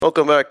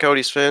Welcome back,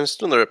 Coyotes fans,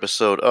 to another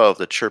episode of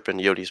the Chirpin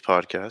Yotes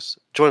Podcast.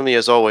 Joining me,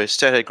 as always,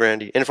 Stathead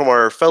Grandy, and from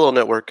our fellow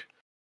network,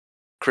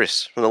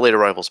 Chris from the Late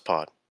Arrivals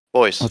Pod.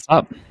 Boys, what's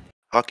up?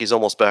 Hockey's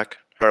almost back.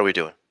 How are we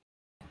doing?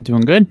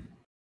 Doing good.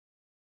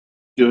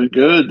 Doing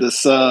good. This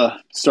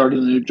started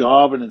a new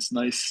job, and it's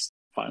nice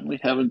finally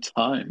having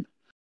time.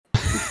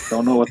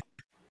 Don't know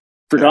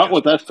forgot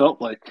what that felt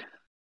like.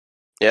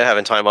 Yeah,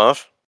 having time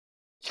off?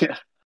 Yeah.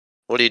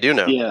 What do you do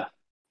now? Yeah.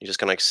 You just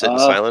kind of sit in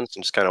silence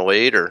and just kind of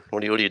wait, or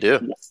what do you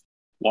do?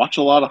 Watch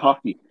a lot of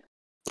hockey.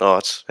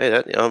 Oh,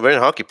 I'm very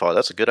hockey pod.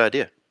 That's a good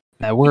idea.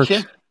 That works.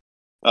 Yeah.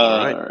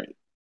 All right.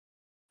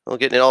 Well,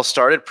 getting it all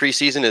started.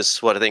 Preseason is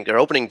what I think our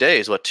opening day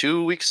is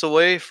 2 weeks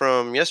away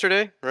from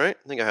yesterday, right?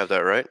 I think I have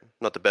that right.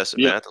 Not the best at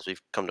math, as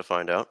we've come to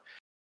find out.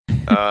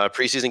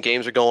 Preseason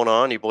games are going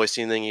on. You boys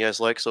see anything you guys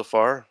like so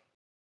far?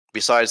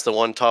 Besides the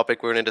one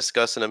topic we're going to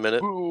discuss in a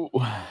minute. Ooh.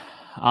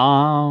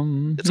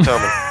 It's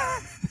coming.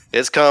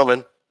 It's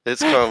coming. It's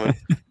coming.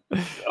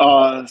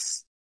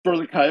 For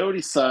the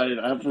Coyotes side,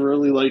 I've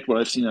really liked what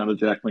I've seen out of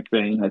Jack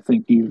McBain. I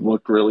think he's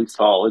looked really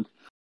solid.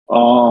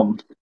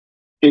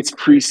 It's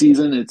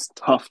preseason. It's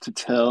tough to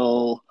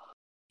tell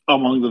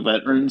among the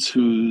veterans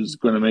who's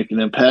going to make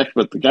an impact,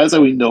 but the guys that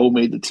we know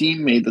made the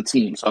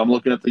team. So I'm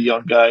looking at the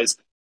young guys.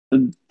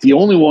 And the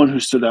only one who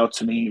stood out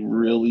to me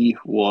really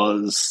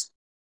was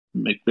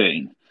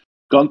McBain.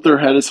 Gunther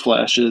had his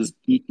flashes.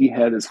 Geeky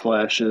had his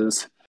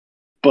flashes.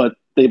 But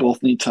they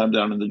both need time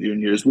down in the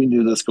juniors. We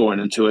knew this going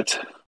into it.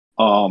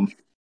 I'm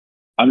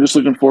just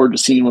looking forward to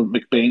seeing what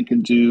McBain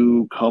can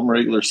do come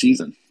regular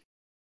season.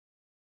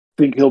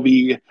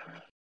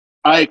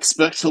 I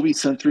expect he'll be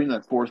centering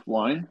that fourth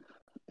line,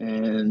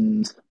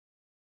 and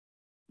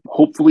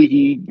hopefully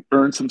he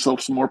earns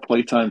himself some more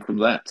playtime from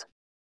that.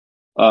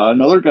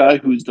 Another guy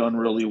who's done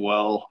really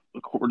well,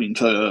 according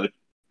to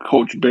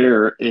Coach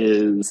Bear,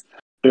 is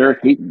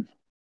Barrett Hayton.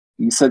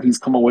 He said he's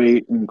come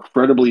away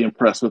incredibly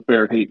impressed with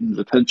Barrett Hayton's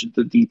attention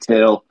to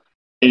detail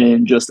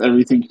and just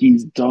everything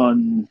he's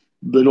done,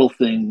 little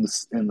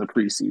things in the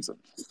preseason.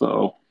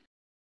 So,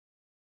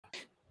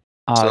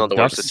 in other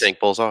words, the tank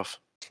pulls off.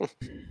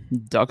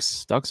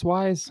 Ducks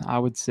wise, I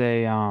would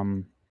say,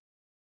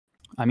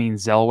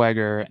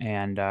 Zellweger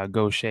and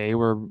Gaucher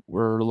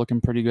were looking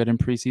pretty good in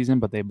preseason,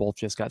 but they both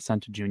just got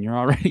sent to junior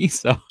already.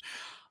 So,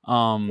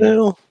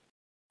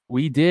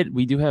 we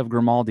do have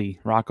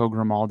Rocco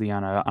Grimaldi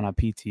on a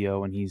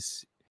PTO, and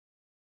he's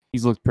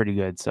looked pretty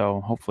good. So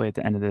hopefully at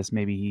the end of this,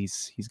 maybe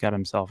he's got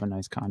himself a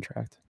nice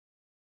contract.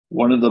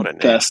 One of the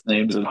best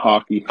names in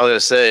hockey. I was gonna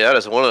say that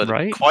is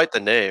quite the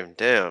name.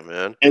 Damn,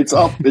 man. It's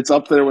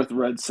up there with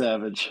Red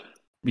Savage.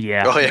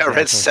 Yeah. Oh yeah, exactly.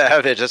 Red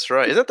Savage. That's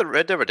right. Isn't that the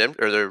Red Dead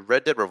Redemption or the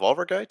Red Dead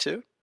Revolver guy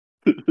too?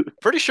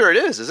 Pretty sure it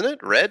is, isn't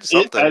it? Red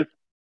something.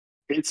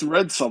 It's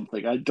Red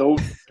something. I don't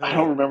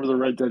remember the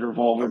Red Dead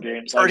Revolver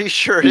games. Pretty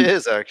sure it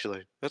is,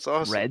 actually. That's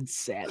awesome. Red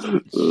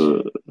Savage.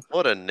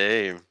 What a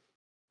name.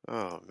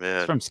 Oh,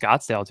 man. It's from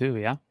Scottsdale, too,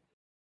 yeah?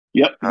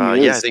 Yep.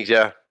 I think,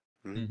 yeah.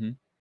 Mm-hmm.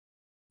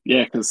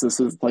 Yeah, because this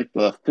is like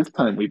the fifth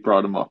time we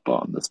brought him up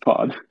on this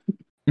pod.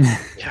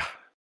 Yeah.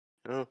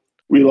 Oh.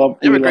 We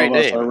love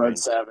name. Our Red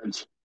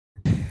Savage.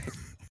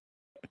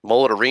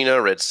 Mullet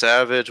Arena, Red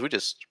Savage. We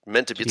just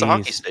meant to be. It's a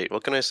hockey state.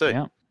 What can I say?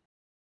 Yeah.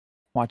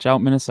 Watch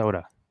out,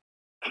 Minnesota.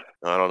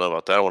 I don't know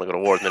about that. I want to go to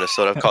war with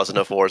Minnesota. I've caused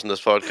enough wars in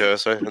this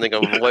podcast. I think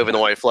I'm waving the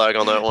white flag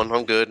on that one.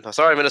 I'm good.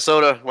 Sorry,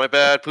 Minnesota. My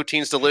bad.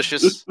 Poutine's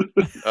delicious.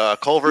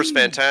 Culver's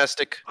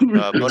fantastic.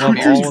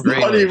 Butterbeer's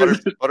great.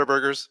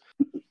 Butterburgers.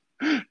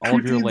 All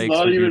of your lakes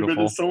are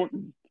beautiful.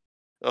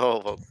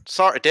 Oh, well,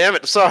 sorry. Damn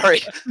it.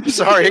 Sorry.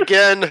 Sorry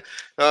again.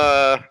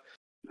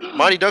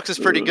 Mighty Ducks is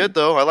pretty good,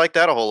 though. I like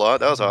that a whole lot.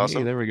 That was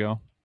awesome. Hey, there we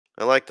go.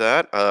 I like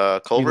that.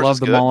 Culver's you love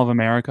is the good. Mall of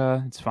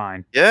America. It's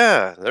fine.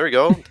 Yeah, there we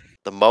go.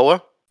 The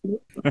MOA.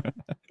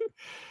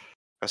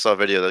 I saw a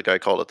video that the guy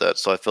called it that,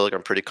 so I feel like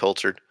I'm pretty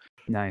cultured.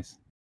 Nice.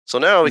 So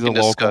now we can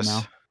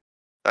discuss.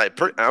 I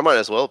might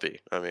as well be.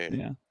 I mean,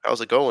 yeah. How's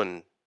it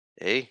going?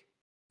 Nailed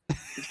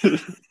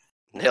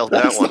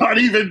that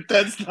one.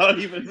 That's not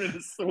even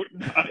Minnesotan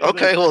either.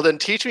 Okay, well then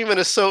teach me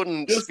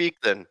Minnesotan speak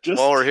then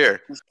while we're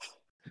here.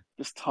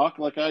 Just talk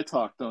like I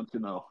talk, don't you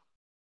know?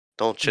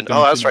 Don't you know?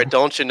 Oh, that's right.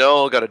 Don't you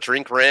know? Got a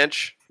drink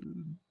ranch.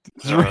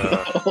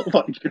 Oh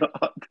my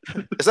god!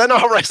 Is that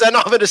not right? Is that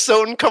not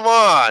Minnesotan? Come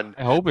on!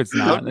 I hope it's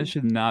not. That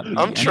should not be.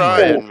 I'm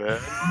trying, man.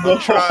 I'm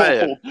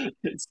trying.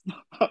 It's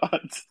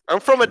not. I'm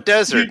from a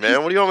desert,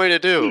 man. What do you want me to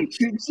do?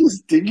 You're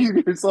just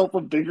digging yourself a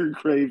bigger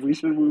grave. We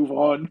should move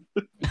on.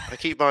 I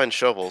keep buying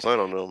shovels. I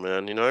don't know,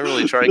 man. I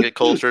really try and get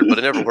cultured, but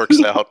it never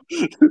works out.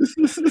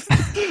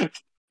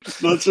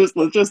 Let's just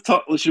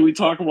talk. Should we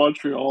talk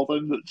Montreal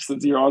then?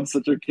 Since you're on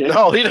such a kick.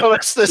 No,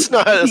 let's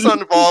not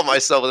involve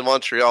myself with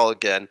Montreal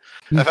again.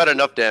 I've had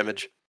enough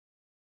damage.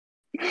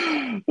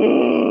 Oh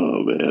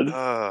man.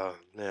 Oh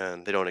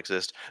man, they don't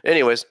exist.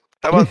 Anyways,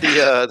 how about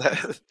the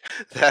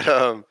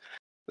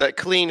that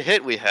clean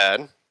hit we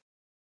had?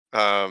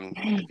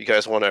 If you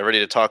guys want ready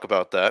to talk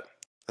about that,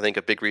 I think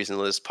a big reason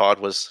this pod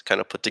was kind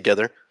of put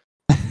together.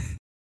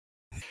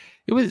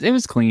 It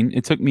was clean.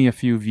 It took me a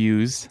few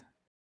views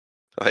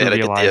I had to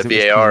get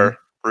the VAR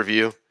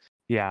review.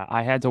 Yeah,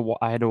 I had to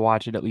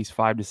watch it at least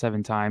 5 to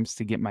 7 times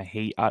to get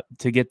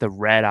to get the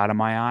red out of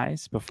my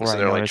eyes before so I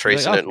they're like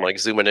tracing it and like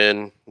zooming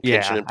in,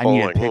 pinching and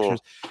pulling. I needed pictures.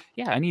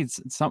 Yeah, I need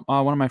some.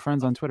 One of my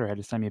friends on Twitter had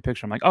to send me a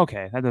picture. I'm like,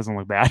 okay, that doesn't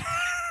look bad.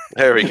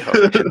 There we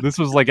go. This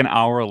was like an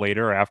hour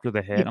later after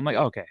the hit. I'm like,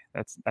 okay,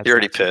 that's you're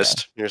already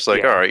pissed. You're just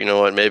like, all right, you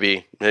know what?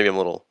 Maybe I'm a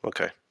little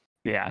okay.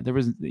 Yeah, there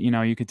was,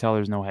 you could tell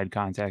there's no head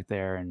contact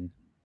there, and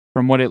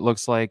from what it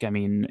looks like, I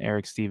mean,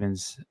 Eric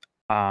Stevens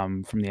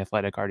from The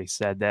Athletic already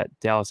said that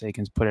Dallas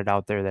Eakins put it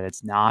out there that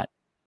it's not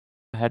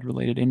a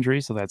head-related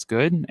injury, so that's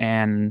good.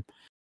 And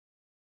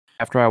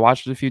after I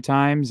watched it a few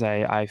times,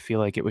 I feel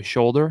like it was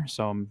shoulder,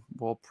 so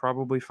we'll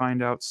probably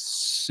find out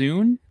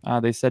soon.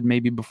 They said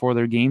maybe before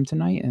their game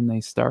tonight, and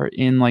they start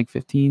in like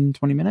 15,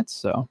 20 minutes,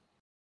 so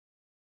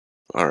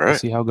all right. We'll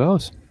see how it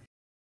goes.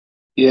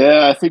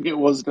 Yeah, I think it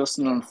was just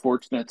an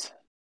unfortunate.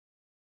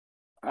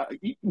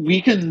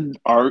 We can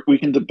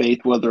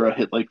debate whether a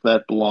hit like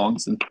that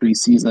belongs in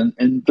preseason,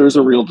 and there's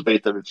a real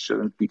debate that it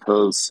shouldn't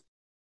because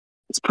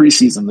it's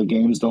preseason. The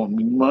games don't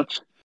mean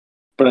much,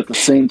 but at the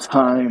same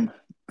time,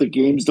 the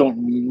games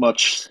don't mean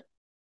much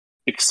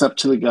except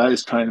to the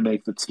guys trying to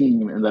make the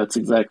team, and that's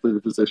exactly the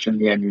position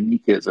Jan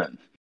Unique is in.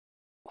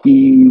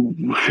 He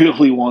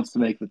really wants to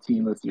make the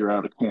team this year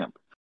out of camp.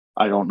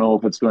 I don't know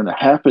if it's going to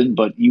happen,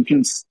 but you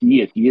can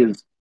see it. He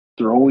is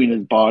throwing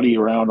his body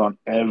around on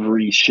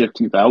every shift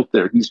he's out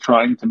there. He's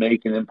trying to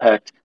make an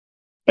impact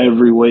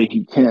every way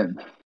he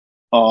can.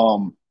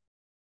 And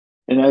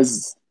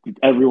as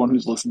everyone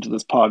who's listened to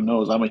this pod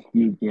knows, I'm a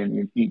huge Jan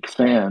Unique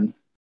fan.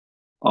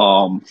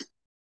 It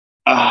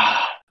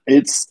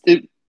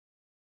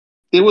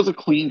was a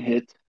clean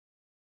hit.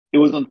 It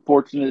was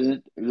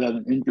unfortunate that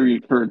an injury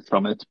occurred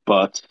from it,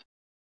 but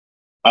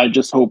I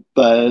just hope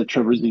that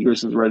Trevor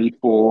Zegras is ready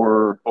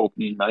for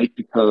opening night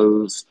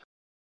because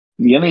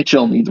the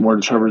NHL needs more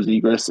Trevor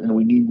Zegras, and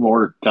we need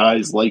more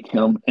guys like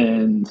him.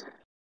 And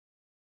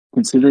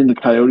considering the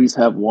Coyotes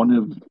have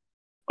one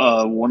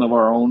of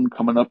our own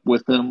coming up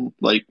with him,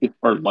 like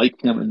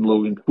him and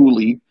Logan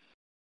Cooley,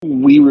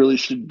 we really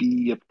should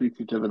be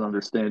appreciative and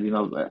understanding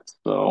of that.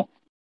 So,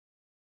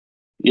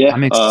 yeah,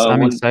 I'm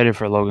excited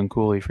for Logan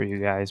Cooley for you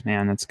guys,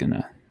 man.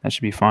 That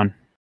should be fun.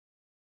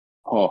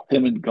 Oh,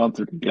 him and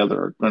Gunther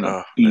together are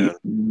gonna be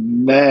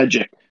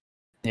magic.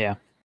 Yeah.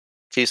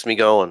 Keeps me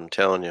going, I'm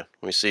telling you.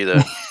 We see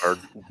that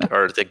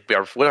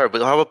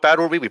how bad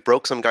were we? We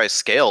broke some guy's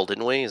scale,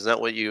 didn't we? Is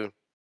that what you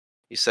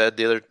said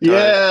the other time?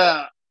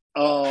 Yeah.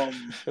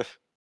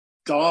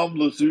 Dom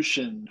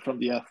Lazushin from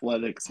the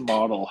Athletics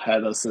model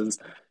had us as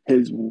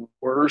his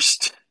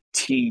worst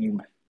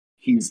team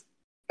he's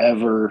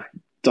ever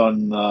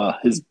done.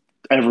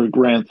 Ever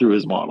ran through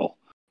his model.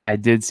 I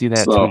did see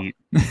that tweet.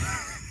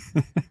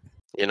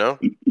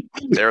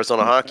 It's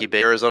Arizona hockey,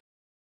 baby. Arizona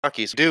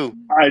hockey's due.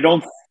 I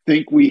don't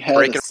think we had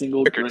a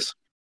single grade.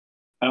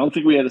 I don't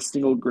think we had a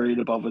single grade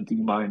above a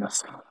D-.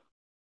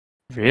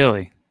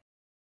 Really?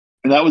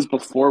 And that was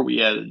before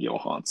we added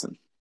Johansson.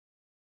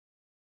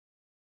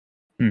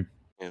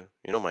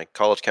 Yeah, my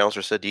college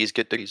counselor said D's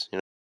get D's.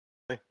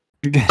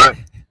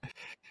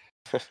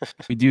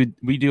 We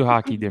do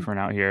hockey different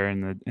out here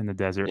in the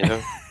desert.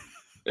 Yeah,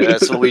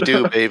 that's what we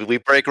do, baby. We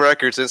break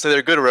records and say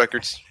they're good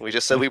records. We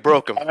just said we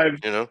broke them.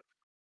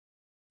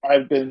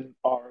 I've been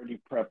already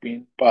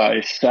prepping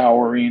by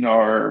showering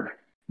our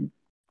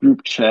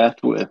group chat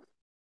with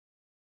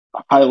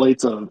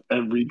highlights of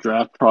every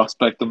draft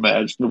prospect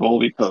imaginable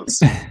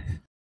because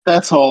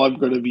that's all I'm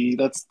going to be.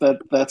 That's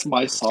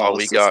my solace. That's all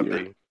we got,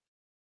 baby.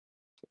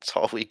 That's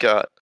all we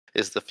got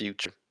is the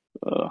future.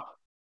 But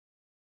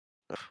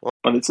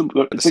it's a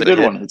good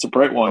one. It's a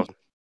bright one.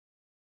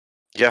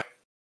 Yeah,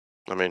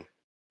 I mean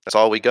that's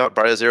all we got.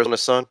 Bright as Arizona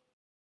sun.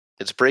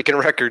 It's breaking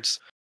records.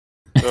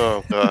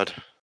 Oh God.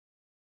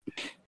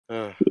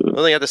 The only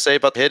thing I have to say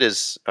about the hit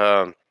is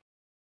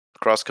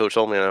lacrosse coach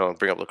told me, I don't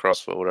bring up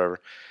lacrosse, but whatever.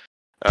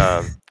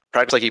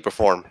 Practice like he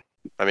performed.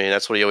 I mean,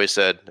 that's what he always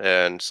said.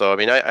 And so, I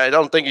mean, I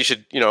don't think you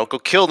should, go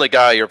kill the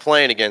guy you're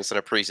playing against in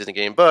a preseason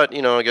game. But,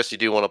 I guess you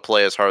do want to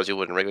play as hard as you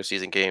would in a regular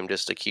season game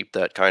just to keep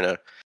that kind of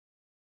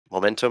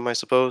momentum, I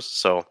suppose.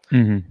 So,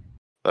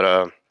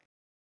 but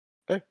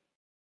hey,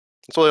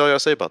 that's all I got to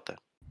say about that.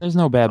 There's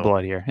no bad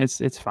blood here.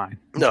 It's fine.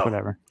 It's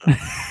whatever.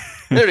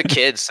 They're the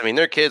kids. I mean,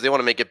 they're kids. They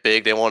want to make it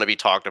big. They want to be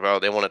talked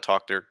about. They want to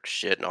talk their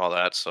shit and all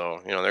that. So,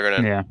 they're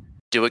going to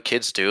do what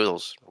kids do,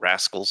 those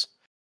rascals.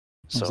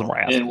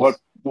 And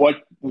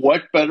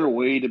what better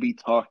way to be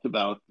talked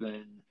about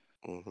than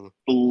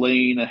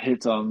laying a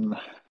hit on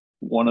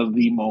one of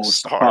the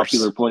most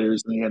popular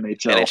players in the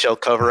NHL?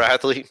 NHL cover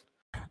athlete.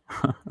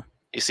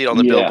 You see it on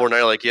the billboard and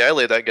you're like, yeah, I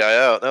laid that guy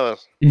out. That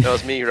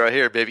was me right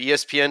here, baby.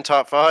 ESPN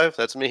top 5.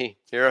 That's me.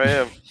 Here I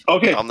am.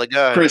 Okay. I'm the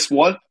guy. Chris,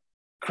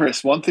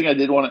 one thing I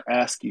did want to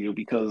ask you,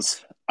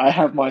 because I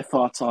have my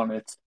thoughts on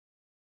it,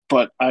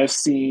 but I've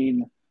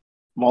seen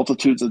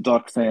multitudes of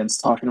Duck fans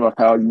talking about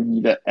how you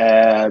need to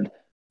add,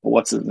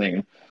 what's his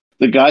name?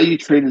 The guy you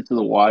traded to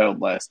the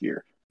Wild last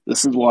year.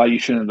 This is why you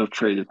shouldn't have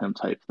traded him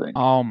type thing.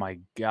 Oh, my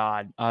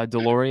God.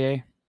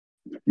 Delorier?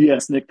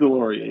 Yes, Nick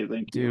Delorier.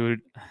 Thank you.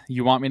 Dude,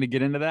 you want me to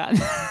get into that?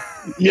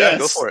 Yes. Yeah,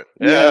 go for it.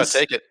 Yeah, Yes.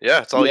 take it.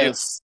 Yeah, it's all you.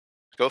 Yes.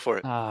 Go for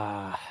it.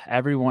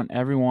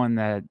 Everyone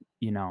that,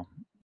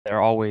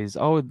 they're always,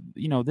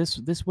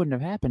 this wouldn't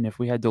have happened if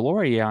we had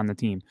Delorier on the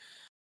team.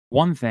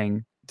 One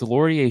thing,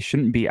 Delorier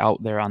shouldn't be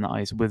out there on the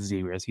ice with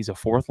Zegras. He's a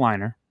fourth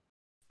liner.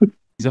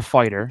 He's a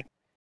fighter.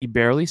 He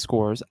barely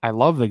scores. I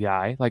love the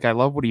guy. Like, I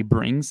love what he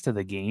brings to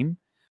the game.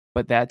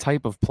 But that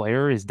type of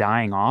player is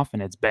dying off,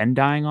 and it's been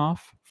dying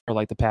off for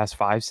like the past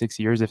 5-6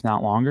 years, if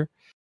not longer.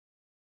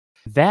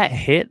 That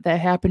hit that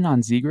happened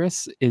on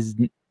Zegras is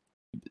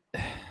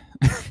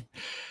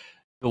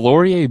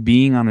Delorier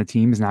being on the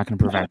team is not going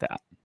to prevent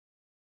that.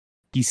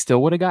 He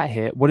still would have got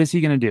hit. What is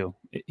he going to do?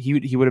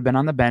 He would have been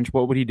on the bench.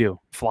 What would he do?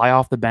 Fly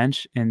off the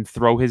bench and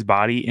throw his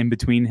body in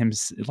between him,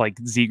 like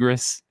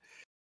Zegras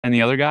and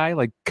the other guy?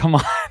 Like, come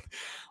on.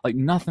 Like,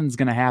 nothing's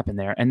going to happen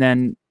there. And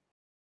then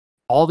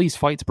all these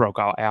fights broke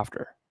out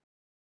after.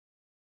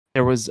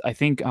 There was, I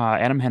think,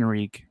 Adam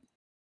Henrique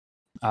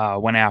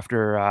went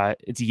after,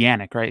 it's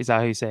Yannick, right? Is that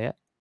how you say it?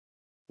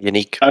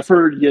 Unique. I've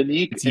heard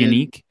Yannick. It's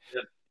Yannick?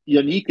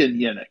 Yannick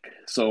and Yannick.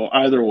 So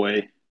either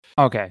way.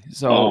 Okay.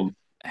 So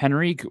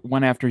Henrique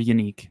went after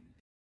Yannick.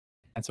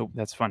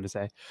 That's fun to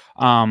say.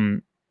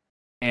 And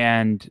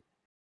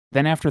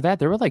then after that,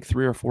 there were like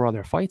 3 or 4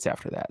 other fights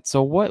after that.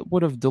 So what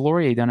would have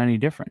Delorier done any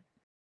different?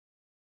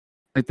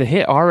 Like, the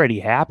hit already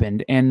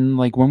happened. And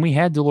like, when we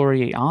had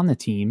Delorier on the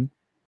team,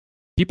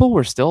 people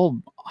were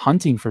still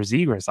hunting for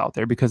Zegras out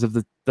there because of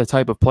the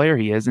type of player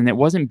he is, and it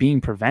wasn't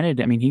being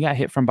prevented. I mean, he got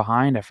hit from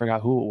behind. I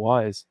forgot who it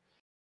was.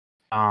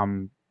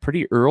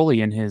 Pretty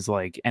early in his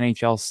like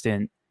NHL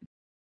stint,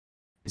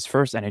 his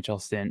first NHL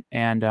stint,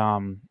 and I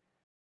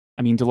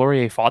mean,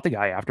 Delorier fought the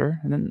guy after,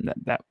 and then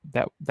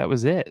that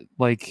was it.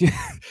 Like,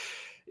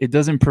 it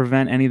doesn't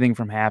prevent anything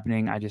from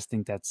happening. I just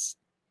think that's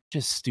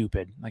just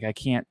stupid. Like, I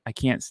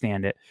can't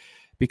stand it,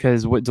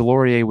 because what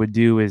Delorier would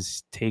do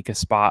is take a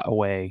spot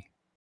away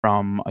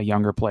from a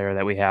younger player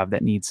that we have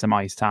that needs some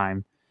ice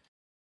time.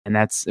 And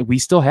we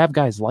still have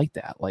guys like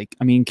that. Like,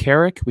 I mean,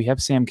 Carrick, we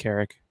have Sam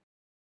Carrick.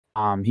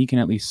 He can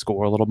at least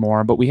score a little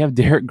more, but we have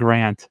Derek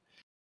Grant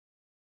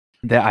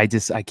that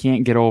I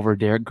can't get over.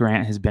 Derek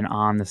Grant has been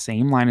on the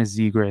same line as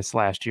Zegras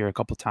last year a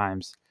couple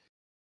times.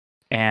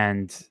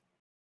 And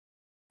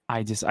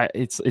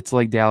it's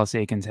like Dallas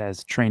Eakins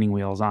has training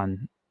wheels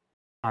on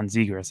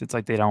Zegras. It's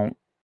like I don't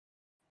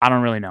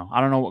really know.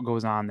 I don't know what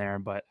goes on there,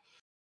 but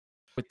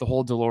with the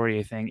whole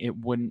Delorier thing, it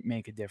wouldn't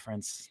make a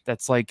difference.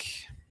 That's like,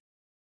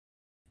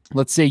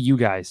 let's say you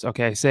guys,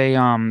 okay, say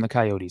the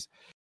Coyotes,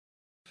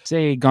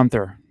 say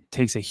Gunther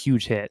takes a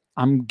huge hit.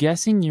 I'm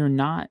guessing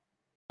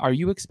are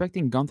you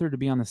expecting Gunther to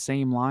be on the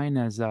same line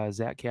as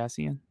Zach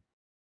Kassian?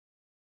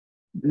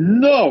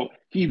 No,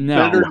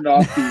 better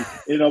not be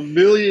in a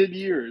million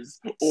years.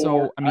 Or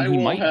so, I mean,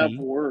 he might have be.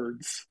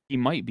 Words. He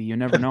might be. You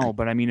never know.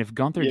 But I mean, if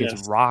Gunther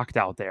gets rocked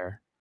out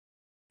there,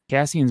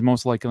 Cassian's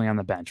most likely on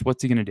the bench.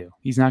 What's he going to do?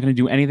 He's not going to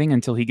do anything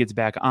until he gets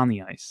back on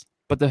the ice.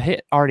 But the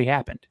hit already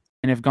happened.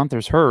 And if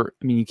Gunther's hurt,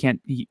 I mean,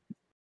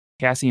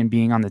 Kassian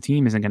being on the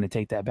team isn't going to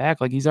take that back.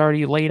 Like, he's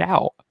already laid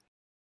out.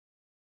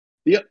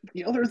 The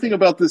other thing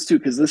about this, too,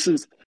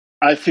 because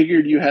I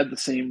figured you had the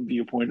same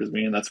viewpoint as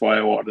me, and that's why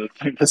I wanted to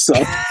bring this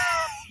up.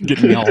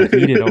 Getting me all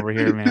heated over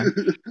here, man.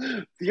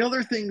 The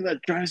other thing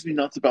that drives me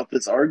nuts about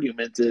this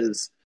argument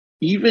is,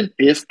 even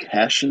if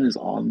Kassian is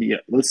on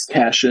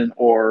Kassian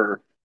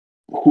or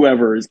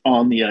whoever is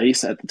on the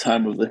ice at the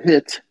time of the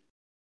hit,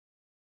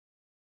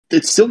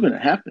 it's still going to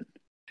happen.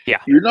 Yeah.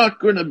 You're not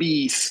going to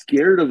be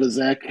scared of a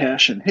Zach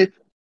Kassian hit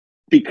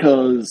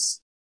because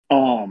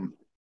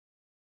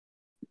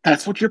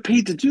that's what you're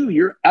paid to do.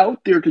 You're out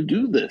there to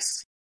do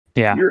this.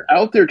 Yeah. You're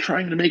out there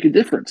trying to make a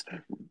difference.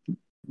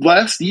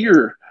 Last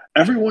year,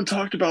 everyone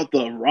talked about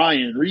the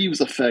Ryan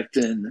Reeves effect,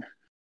 and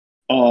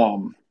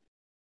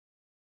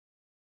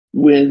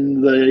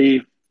when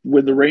the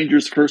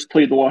Rangers first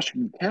played the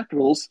Washington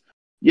Capitals,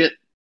 yet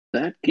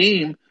that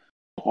game,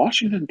 the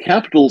Washington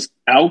Capitals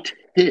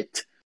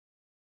out-hit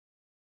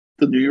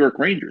the New York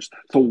Rangers.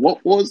 So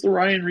what was the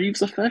Ryan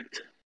Reeves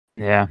effect?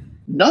 Yeah.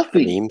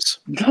 Nothing. Memes.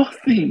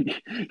 Nothing.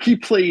 He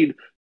played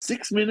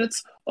 6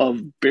 minutes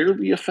of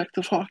barely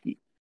effective hockey.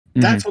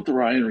 That's what the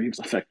Ryan Reeves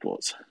effect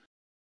was.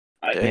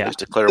 Just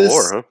declare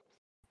war,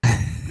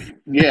 huh?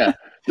 Yeah.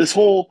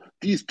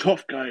 These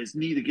tough guys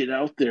need to get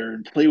out there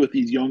and play with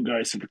these young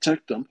guys to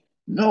protect them.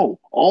 No,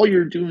 all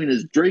you're doing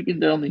is dragging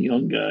down the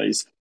young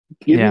guys,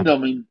 giving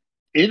them an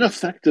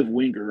ineffective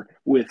winger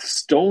with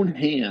stone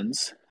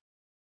hands,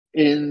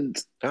 and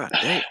God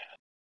dang.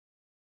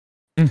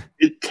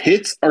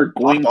 Hits are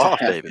going to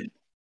happen.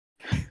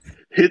 David.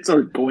 Hits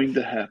are going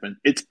to happen.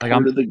 It's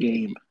part of the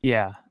game.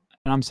 Yeah.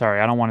 And I'm sorry,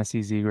 I don't want to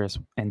see Zegras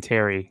and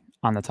Terry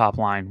on the top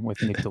line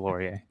with Nick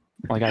Delorier.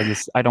 Like,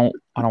 I don't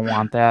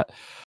want that.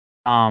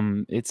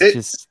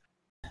 Just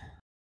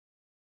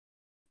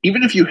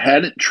even if you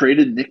hadn't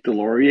traded Nick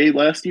Delorier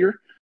last year,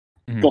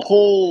 the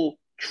whole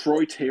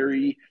Troy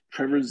Terry,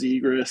 Trevor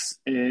Zegras,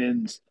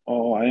 and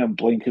I am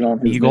blanking on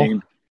his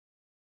name.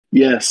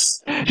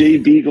 Yes. Jay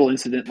Beagle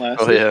incident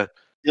last week. yeah.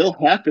 Still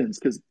happens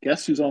because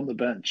guess who's on the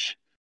bench?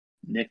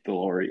 Nick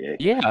Delorier.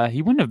 Yeah,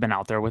 he wouldn't have been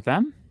out there with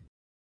them.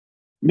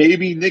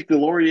 Maybe Nick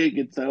Delorier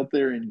gets out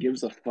there and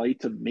gives a fight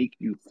to make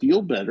you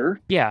feel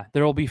better. Yeah,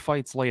 there will be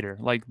fights later,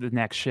 like the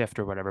next shift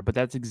or whatever. But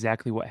that's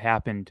exactly what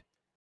happened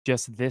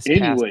just this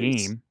past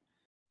game.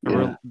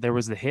 There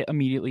was the hit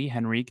immediately.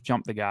 Henrique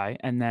jumped the guy.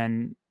 And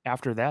then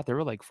after that, there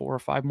were like 4 or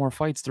 5 more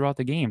fights throughout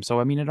the game. So,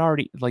 I mean, it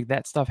already, like,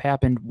 that stuff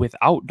happened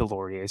without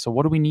Delorier. So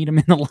what do we need him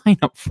in the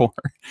lineup for?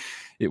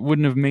 It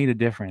wouldn't have made a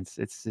difference.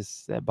 It's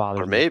just, that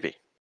bothers me. Or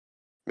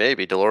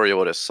maybe Delorier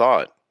would have saw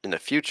it in the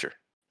future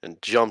and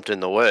jumped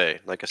in the way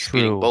like a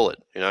speeding bullet.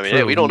 You know what I mean?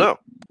 Yeah, we don't know.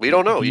 We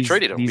don't know. You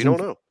traded him. We don't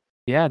know.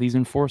 Yeah, these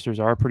enforcers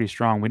are pretty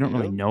strong. We don't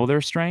really know their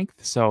strength,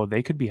 so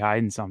they could be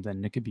hiding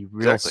something. It could be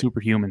real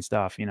superhuman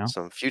stuff, you know?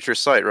 Some future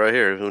sight right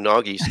here,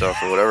 Unagi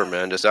stuff or whatever,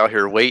 man. Just out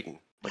here waiting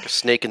like a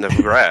snake in the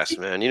grass,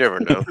 man. You never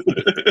know.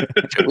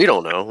 We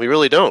don't know. We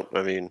really don't.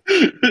 I mean,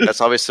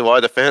 that's obviously why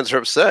the fans are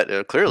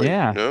upset, clearly.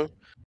 Yeah. You know?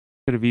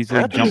 Could have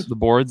easily jumped the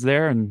boards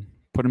there and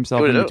put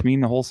himself in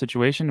between the whole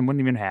situation and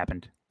wouldn't even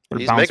happened.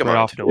 He's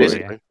Megamind,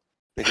 basically.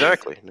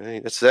 Exactly.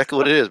 That's exactly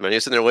what it is, man.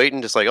 You're sitting there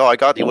waiting, just like, oh, I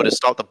got you. Would have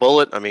stopped the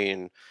bullet. I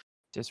mean,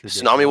 just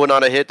tsunami would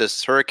not have hit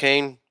this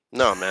hurricane.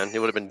 No, man, it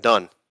would have been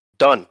done.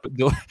 Done.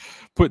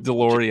 Put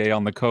Delorier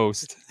on the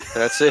coast.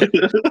 That's it.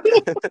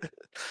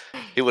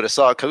 He would have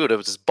saw it. Could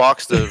have just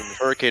boxed the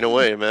hurricane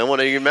away, man. What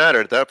do you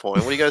matter at that point?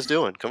 What are you guys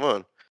doing? Come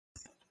on.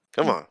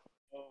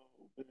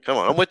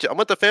 I'm with you. I'm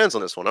with the fans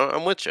on this one.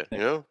 I'm with you. You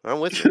know, I'm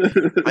with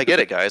you. I get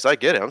it, guys. I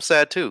get it. I'm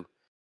sad too.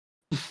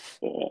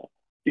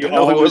 You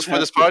know who it was for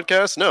this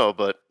podcast? No,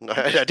 but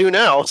I do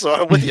now, so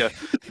I'm with you.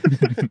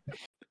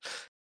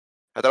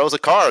 I thought it was a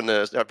car in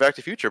the Back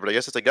to the Future, but I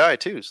guess it's a guy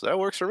too, so that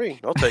works for me.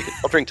 I'll take it.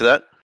 I'll drink to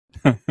that.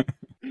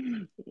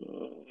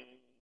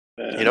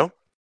 You know?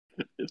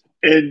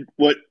 And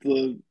what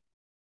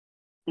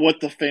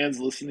the fans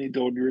listening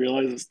don't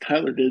realize is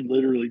Tyler did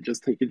literally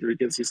just take a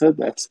drink as he said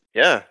that.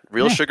 Yeah,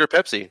 real sugar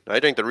Pepsi. I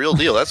drink the real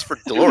deal. That's for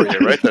Delorier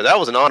right there. That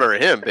was an honor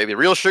of him, baby.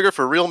 Real sugar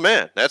for real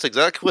man. That's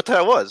exactly what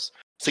that was.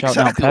 That's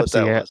exactly what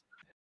that was.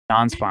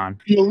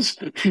 Non-spawn. Real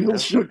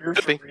sugar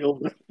for real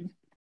man.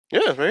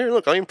 Yeah, right here,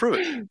 look, I'll even prove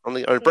it. On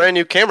the brand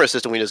new camera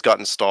system we just got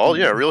installed.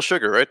 Yeah, real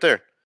sugar right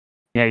there.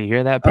 Yeah, you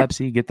hear that,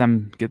 Pepsi? Get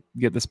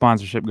the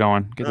sponsorship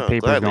going. Get the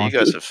papers going. You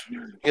guys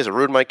have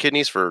ruined my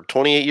kidneys for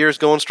 28 years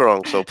going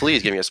strong. So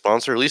please give me a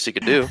sponsor. At least you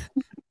could do.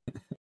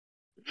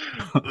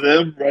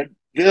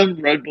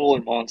 them Red Bull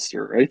and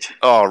Monster, right?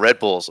 Oh, Red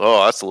Bulls.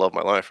 Oh, that's the love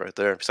of my life right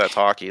there. Besides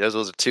hockey,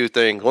 those are 2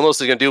 things. One of those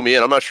is gonna do me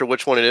in. I'm not sure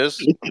which one it is.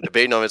 I'm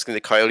debating on if it's gonna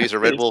be the Coyotes or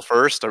Red Bull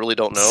first. I really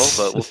don't know,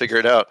 but we'll figure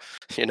it out.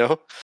 You know,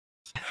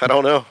 I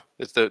don't know.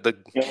 It's the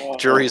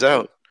jury's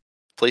out.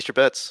 Place your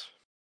bets.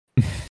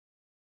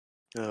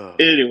 Oh.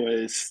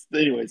 Anyways,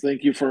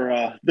 thank you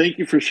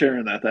for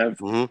sharing that.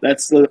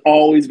 That's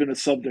always been a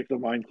subject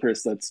of mine,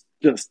 Chris. That's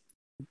just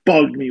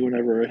bugged me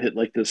whenever a hit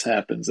like this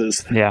happens.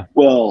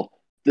 Well,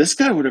 this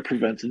guy would have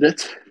prevented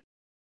it.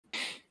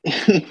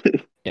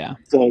 Yeah.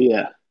 So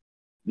yeah.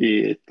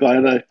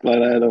 Glad I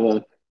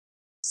had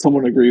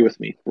someone agree with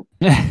me.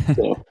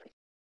 So.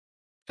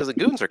 Because the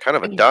goons are kind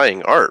of a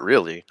dying art,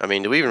 really. I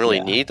mean, do we even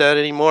really need that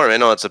anymore? I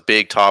know it's a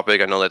big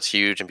topic. I know that's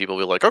huge, and people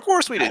will be like, of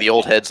course we do. The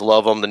old heads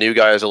love them. The new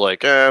guys are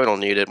like, we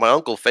don't need it. My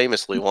uncle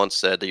famously once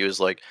said that he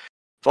was like,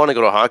 if I want to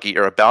go to a hockey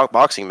or a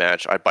boxing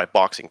match, I'd buy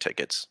boxing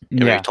tickets. He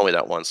told me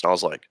that once, and I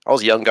was like, I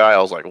was a young guy.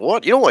 I was like,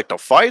 what? You don't like the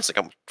fights?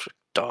 Like, I'm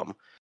dumb.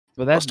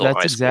 But that's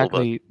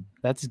exactly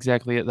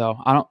it,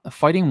 though.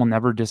 Fighting will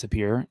never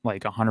disappear,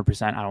 like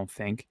 100%, I don't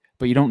think.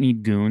 But you don't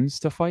need goons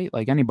to fight.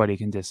 Like, anybody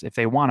can if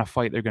they want to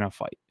fight, they're gonna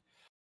fight.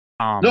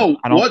 I don't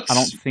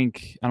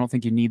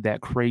think you need that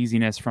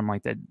craziness from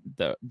like the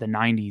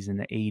 90s and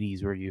the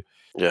 80s where you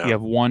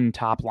have one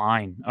top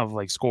line of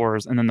like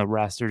scorers and then the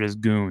rest are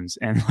just goons.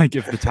 And like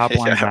if the top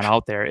line's not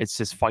out there, it's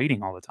just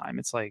fighting all the time.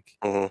 It's like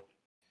I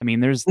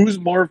mean, who's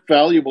more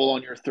valuable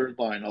on your third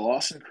line? A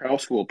Lawson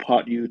Krause who will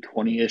pot you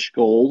 20-ish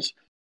goals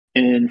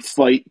and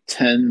fight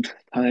 10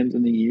 times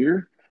in the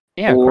year?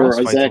 Yeah, or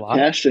a Zach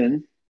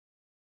Cashin.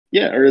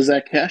 Yeah, or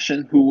Zach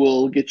Cashin who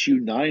will get you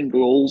 9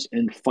 goals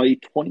and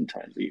fight 20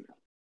 times a year.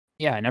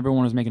 Yeah, and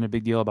everyone was making a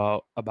big deal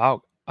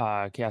about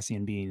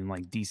Cassian being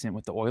like decent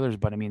with the Oilers,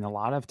 but I mean, a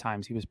lot of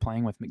times he was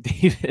playing with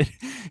McDavid.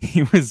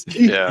 he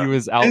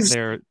was out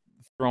there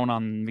thrown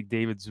on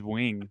McDavid's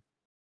wing.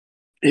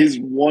 His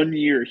 1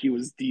 year, he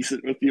was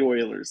decent with the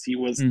Oilers. He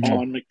was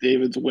on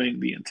McDavid's wing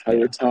the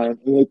entire time,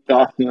 and they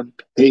got him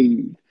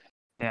paid.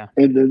 Yeah,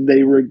 and then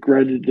they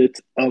regretted it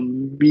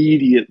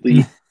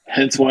immediately.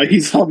 Hence why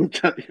he's on the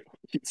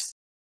Coyotes.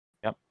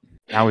 Yep.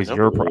 Now he's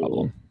your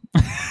problem.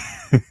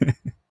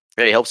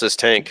 Yeah, he helps us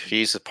tank.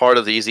 He's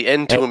he's the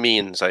end to a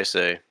means, I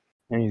say.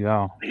 There you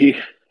go. He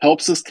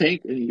helps us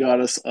tank, and he got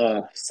us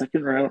a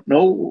second round.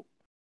 No,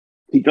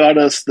 he got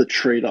us the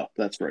trade up.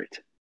 That's right.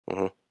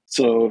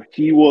 So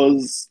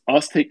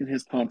us taking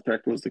his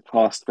contract was the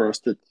cost for us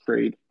to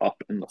trade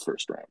up in the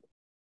first round.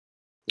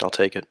 I'll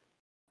take it.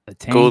 The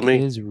tank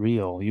is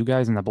real. You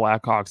guys in the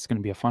Blackhawks, it's going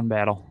to be a fun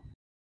battle.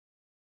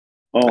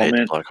 Oh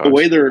man, the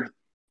way they're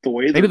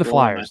Maybe the going,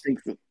 Flyers. I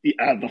think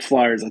the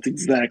Flyers. That's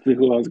exactly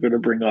who I was going to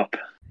bring up.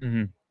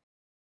 Mm-hmm.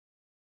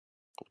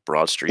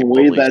 Broad Street The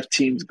way bullies. that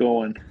team's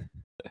going.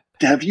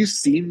 Have you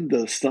seen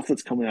the stuff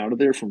that's coming out of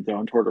there from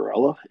John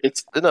Tortorella?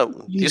 It's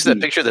you see that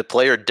picture of the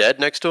player dead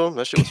next to him?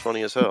 That shit was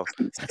funny as hell.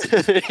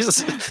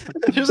 he's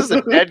just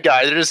a dead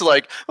guy. They're just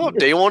like, oh,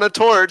 day one of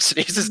torts,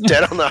 and he's just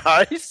dead on the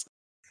ice.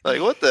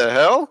 Like, what the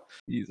hell?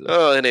 Jesus.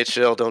 Oh,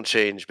 NHL, don't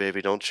change,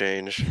 baby, don't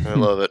change. I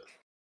love it.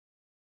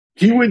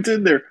 He went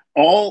in there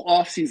all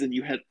offseason.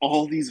 You had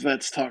all these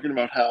vets talking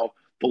about how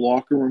the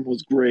locker room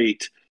was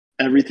great.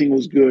 Everything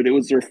was good. It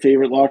was their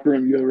favorite locker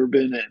room you've ever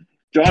been in.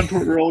 John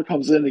Tortorella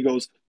comes in and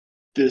goes,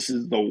 this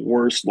is the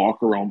worst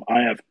locker room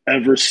I have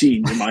ever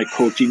seen in my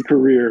coaching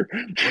career.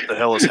 What the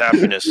hell is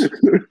happiness?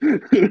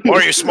 Why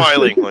are you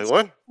smiling? Like,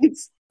 what?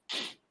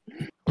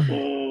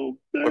 Oh,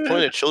 we're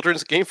playing a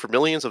children's game for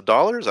millions of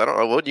dollars? I don't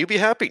know. Would you be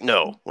happy?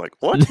 No. Like,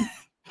 what?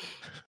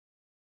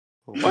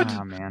 What?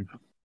 Oh, man.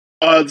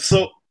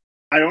 So,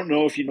 I don't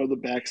know if you know the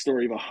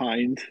backstory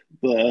behind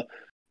the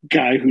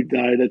guy who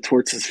died at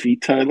Torts'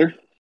 feet, Tyler.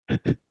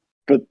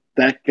 But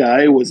that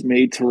guy was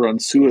made to run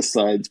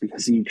suicides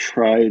because he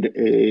tried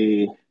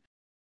a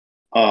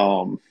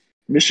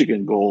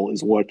Michigan goal,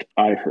 is what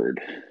I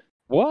heard.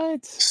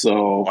 What?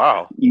 So,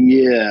 wow.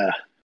 Yeah.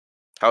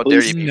 How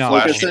dare you be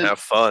flashy and have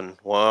fun?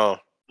 Wow.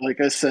 Like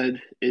I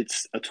said,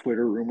 it's a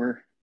Twitter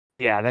rumor.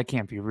 Yeah, that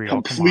can't be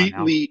real.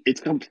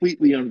 It's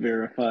completely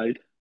unverified.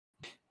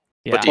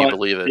 Yeah. But do you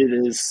believe it? It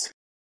is.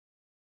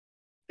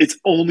 It's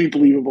only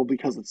believable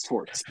because it's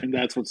Torts, and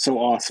that's what's so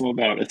awesome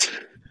about it.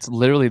 It's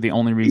literally the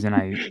only reason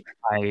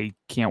I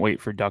can't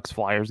wait for Ducks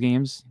Flyers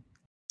games.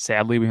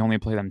 Sadly, we only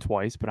play them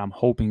twice, but I'm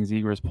hoping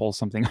Zegras pulls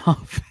something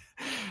off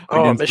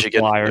against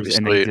Michigan. the Flyers,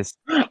 and they just.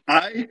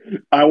 I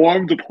want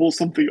him to pull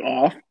something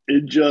off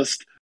and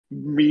just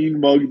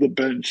mean mug the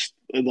bench,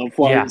 the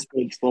Flyers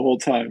bench the whole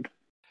time.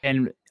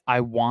 And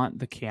I want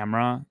the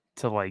camera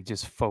to like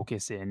just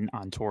focus in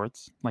on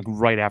Torts, like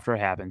right after it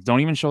happens. Don't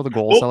even show the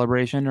goal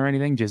celebration or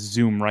anything. Just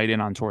zoom right in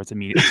on Torts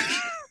immediately.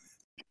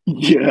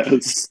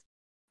 Yes.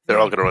 They're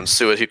all going to run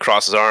suicide. He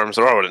crosses arms.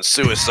 They're all running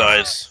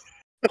suicides.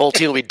 The whole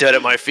team will be dead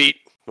at my feet.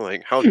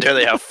 Like, how dare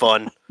they have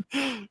fun?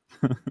 One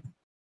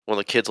of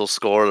the kids will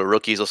score. The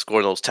rookies will score.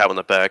 And they'll tap on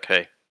the back.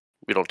 Hey,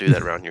 we don't do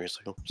that around here. He's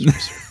like, oh,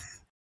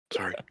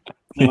 sorry.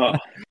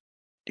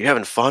 You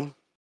having fun?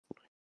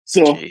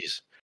 So,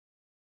 jeez.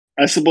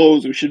 I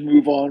suppose we should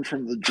move on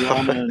from the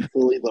drama in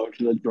Philly, though,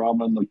 to the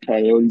drama in the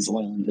Coyotes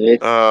land, eh?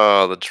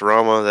 Oh, the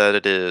drama that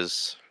it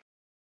is.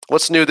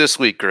 What's new this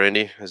week,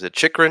 Grandy? Is it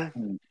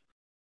Chikrin?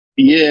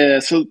 Yeah,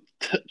 so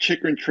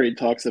Chikrin trade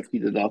talks have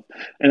heated up.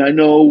 And I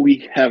know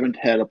we haven't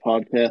had a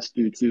podcast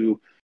due to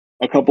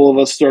a couple of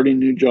us starting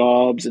new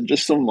jobs and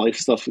just some life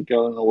stuff that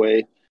got in the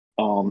way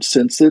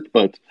since it.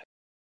 But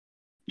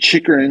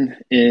Chikrin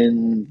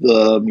in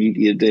the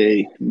media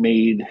day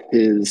made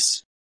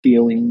his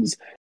feelings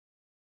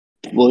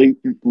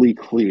blatantly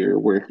clear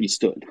where he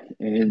stood,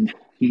 and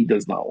he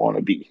does not want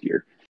to be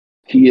here.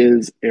 He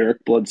is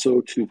Eric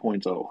Bledsoe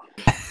 2.0.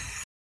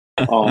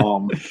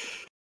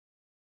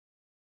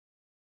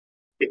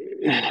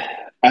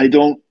 I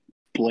don't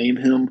blame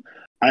him.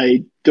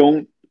 I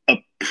don't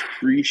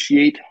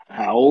appreciate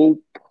how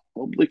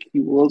public he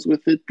was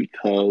with it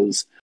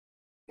because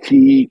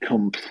he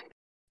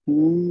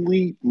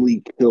completely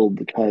killed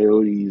the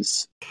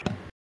Coyotes'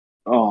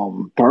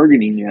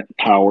 bargaining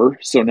power.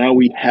 So now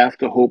we have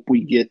to hope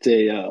we get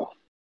a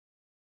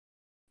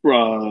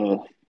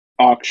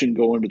auction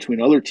going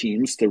between other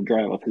teams to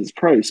drive up his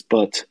price.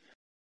 But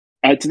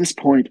at this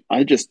point,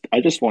 I just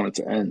want it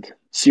to end.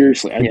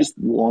 Seriously, I just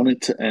want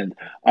it to end.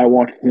 I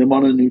want him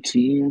on a new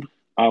team.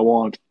 I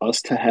want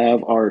us to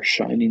have our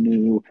shiny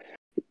new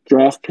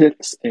draft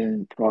picks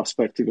and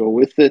prospect to go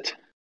with it.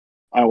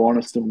 I want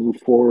us to move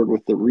forward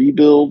with the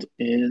rebuild,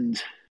 and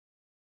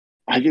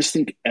I just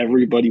think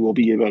everybody will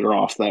be better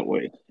off that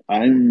way.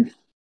 I'm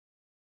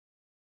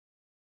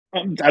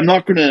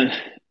not going to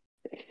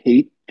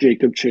hate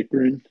Jacob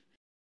Chikrin.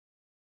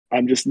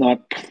 I'm just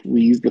not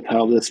pleased with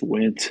how this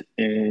went,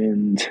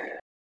 and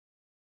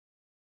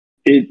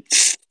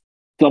it's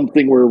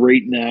something where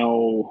right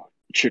now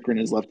Chikrin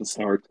has left a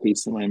sour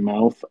taste in my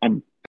mouth.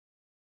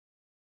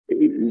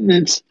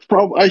 It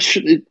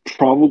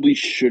probably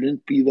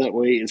shouldn't be that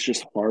way. It's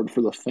just hard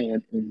for the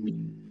fan in me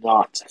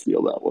not to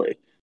feel that way.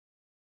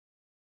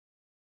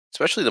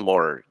 Especially the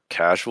more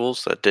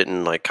casuals that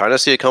didn't like kind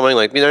of see it coming.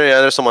 Like,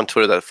 there's some on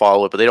Twitter that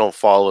follow it, but they don't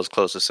follow as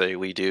close as say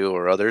we do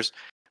or others.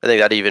 I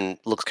think that even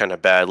looks kind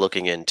of bad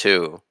looking in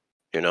too.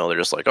 They're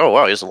just like, oh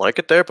wow, he doesn't like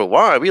it there, but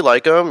why? We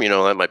like him.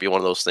 That might be one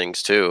of those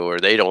things too, where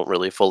they don't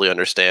really fully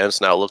understand.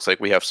 So now it looks like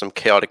we have some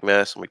chaotic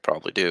mess, and we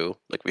probably do,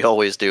 like we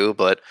always do,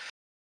 but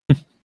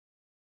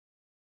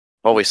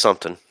always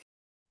something.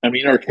 I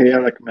mean, our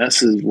chaotic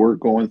messes, we're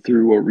going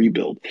through a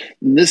rebuild.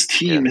 And this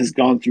team has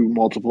gone through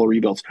multiple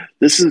rebuilds.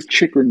 This is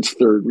Chikrin's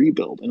third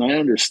rebuild, and I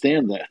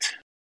understand that.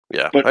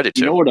 Yeah, but I did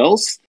too. You know what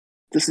else?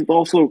 This is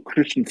also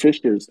Christian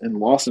Fischer's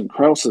and Lawson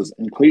Krause's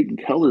and Clayton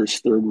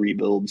Keller's third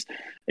rebuilds.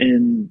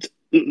 And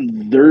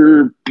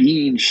they're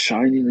being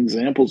shining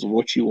examples of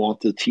what you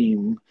want the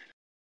team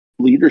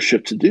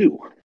leadership to do.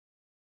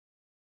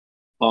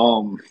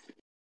 All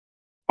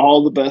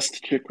the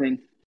best, Chikrin.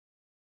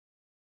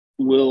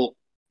 Will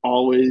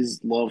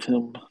always love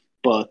him,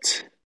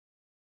 but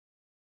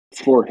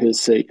for his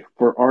sake,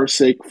 for our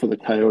sake, for the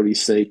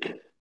Coyotes' sake,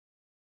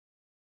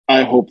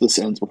 I hope this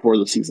ends before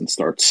the season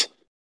starts.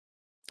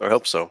 I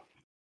hope so.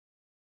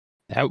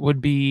 That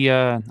would be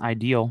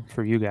ideal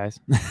for you guys.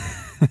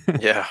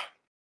 Yeah.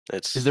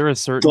 Is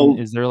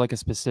there like a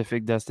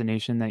specific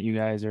destination that you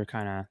guys are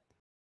kind of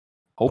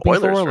hoping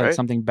Oilers, for, right? like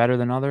something better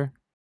than other?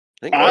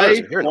 I think Oilers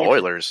are here in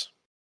Oilers.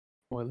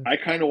 I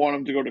kind of want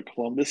them to go to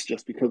Columbus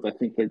just because I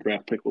think their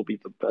draft pick will be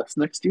the best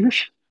next year.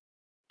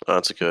 Oh,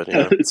 that's good,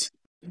 yeah.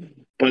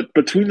 But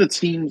between the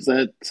teams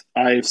that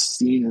I've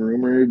seen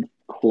rumored,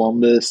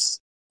 Columbus,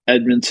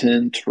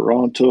 Edmonton,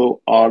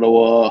 Toronto,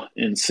 Ottawa,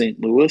 and St.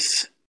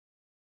 Louis,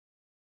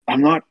 I'm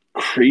not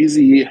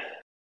crazy.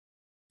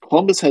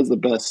 Columbus has the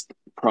best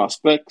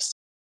prospects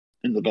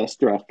and the best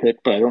draft pick,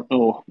 but I don't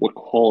know what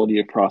quality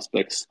of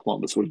prospects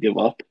Columbus would give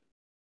up.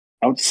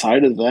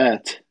 Outside of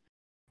that,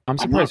 I'm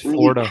surprised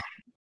Florida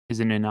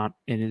isn't in on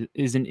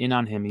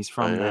him. He's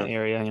from the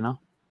area,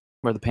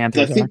 where the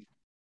Panthers are.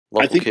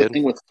 I think the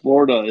thing with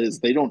Florida is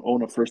they don't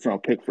own a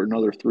first-round pick for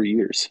another 3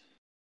 years.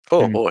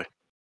 Oh, boy.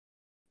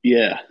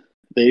 Yeah.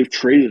 They've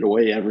traded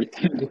away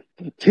everything.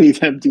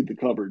 They've emptied the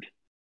cupboard.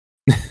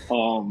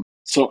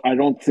 So I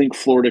don't think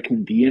Florida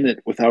can be in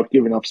it without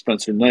giving up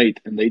Spencer Knight,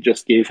 and they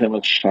just gave him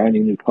a shiny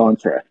new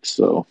contract.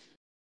 So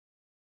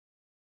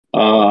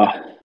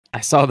I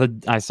saw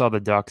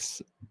the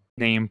Ducks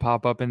name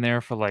pop up in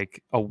there for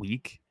like a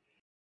week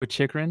with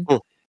Chikrin.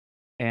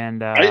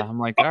 And I'm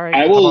like, all right,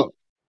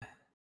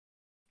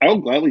 I will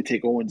gladly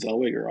take Owen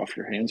Zellweger off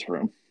your hands for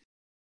him.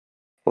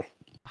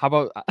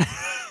 How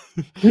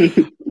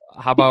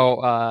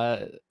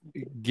about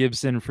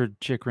Gibson for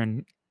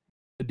Chikrin?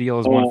 The deal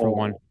is 1 for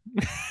 1.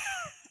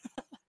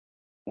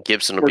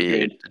 Gibson will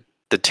be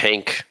the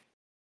tank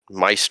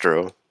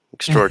maestro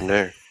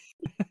extraordinaire.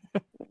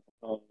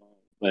 Oh,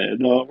 man.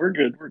 No, we're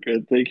good. We're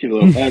good. Thank you,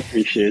 though. I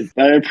appreciate it.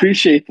 I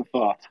appreciate the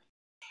thought.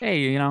 Hey,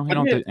 you don't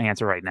have to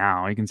answer right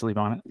now. You can sleep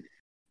on it.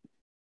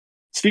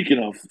 Speaking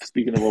of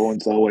Owen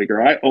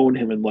Zellweger, I own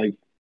him in like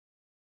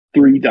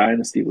 3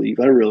 dynasty leagues.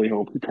 I really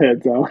hope he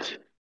pans out.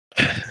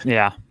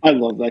 Yeah, I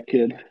love that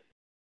kid.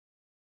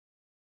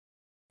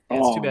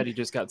 It's too bad he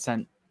just got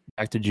sent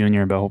back to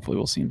junior, but hopefully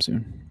we'll see him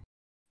soon.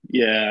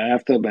 Yeah, I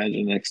have to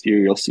imagine next year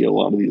you'll see a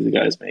lot of these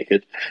guys make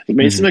it. Is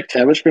Mason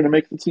McTavish going to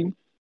make the team?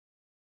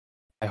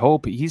 I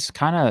hope.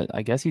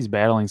 I guess he's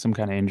battling some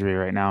kind of injury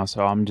right now,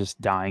 so I'm just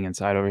dying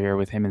inside over here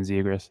with him and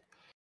Zegras.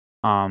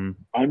 I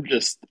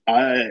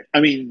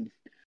mean,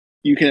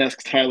 you can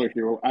ask Tyler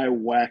here. I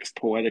waxed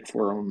poetic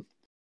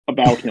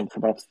about him for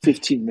about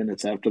 15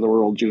 minutes after the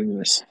World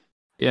Juniors.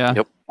 Yeah.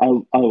 Yep. I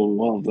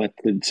love that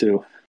kid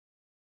too.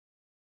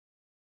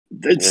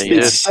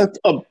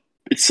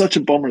 It's such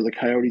a bummer the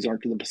Coyotes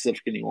aren't in the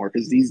Pacific anymore,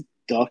 because these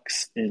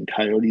Ducks and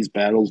Coyotes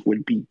battles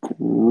would be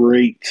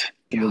great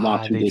in the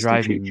not too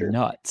distant future.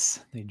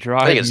 Nuts. I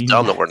think it's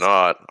dumb that we're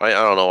not. I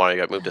don't know why I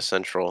got moved to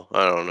Central.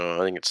 I don't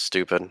know. I think it's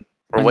stupid.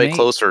 We're way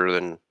closer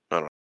than I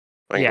don't know.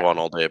 I can go on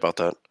all day about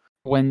that.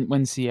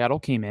 When Seattle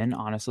came in,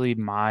 honestly,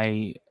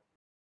 the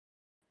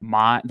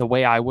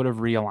way I would have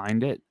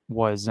realigned it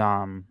was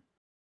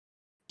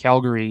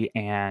Calgary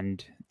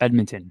and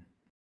Edmonton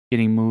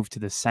getting moved to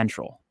the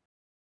Central.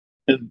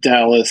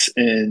 Dallas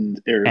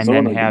and Arizona,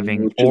 and then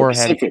having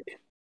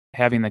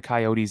the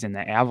Coyotes and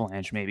the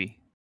Avalanche, maybe.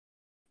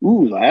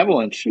 Ooh, the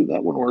Avalanche, shoot,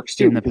 that one works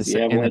too, because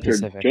the Avalanche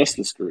are just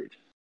as screwed.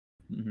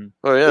 Mm-hmm.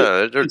 Oh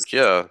yeah,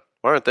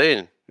 Why aren't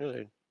they?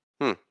 Really?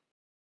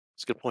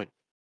 That's a good point.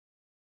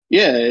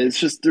 Yeah, it's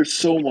just there's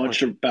so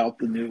much about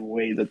the new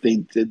way that they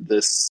did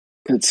this.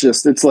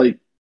 It's like,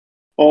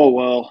 oh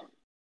well,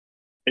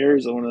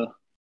 Arizona,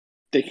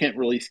 they can't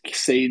really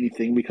say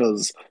anything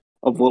because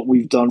of what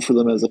we've done for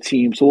them as a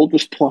team, so we'll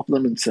just plop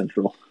them in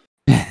Central.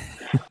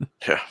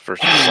 Yeah, for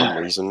some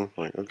reason.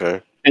 Like,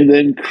 okay. And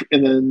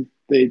then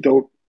they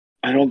don't.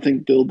 I don't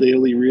think Bill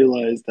Daly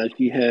realized that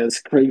he has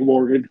Craig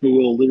Morgan, who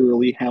will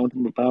literally hound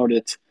him about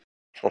it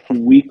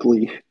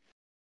weekly.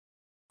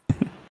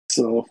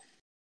 So,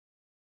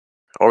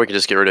 or we could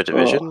just get rid of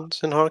divisions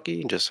in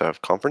hockey and just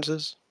have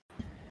conferences.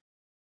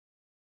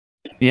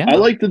 Yeah, I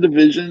like the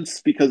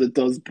divisions because it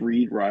does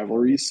breed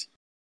rivalries.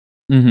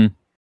 Mm-hmm.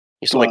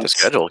 You still make the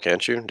schedule,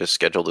 can't you? Just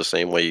schedule the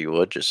same way you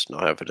would, just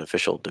not have an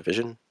official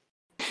division.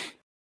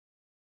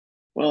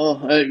 Well,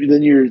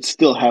 then you're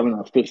still having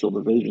official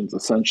divisions,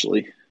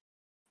 essentially.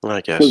 I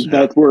guess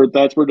that's where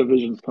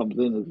divisions comes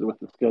in, is with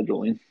the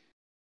scheduling.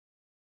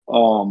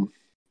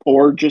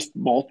 Or just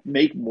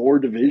make more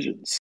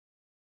divisions.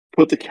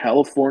 Put the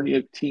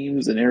California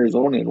teams and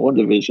Arizona in one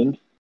division,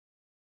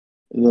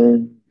 and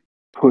then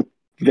put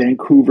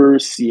Vancouver,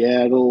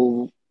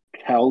 Seattle,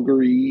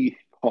 Calgary,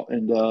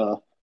 and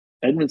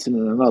Edmonton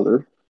in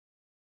another.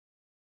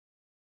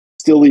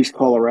 Still leaves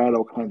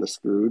Colorado kind of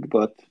screwed,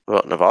 but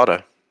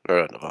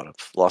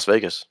Las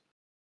Vegas.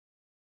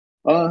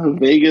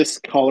 Vegas,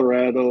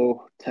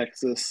 Colorado,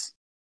 Texas.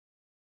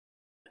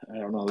 I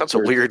don't know. That's a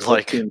weird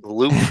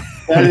loop.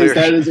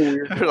 That is a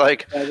weird one.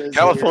 Like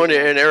California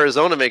and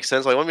Arizona makes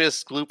sense. Like, let me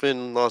just loop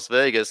in Las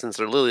Vegas since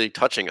they're literally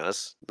touching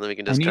us. Then we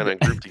can just kind of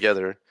group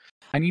together.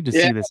 I need to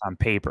see this on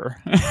paper.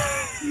 I'm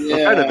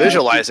trying to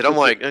visualize it. I'm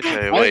like,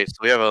 okay, wait. So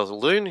we have a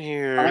line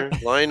here,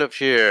 line up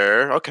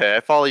here. Okay, I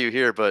follow you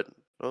here, but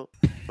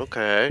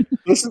okay.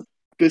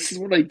 This is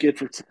what I get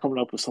for coming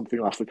up with something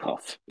off the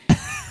cuff.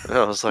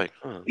 I was like,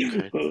 oh,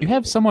 okay. You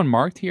have someone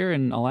marked here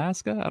in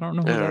Alaska? I don't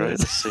know who that is.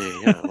 Let's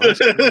see.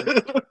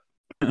 Yeah,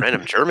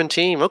 random German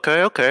team.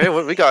 Okay.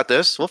 Well, we got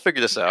this. We'll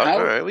figure this out.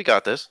 All right, we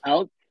got this.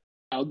 How'd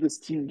this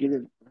team get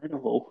in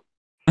Idaho?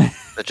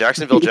 The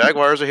Jacksonville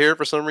Jaguars are here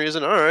for some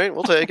reason. All right,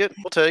 we'll take it.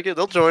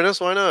 They'll join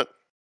us. Why not?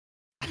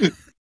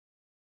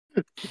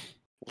 We'll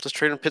just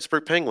trade in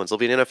Pittsburgh Penguins. They'll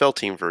be an NFL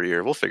team for a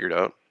year. We'll figure it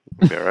out.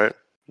 Okay, all right.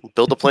 We'll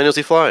build the plane as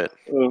we fly it.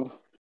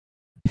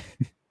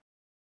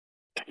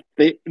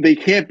 They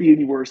can't be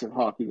any worse at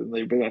hockey than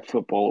they've been at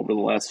football over the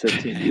last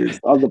 15 years.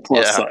 On the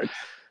plus side.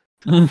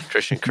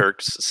 Christian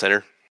Kirk's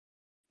center.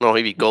 No,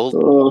 he'd be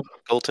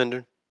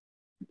goaltender.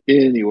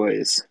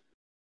 Anyways.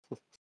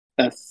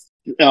 Did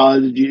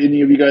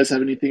any of you guys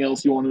have anything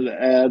else you wanted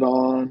to add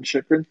on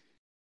Chirpin?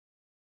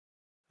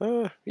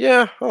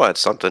 Yeah, I'll add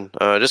something.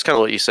 Just kind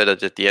of what you said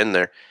at the end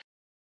there.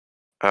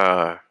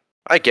 I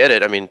get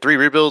it. I mean, 3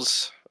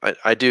 rebuilds.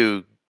 I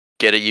do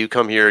get it. You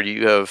come here,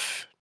 you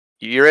have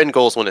your end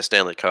goal is win a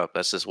Stanley Cup.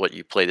 That's just what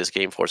you play this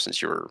game for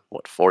since you were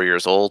 4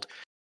 years old.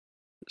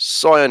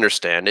 So I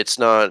understand. It's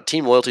not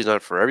team loyalty is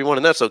not for everyone,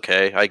 and that's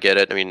okay. I get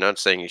it. I mean, not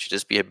saying you should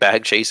just be a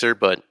bag chaser,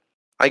 but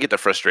I get the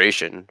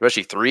frustration.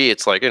 Especially 3,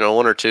 it's like 1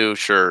 or 2,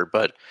 sure,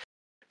 but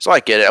so I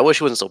get it. I wish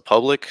it wasn't so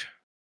public.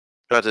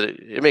 Not that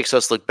it makes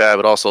us look bad,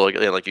 but also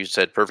like you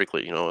said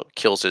perfectly, it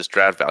kills his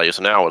draft value.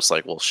 So now it's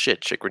like, well,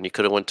 shit, Chirpin, you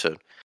could have went to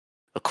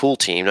a cool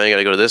team. Now you got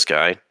to go to this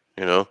guy,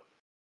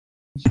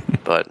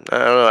 But I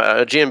don't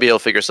know. GMB will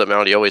figure something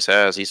out. He always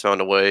has. He's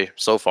found a way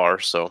so far.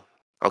 So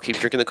I'll keep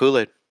drinking the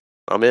Kool-Aid.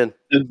 I'm in.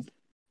 And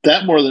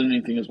that more than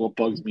anything is what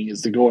bugs me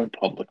is to go in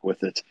public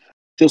with it.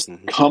 Just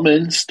come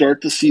in,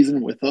 start the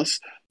season with us,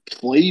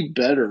 play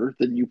better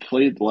than you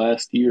played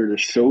last year to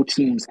show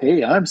teams,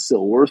 hey, I'm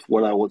still worth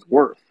what I was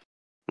worth.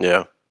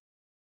 Yeah.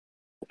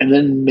 And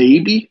then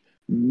maybe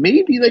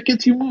that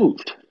gets you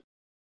moved.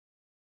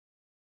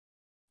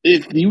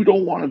 If you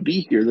don't want to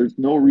be here, there's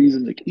no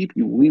reason to keep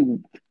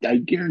you. I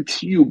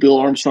guarantee you Bill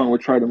Armstrong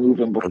would try to move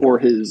him before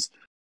his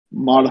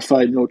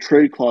modified no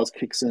trade clause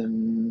kicks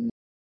in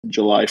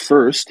July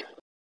 1st.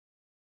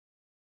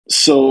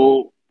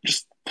 So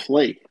just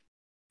play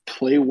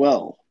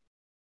well,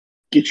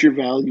 get your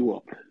value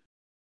up,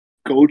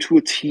 go to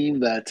a team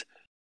that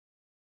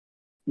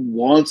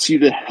wants you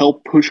to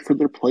help push for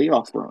their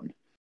playoff run.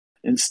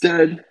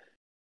 Instead,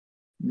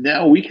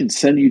 now we can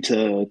send you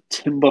to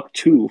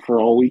Timbuktu for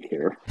all we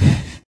care.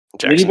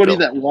 Anybody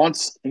that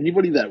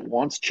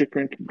wants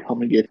Chirpin can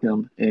come and get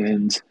him,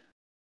 and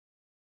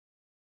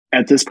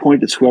at this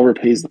point, it's whoever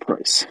pays the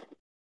price.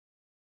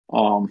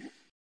 I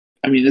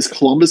mean, is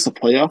Columbus a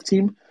playoff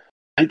team?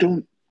 I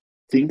don't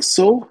think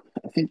so.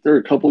 I think they're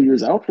a couple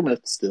years out from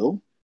it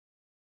still.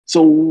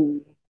 So,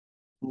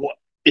 what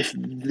if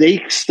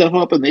they step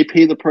up and they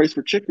pay the price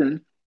for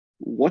Chirpin?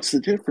 What's the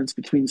difference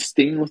between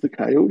staying with the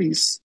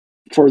Coyotes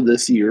for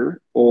this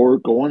year or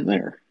going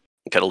there?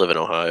 You gotta live in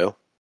Ohio.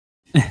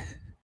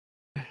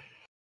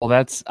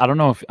 Well, I don't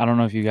know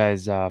if you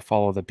guys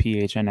follow the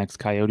PHNX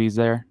Coyotes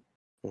there.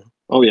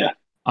 Oh yeah.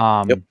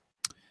 Yep.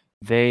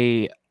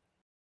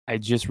 I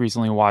just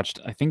recently watched,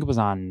 I think it was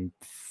on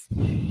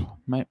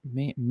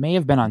may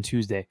have been on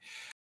Tuesday,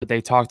 but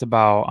they talked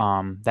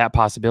about that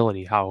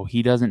possibility, how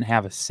he doesn't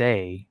have a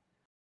say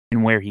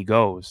in where he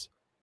goes.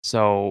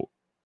 So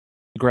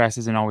the grass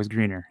isn't always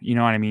greener. You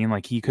know what I mean?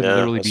 Like he could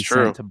literally be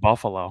sent to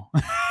Buffalo.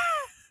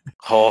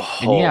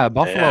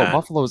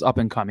 Buffalo's up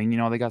and coming.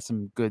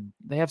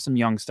 They have some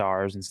young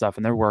stars and stuff,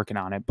 and they're working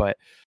on it, but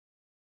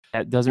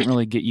that doesn't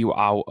really get you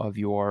out of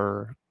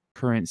your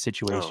current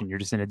situation. You're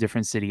just in a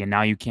different city, and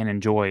now you can't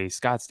enjoy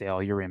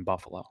Scottsdale. You're in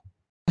Buffalo.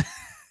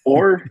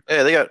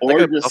 They got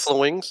Buffalo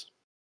wings.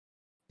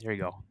 There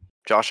you go.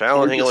 Josh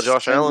Allen, hang out with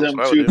Josh Allen.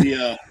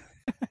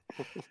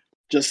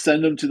 Just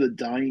send them to the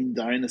dying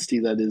dynasty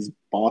that is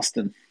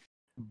Boston.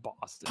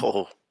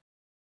 Oh.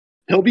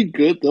 They'll be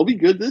good. They'll be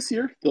good this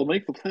year. They'll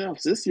make the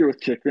playoffs this year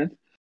with Chirpin.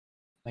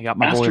 I got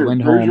my boy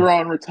Lindholm.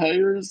 Bergeron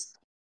retires,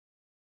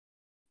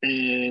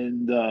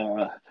 and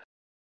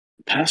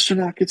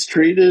Pasternak gets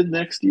traded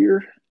next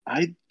year.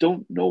 I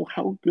don't know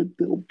how good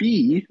they'll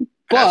be,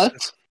 but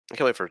I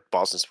can't wait for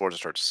Boston sports to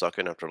start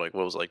sucking after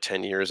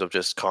 10 years of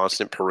just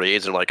constant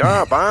parades and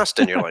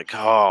Boston. You're like,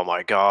 oh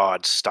my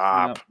God,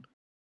 stop. Yep.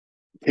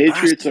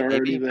 Patriots are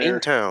already there.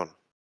 Town.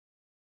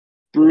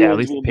 At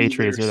least the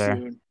Patriots are there.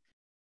 Soon.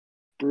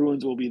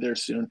 Bruins will be there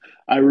soon.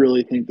 I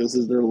really think this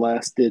is their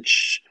last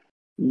ditch,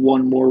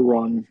 one more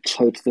run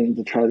type thing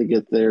to try to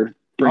get there.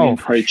 Bring in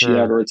Krejci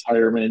out of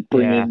retirement.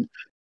 Bring in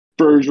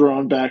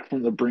Bergeron back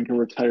from the brink of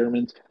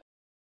retirement.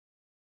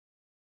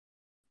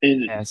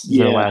 And this is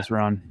their last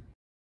run.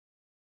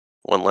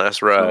 One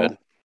last ride.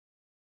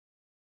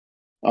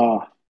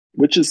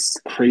 Which is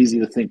crazy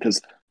to think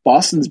because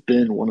Boston's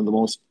been one of the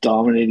most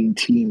dominating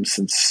teams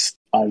since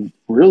I've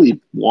really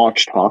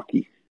watched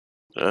hockey.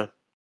 Yeah.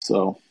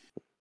 So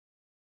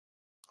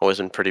always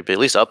been pretty big, at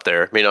least up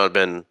there. May not have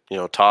been,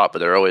 top, but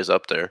they're always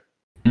up there.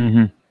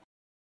 Mm-hmm.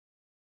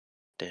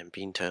 Damn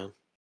Beantown.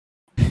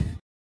 Hey,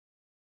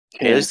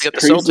 at least they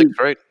got the Celtics,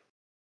 right?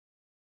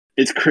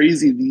 It's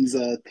crazy, these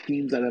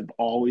teams that have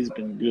always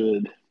been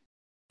good.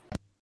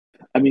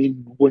 I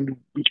mean, when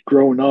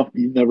growing up,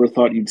 you never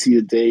thought you'd see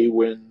a day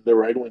when the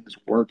Red Wings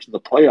weren't in the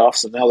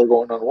playoffs, and now they're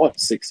going on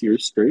 6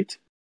 years straight?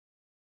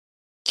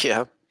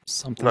 Yeah,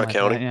 something I'm not like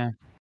counting. That, yeah, I'm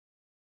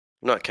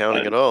not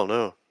counting at all.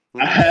 No,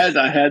 I had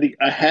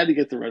to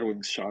get the Red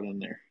Wings shot in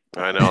there.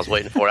 I know. I was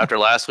waiting for it after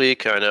last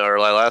week. I know, or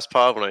last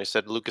pod when I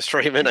said Lucas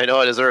Raymond. I know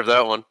I deserve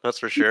that one. That's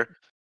for sure.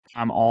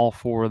 I'm all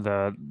for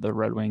the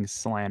Red Wings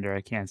slander.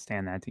 I can't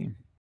stand that team.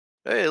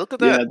 Hey, look at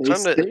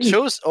that!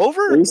 Show's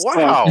over.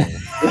 Wow,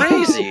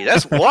 crazy!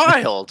 That's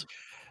wild.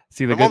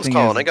 See, my mom's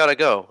calling. I gotta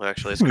go.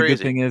 Actually, it's crazy. The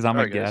good thing is I'm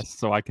a guest,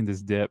 so I can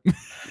just dip.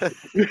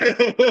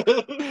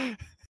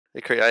 I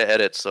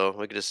edit, so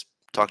we can just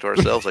talk to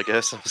ourselves. I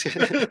guess.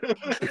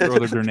 Throw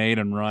the grenade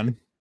and run.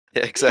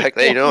 Yeah,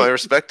 exactly. Hey, I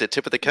respect it.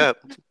 Tip of the cap.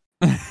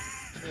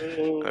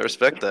 I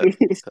respect that.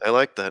 I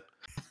like that.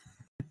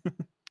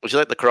 Would you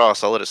like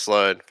lacrosse? I'll let it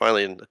slide.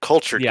 Finally, a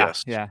cultured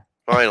guest. Yeah.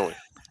 Finally.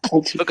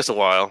 Took us a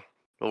while,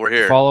 but we're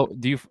here.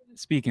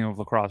 Speaking of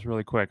lacrosse,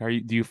 really quick,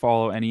 do you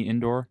follow any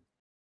indoor?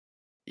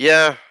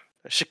 Yeah,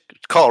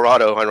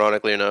 Colorado.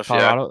 Ironically enough,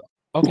 Colorado.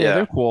 Yeah. Okay,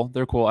 yeah.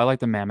 They're cool. I like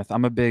the Mammoth.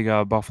 I'm a big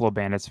Buffalo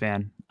Bandits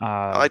fan.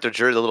 I like their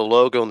jersey, the little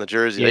logo in the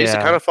jersey. I used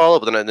to kind of follow,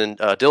 but then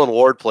Dylan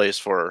Ward plays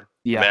for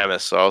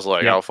Mammoth, so I was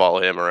like, I'll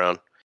follow him around.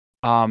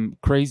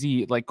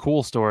 Crazy,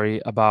 cool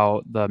story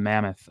about the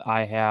Mammoth.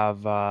 I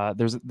have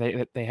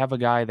they have a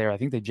guy there. I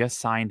think they just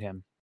signed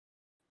him,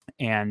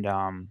 and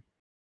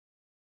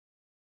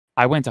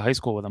I went to high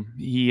school with him.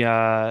 He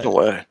no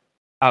way.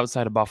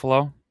 Outside of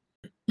Buffalo.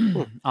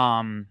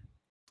 God,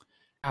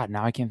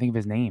 now I can't think of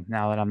his name.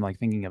 Now that I'm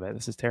thinking of it,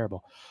 this is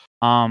terrible.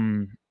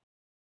 God,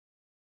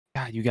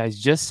 you guys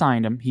just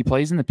signed him. He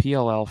plays in the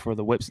PLL for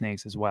the Whip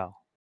Snakes as well.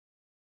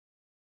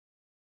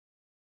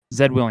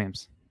 Zed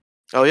Williams.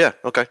 Oh yeah,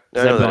 okay.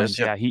 I know Williams,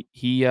 that is. Yeah,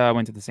 he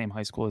went to the same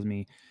high school as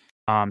me.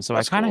 So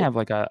that's I kind of have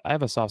I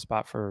have a soft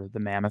spot for the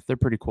Mammoth. They're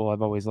pretty cool.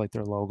 I've always liked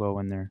their logo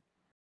and their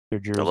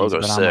jerseys. The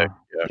logo's sick.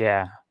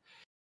 Yeah.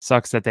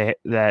 Sucks that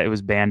it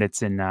was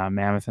Bandits and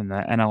Mammoth in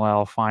the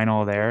NLL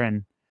final there,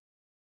 and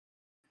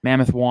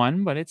Mammoth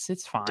won, but it's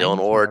fine. Dylan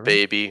Ward,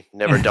 baby.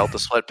 Never doubt the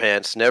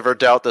sweatpants. Never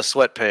doubt the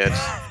sweatpants.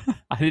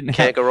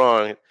 Can't go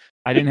wrong.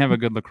 I didn't have a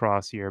good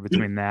lacrosse year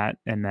between that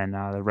and then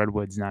the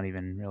Redwoods. Not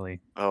even really.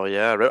 Oh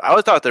yeah, I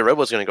always thought the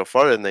Redwoods going to go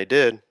farther than they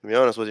did. To be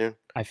honest with you,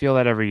 I feel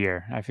that every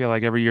year. I feel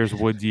like every year's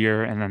Woods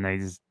year, and then they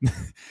just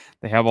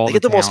they have all. They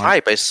get the most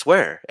hype. I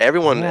swear,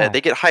 everyone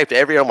they get hyped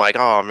every year. I'm like,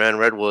 oh man,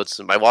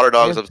 Redwoods. My Water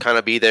Dogs will kind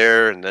of be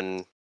there, and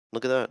then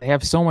look at that. They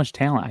have so much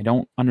talent. I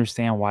don't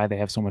understand why they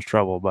have so much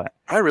trouble, but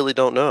I really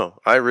don't know.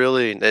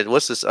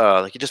 What's this?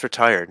 He just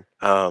retired.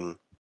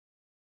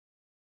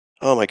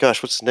 Oh my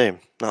gosh, what's his name?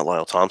 Not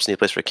Lyle Thompson. He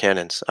plays for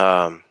Cannons. He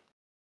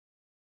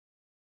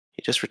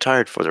just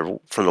retired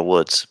from the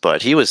Woods,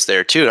 but he was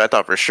there too. I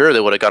thought for sure they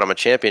would have got him a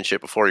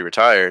championship before he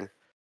retired.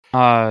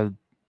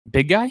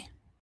 Big guy?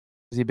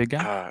 Is he a big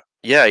guy?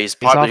 Yeah, he's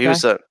popular. He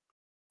was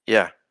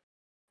yeah.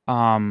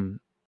 I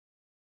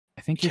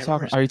think you're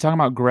talking. Are you talking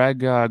about Greg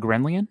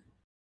Grenlian?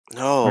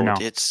 No,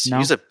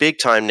 he's a big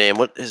time name.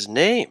 What is his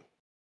name?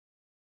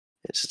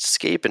 It's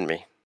escaping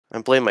me.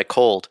 I'm blaming my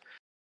cold.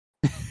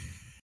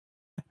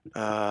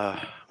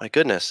 My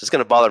goodness, it's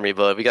gonna bother me,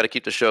 but we got to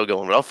keep the show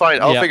going. But I'll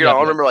figure out.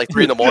 I'll remember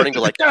 3 a.m. Be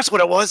like, that's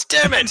what it was.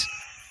 Damn it!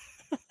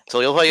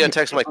 So you'll probably get a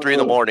text from 3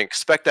 a.m.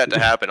 Expect that to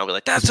happen. I'll be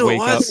like, that's who it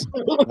was.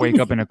 Wake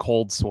up in a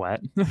cold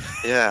sweat.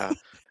 Yeah.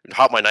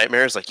 Hop my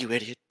nightmares. Like, you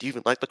idiot. Do you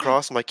even like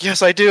lacrosse? I'm like,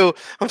 yes, I do.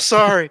 I'm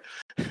sorry.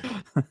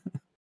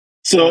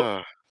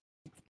 So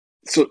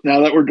now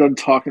that we're done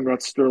talking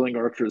about Sterling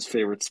Archer's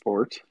favorite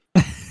sport,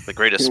 the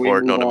greatest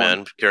sport known to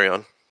man. Carry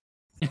on.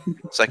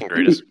 Second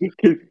greatest.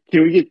 Can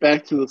we get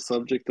back to the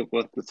subject of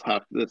what this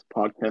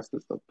podcast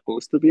is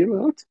supposed to be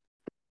about?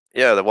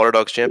 Yeah, the Water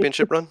Dogs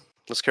championship run.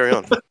 Let's carry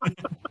on.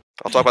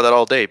 I'll talk about that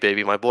all day,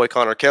 baby. My boy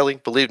Connor Kelly,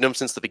 believed in him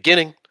since the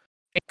beginning.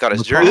 Got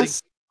his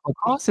jersey.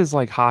 Lacrosse is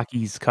like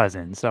hockey's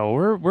cousin, so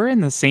we're in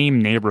the same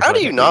neighborhood. How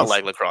do you not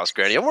like lacrosse,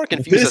 Granny? I'm more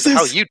confused as to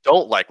how you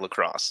don't like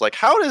lacrosse. Like,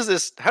 how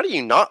do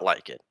you not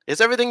like it?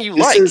 It's everything you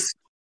like.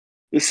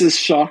 This is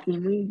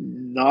shockingly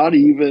not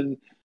even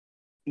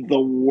the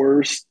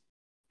worst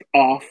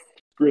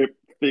off-script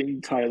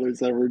thing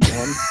Tyler's ever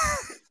done.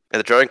 And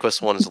the Dragon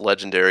Quest one is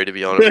legendary, to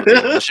be honest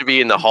with you. It should be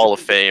in the Hall of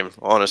Fame,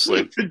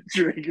 honestly. The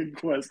Dragon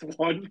Quest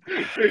one.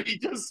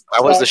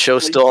 How is the show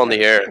still on the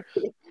air?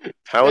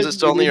 How is it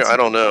still on the air? I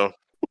don't know.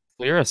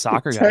 Well, you're a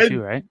soccer guy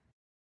too, right?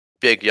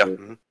 Big, yeah.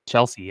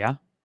 Chelsea, yeah?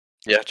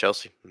 Yeah,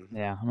 Chelsea.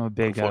 Yeah, I'm a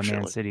big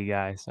Man City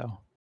guy, so.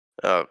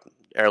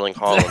 Erling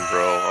Haaland,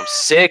 bro. I'm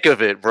sick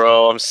of it,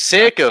 bro. I'm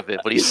sick of it.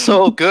 But he's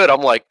so good.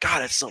 I'm like,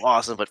 God, it's so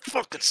awesome. But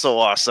fuck, it's so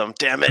awesome.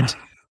 Damn it.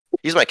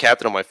 He's my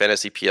captain on my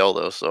fantasy PL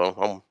though,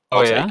 so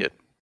I'll take it.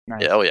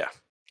 Nice. Yeah, oh yeah,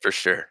 for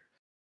sure.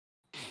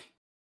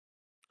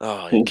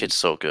 Oh, the kid's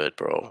so good,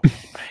 bro.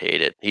 I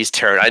hate it. He's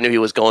terrible. I knew he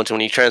was going to when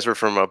he transferred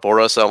from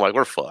Borussia. I'm like,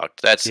 we're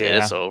fucked. That's it.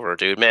 It's over,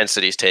 dude. Man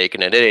City's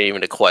taking it. It ain't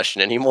even a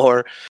question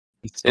anymore.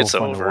 It's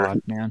over, to watch,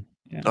 man.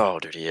 Yeah. Oh,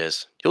 dude, he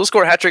is. He'll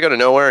score a hat trick out of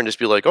nowhere and just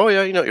be like, oh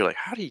yeah, you're like,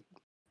 how do you?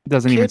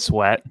 Doesn't even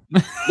sweat.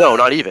 No,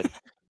 not even.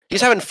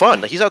 He's having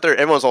fun. Like, he's out there.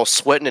 Everyone's all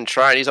sweating and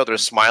trying. He's out there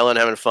smiling,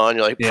 having fun.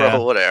 You're like,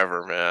 bro,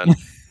 whatever, man.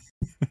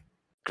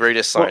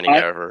 Greatest signing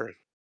ever.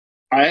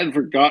 I had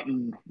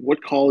forgotten,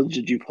 what college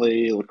did you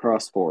play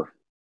lacrosse for?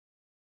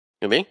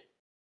 You me?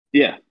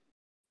 Yeah.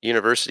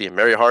 University of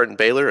Mary Hardin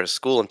Baylor, a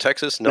school in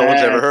Texas no one's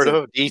ever heard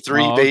of.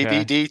 D3,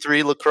 baby.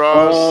 D3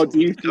 lacrosse. Oh,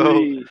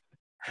 D3.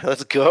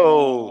 Let's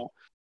go.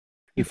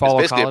 You follow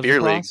it's basically college a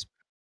beer lacrosse?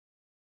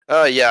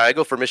 League. Yeah, I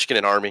go for Michigan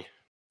and Army.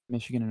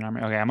 Michigan and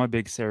Army. Okay, I'm a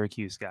big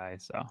Syracuse guy,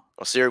 so.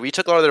 Well, Syracuse, we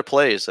took a lot of their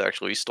plays,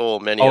 actually. We stole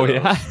many of those.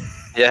 Yeah?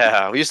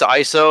 Yeah, we used to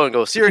ISO and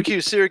go,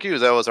 Syracuse.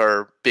 That was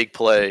our big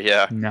play,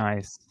 yeah.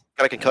 Nice.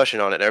 Got a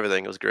concussion on it and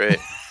everything. It was great.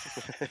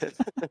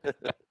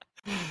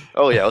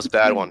 Oh, yeah, it was a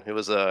bad one. It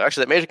was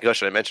actually that major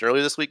concussion I mentioned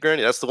earlier this week,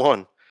 Granny. That's the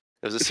one.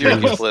 It was a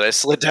Syracuse play. I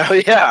slid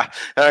down. Yeah,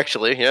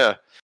 actually, yeah.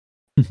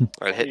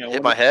 I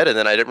hit my head, and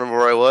then I didn't remember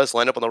where I was.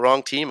 Lined up on the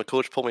wrong team. A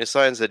coach pulled me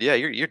aside and said, "Yeah,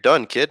 you're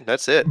done, kid.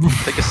 That's it.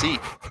 Take a seat."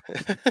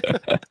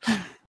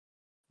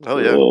 Oh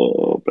yeah,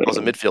 I was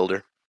a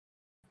midfielder.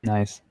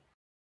 Nice.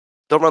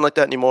 Don't run like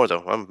that anymore,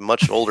 though. I'm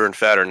much older and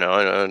fatter now.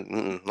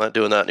 I'm not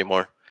doing that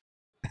anymore.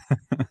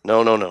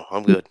 No.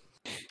 I'm good.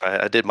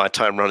 I did my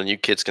time running. You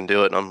kids can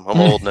do it. I'm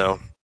old now.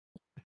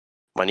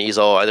 My knees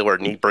I wear a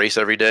knee brace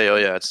every day. Oh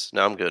yeah,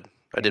 now I'm good.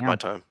 I did my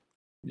time.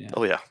 Yeah.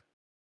 Oh yeah.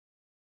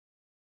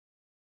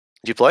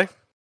 Did you play?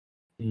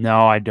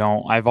 No, I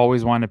don't. I've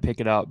always wanted to pick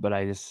it up, but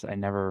I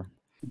never.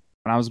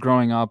 When I was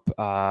growing up,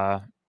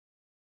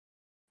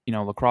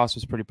 lacrosse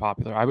was pretty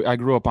popular. I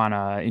grew up on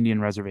an Indian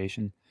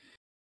reservation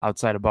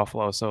outside of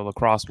Buffalo, so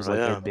lacrosse was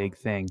their big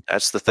thing.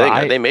 That's the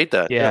thing. They made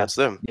that. Yeah, it's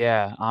them.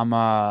 Yeah,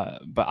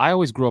 but I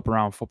always grew up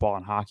around football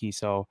and hockey,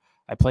 so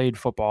I played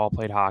football,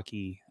 played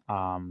hockey,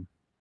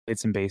 played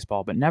some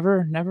baseball, but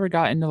never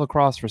got into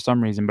lacrosse for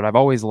some reason. But I've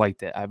always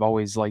liked it. I've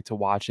always liked to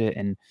watch it,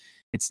 and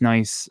it's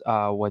nice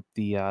what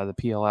the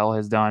PLL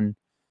has done.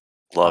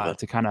 Love it.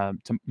 To kind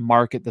of to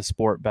market the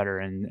sport better,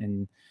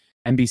 and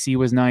NBC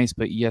was nice,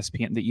 but the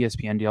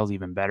ESPN deal is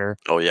even better.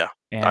 Oh yeah,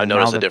 and I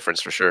noticed the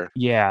difference for sure.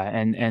 Yeah,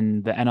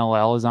 and the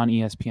NLL is on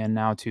ESPN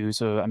now too.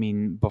 So I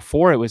mean,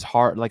 before it was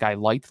hard. Like, I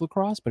liked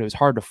lacrosse, but it was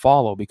hard to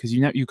follow because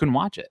you couldn't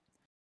watch it.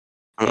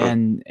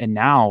 And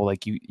now,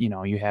 like,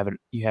 you have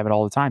it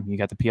all the time. You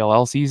got the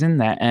PLL season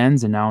that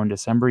ends, and now in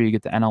December you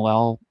get the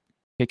NLL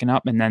picking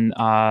up, and then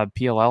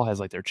PLL has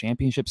like their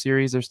championship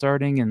series they're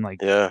starting in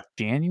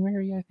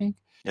January, I think.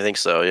 I think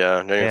so. Yeah,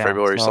 January,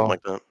 February, something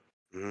like that.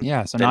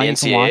 Yeah, so then now you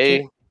can watch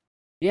it. NCAA.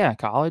 Yeah,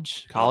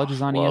 college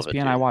is on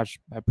ESPN.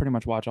 I pretty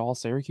much watch all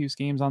Syracuse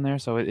games on there.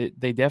 So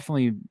they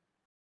definitely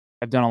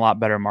have done a lot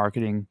better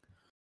marketing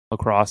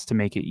lacrosse to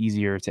make it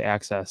easier to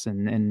access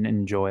and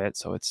enjoy it.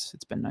 So it's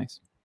been nice.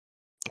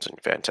 It's been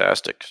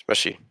fantastic,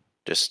 especially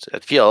just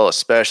at PLL.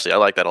 Especially, I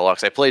like that a lot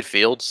because I played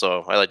field,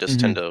 so I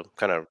tend to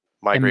kind of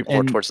migrate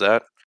more towards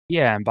that.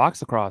 Yeah, and box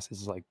lacrosse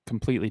is like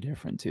completely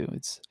different too.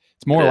 It's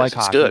more like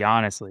hockey, good.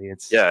 Honestly.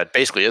 It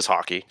basically is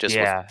hockey, just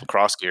with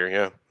lacrosse gear.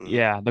 Yeah.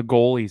 Yeah, the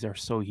goalies are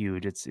so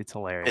huge. It's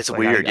hilarious. It's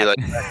weird. You like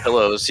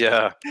pillows.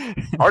 Yeah,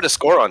 hard to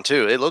score on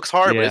too. It looks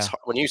hard, but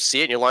when you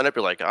see it in your lineup,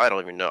 you're like, I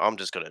don't even know. I'm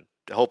just gonna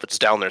hope it's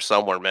down there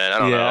somewhere, man. I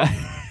don't know.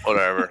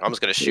 Whatever. I'm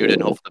just gonna shoot it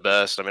and hope for the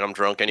best. I mean, I'm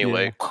drunk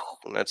anyway,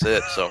 and that's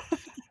it. So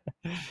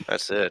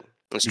that's it.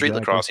 And street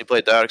lacrosse, he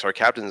played that. Our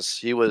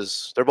captains,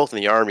 they're both in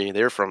the Army.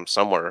 They're from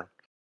somewhere.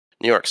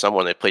 New York,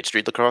 someone they played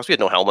street lacrosse. We had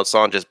no helmets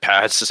on, just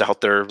pads just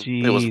out there.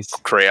 Jeez. It was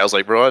crazy. I was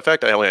like, bro, in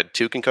fact, I only had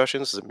 2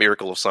 concussions. It's a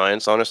miracle of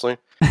science, honestly.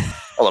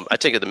 I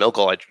take the milk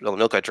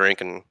I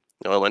drink in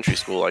elementary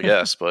school, I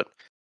guess. But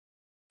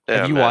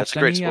have you watched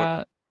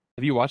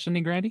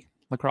any Grandy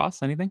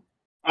lacrosse? Anything?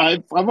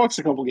 I've watched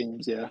a couple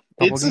games. Yeah,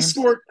 it's a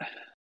sport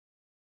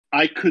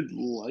I could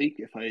like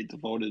if I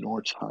devoted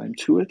more time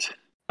to it.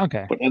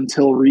 Okay. But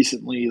until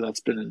recently,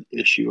 that's been an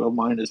issue of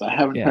mine. Is I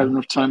haven't had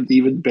enough time to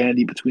even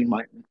bandy between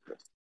my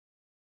interests.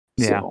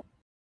 Yeah. So.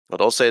 Well,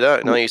 don't say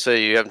that. Now you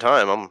say you have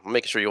time. I'm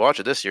making sure you watch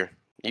it this year.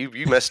 You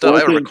messed up. I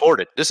haven't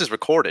recorded. This is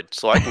recorded,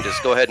 so I can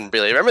just go ahead and be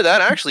like, remember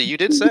that? Actually, you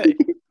did say.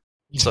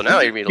 So now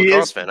you're a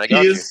lacrosse fan. I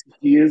got you.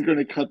 He is going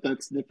to cut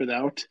that snippet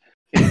out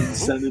and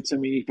send it to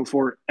me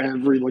before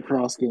every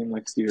lacrosse game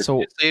next year.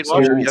 So you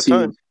have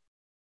time.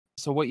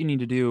 So what you need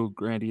to do,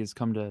 Grandy, is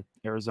come to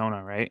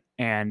Arizona, right?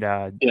 And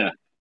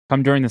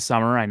come during the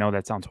summer. I know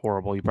that sounds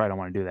horrible. You probably don't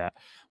want to do that.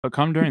 But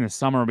come during the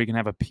summer, we can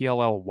have a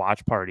PLL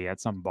watch party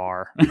at some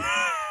bar.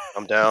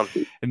 I'm down.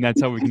 And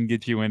that's how we can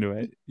get you into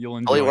it. You'll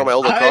enjoy I'll let you wear my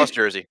old lacrosse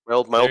jersey. My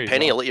old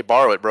penny. go. I'll let you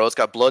borrow it, bro. It's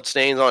got blood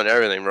stains on it and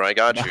everything, bro. I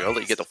got you. I'll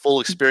let you get the full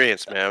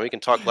experience, man. We can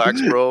talk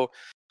Lax, bro.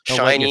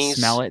 They'll let you Shinies,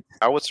 smell it.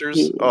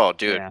 howitzers. Oh,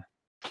 dude. Yeah.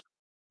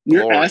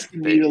 You're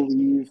asking me to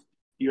leave.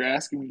 You're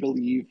asking me to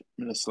leave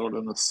Minnesota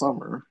in the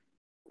summer,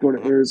 go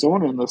to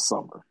Arizona in the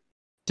summer.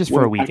 Just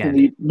for a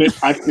weekend.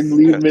 I can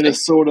leave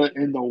Minnesota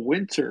in the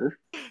winter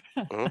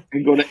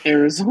and go to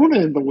Arizona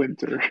in the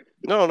winter.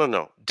 No.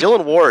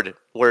 Dylan Ward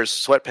wears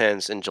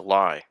sweatpants in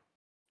July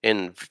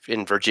in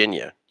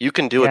Virginia. You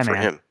can do it for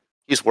him.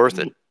 He's worth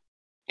it.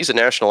 He's a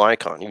national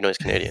icon, even though he's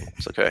Canadian.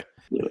 It's okay.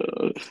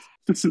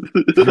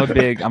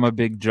 I'm a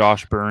big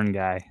Josh Byrne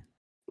guy.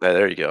 Yeah,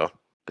 there you go.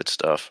 Good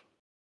stuff.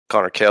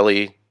 Connor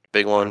Kelly,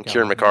 big one.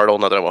 Kieran McArdle,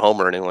 not that I'm a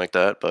homer or anything like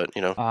that, but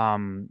you know.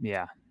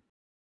 Yeah.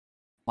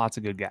 Lots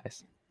of good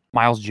guys.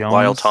 Miles Jones.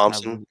 Lyle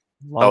Thompson.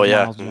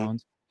 Miles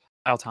Jones.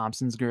 Lyle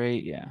Thompson's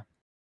great, yeah.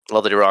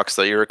 Love that he rocks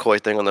the Iroquois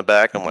thing on the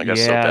back. I'm like,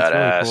 that's so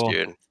badass, really cool.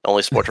 Dude.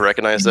 Only sport to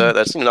recognize that.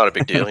 That's not a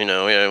big deal, you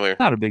know. Yeah, we're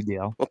not a big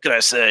deal. What can I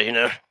say? You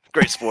know,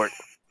 great sport.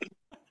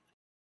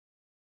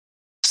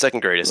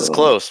 Second greatest. It's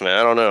close, man.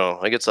 I don't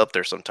know. It gets up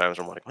there sometimes.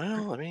 I'm like,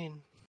 well, I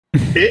mean,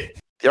 the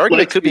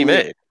argument could be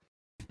made.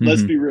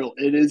 Let's be real.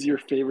 It is your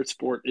favorite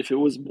sport. If it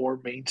was more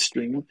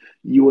mainstream,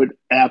 you would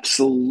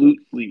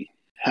absolutely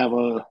have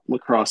a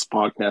lacrosse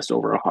podcast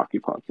over a hockey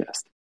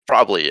podcast.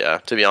 Probably, yeah.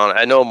 To be honest,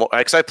 I know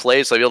because I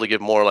played, so I'd be able to give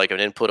more like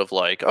an input of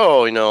like,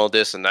 oh, you know,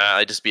 this and that.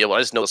 I just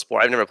know the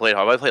sport. I've never played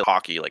hockey. I played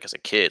hockey like as a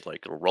kid,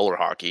 like roller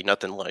hockey.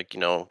 Nothing like, you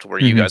know, to where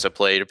you guys have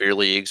played beer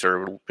leagues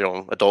or, you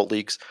know, adult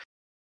leagues.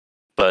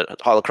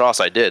 But lacrosse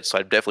I did, so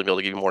I'd definitely be able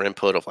to give you more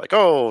input of like,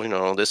 oh, you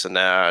know, this and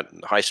that,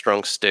 high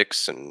strung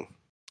sticks, and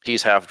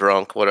he's half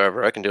drunk,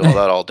 whatever. I can do all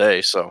that all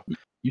day. So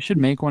you should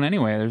make one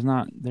anyway. There's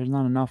not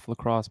enough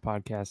lacrosse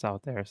podcasts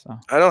out there. So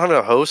I don't have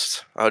a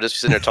host. I'll just be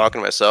sitting there talking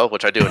to myself,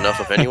 which I do enough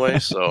of anyway.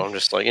 So I'm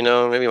just like, you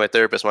know, maybe my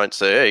therapist might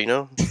say, hey, you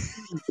know,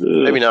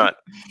 maybe not.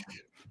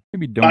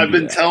 Maybe don't. I've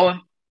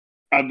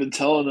been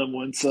telling them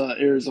once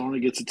Arizona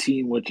gets a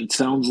team, which it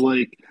sounds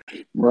like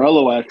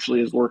Morello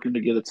actually is working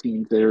to get a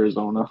team to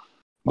Arizona.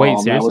 Wait,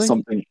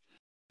 seriously?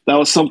 That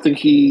was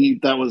something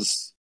that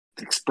was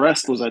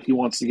expressed, was that he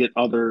wants to get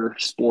other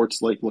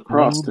sports like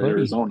lacrosse to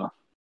Arizona.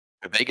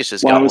 Vegas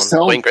just got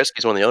one. Wayne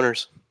Gretzky's one of the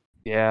owners.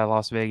 Yeah,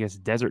 Las Vegas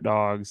Desert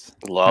Dogs.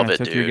 Love it,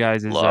 took dude. Your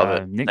guys'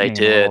 nickname they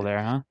did.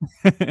 There,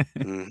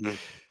 huh?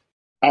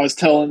 I was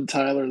telling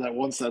Tyler that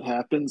once that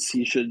happens,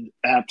 he should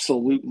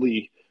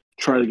absolutely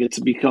try to get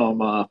to become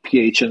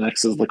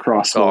PHNX's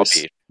lacrosse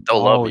voice.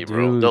 They'll love me,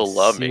 bro. Dude, They'll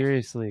love me.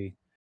 Seriously.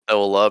 They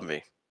will love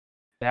me.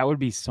 That would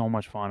be so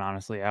much fun,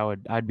 honestly.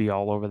 I'd be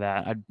all over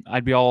that.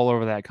 I'd be all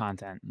over that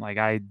content. Like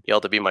you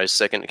have to be my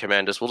second in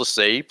command. We'll just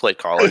say you played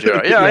college.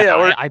 Yeah,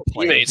 we're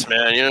teammates,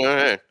 man. You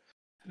know.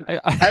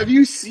 Have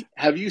you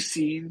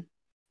seen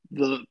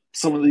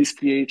some of these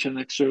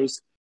PHNX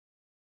shows?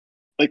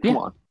 Like, come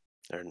on.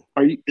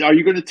 Are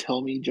you going to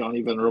tell me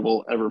Johnny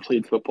Venerable ever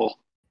played football?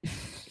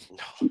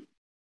 No.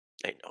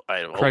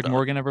 I Craig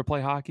Morgan ever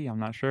play hockey? I'm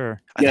not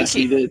sure. Yes,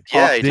 he did.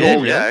 Yeah, he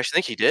did. Yeah, I actually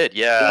think he did.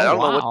 Yeah, I don't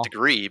know what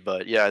degree,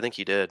 but yeah, I think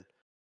he did.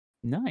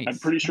 Nice. I'm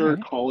pretty sure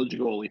college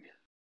goalie.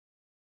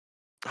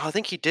 Oh, I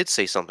think he did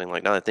say something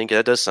like that. I think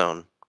that does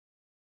sound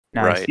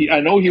right.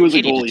 I know he was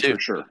a goalie for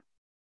sure.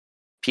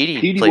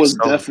 Petey was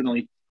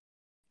definitely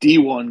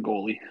D1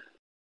 goalie.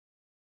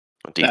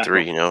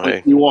 D3, you know.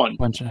 Hey. D1.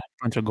 Bunch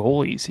of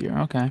goalies here.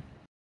 Okay.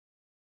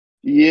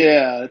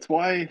 Yeah, that's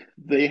why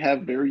they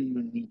have very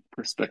unique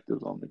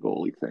perspectives on the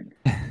goalie thing.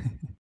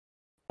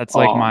 That's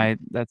like my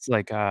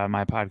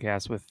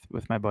podcast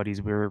with my buddies.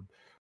 We're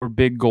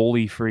big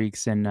goalie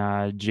freaks,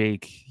 and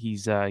Jake,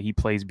 he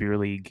plays beer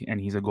league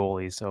and he's a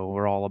goalie, so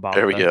we're all about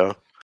go.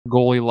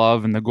 Goalie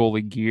love and the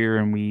goalie gear,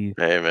 and we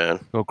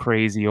go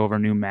crazy over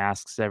new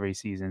masks every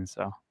season.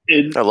 So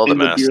I love the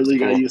masks. Beer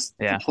league I used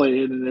to play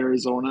in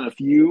Arizona. If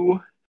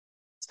you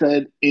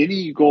said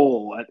any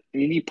goal at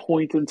any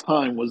point in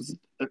time was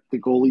the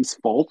goalie's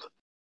fault,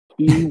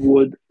 he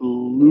would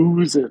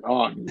lose it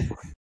on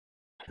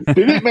you.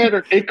 Didn't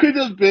matter. It could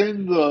have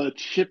been the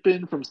chip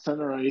in from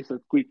center ice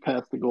that squeaked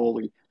past the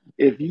goalie.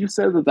 If you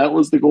said that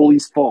was the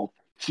goalie's fault,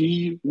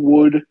 he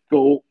would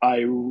go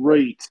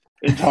irate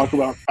and talk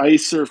about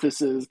ice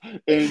surfaces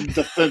and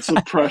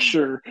defensive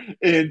pressure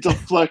and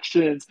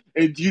deflections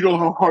and you know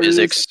how hard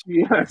physics.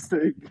 It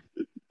is.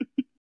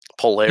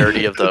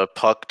 Polarity of the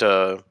puck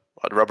to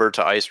rubber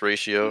to ice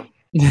ratio.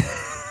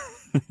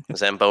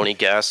 Zamboni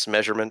gas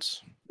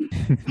measurements.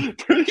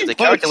 They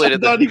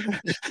calculated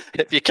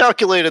if you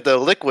calculated the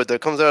liquid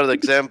that comes out of the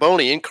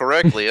Zamboni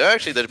incorrectly,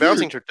 actually the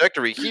bouncing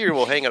trajectory here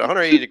will hang at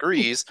 180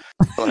 degrees.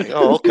 Like,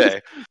 oh,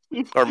 okay.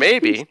 Or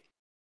maybe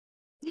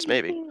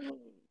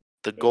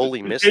the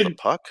goalie missed the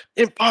puck.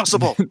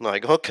 Impossible. I'm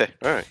like, okay,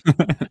 all right.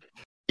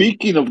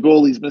 Speaking of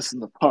goalies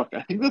missing the puck,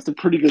 I think that's a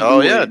pretty good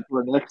for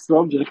our next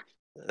subject.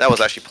 That was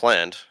actually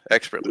planned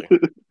expertly,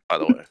 by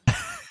the way.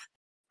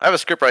 I have a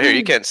script right here.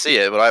 You can't see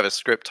it, but I have a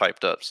script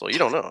typed up, so you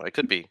don't know. I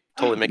could be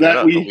totally making it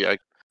up.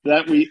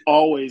 that we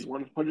always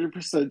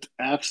 100%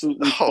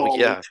 absolutely follow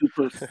to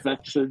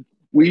perfection.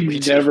 We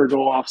never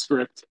go off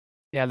script.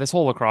 Yeah, this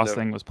whole lacrosse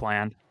thing was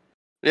planned.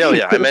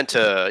 Yeah. I meant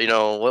to,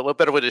 what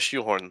better way to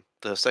shoehorn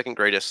the second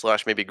greatest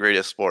 / maybe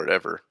greatest sport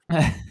ever?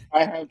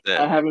 I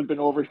haven't been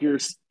over here.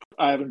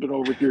 I haven't been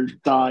over here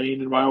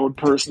dying in my own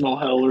personal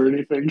hell or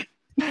anything.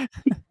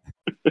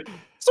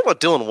 It's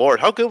about Dylan Ward.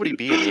 How good would he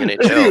be in the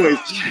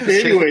NHL?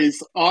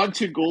 Anyways, on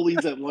to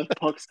goalies that let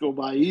pucks go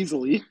by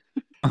easily.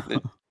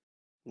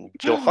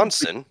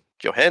 Johansson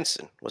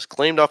was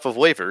claimed off of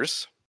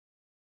waivers.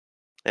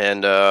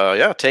 And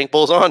tank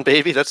bulls on,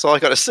 baby. That's all I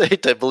gotta say.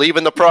 To believe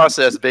in the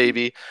process,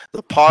 baby.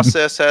 The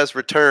process has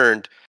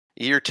returned.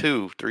 Year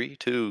 2, 3,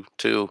 2,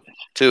 2,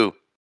 2.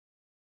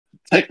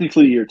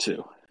 Technically, year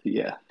 2.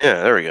 Yeah.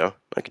 Yeah, there we go.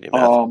 I can do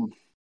math.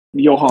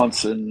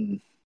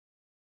 Johansson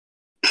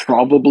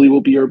probably will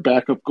be our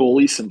backup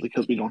goalie simply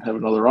because we don't have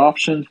another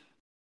option.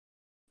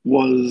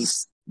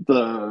 Was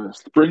the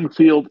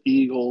Springfield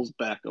Eagles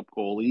backup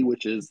goalie,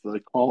 which is the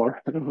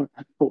Colorado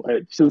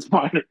Avalanche's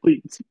minor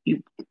league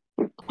team.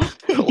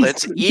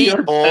 Let's eat,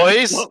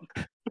 boys.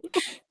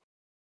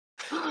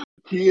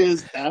 He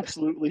is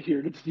absolutely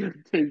here to be our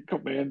team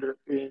commander,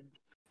 and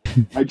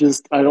I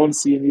don't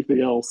see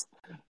anything else.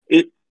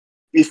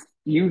 If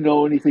you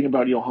know anything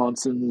about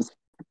Johansson's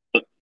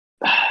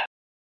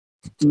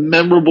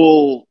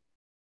memorable,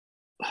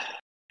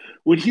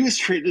 when he was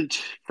traded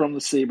from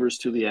the Sabres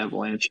to the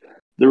Avalanche,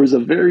 there was a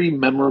very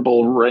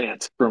memorable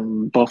rant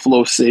from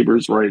Buffalo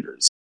Sabres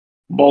writers,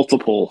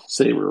 multiple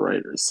Sabre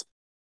writers,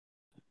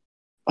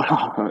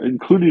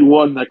 including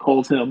one that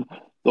called him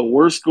the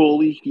worst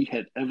goalie he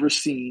had ever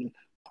seen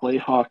play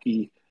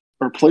hockey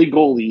or play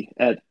goalie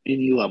at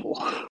any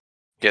level.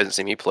 He hasn't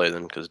seen me play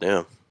then, because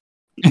damn.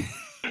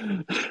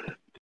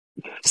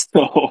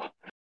 So,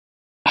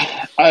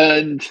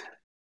 and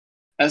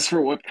as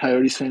for what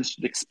Coyotes fans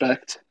should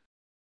expect,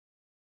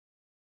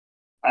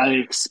 I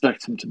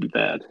expect him to be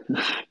bad.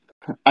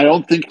 I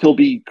don't think he'll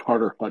be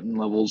Carter Hutton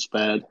levels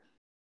bad.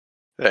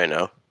 I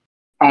know.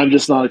 I'm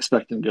just not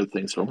expecting good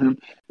things from him.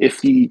 If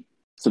he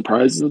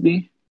surprises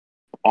me,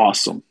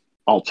 awesome.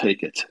 I'll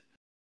take it.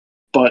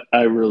 But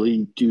I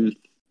really do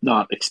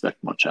not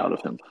expect much out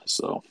of him.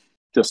 So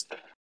just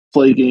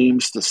play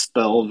games to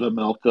spell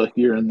Vejmelka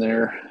here and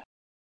there.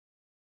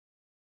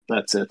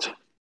 That's it.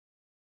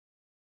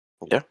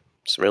 Yeah,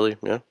 it's really,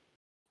 yeah.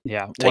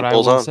 Yeah, what I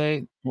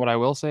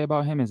will say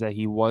about him is that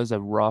he was a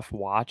rough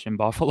watch in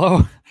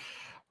Buffalo.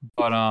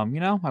 But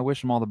I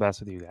wish him all the best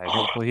with you guys.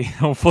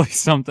 Hopefully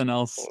something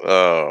else.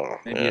 Oh,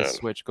 maybe a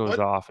switch goes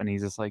off and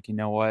he's just like, you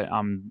know what,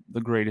 I'm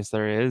the greatest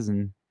there is,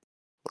 and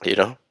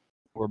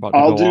we're about to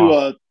go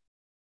off.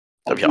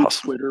 That'd be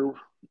awesome.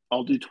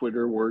 I'll do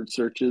Twitter word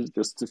searches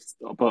just to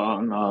up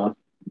on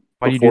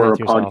Why do you do that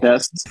to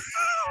podcasts.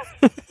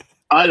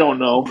 I don't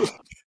know.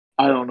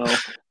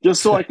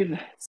 Just so I can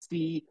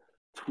see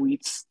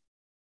tweets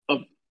of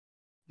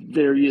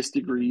various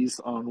degrees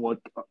on what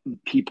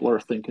people are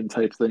thinking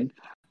type thing.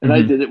 And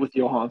I did it with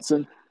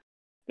Johansson.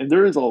 And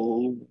there is a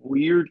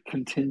weird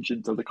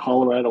contingent of the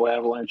Colorado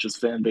Avalanche's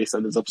fan base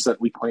that is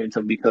upset we claimed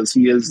him because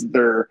he is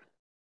their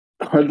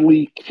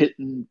cuddly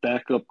kitten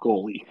backup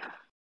goalie.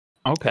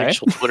 Okay.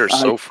 Actual Twitter's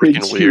so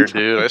freaking weird,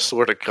 dude. I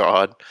swear to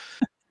God.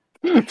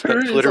 There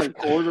is an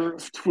order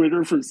of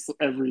Twitter for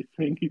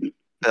everything.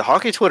 The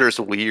hockey Twitter is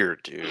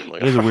weird, dude.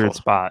 Like, it is a weird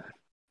spot.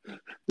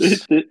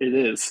 It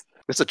is.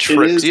 It's a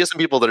trip. You have some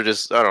people that are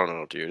just, I don't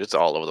know, dude. It's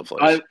all over the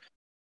place.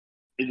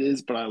 It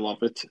is, but I love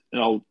it.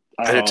 And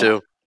I do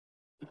too.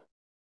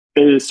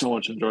 It is so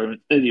much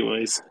enjoyment.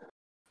 Anyways,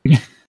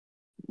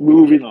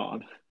 moving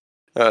on.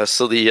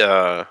 So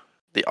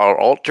our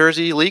alt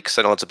jersey leaks.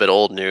 I know it's a bit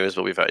old news,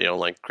 but we've had,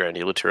 like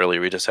Grandy alluded to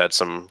earlier, we just had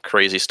some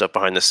crazy stuff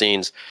behind the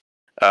scenes.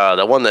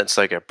 The one that's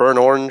like a burnt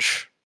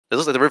orange. It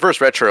looks like the reverse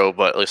retro,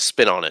 but like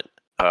spin on it.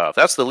 If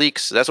that's the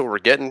leaks, that's what we're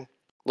getting.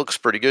 Looks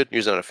pretty good.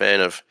 Usually not a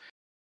fan of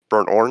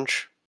burnt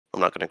orange.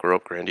 I'm not going to grow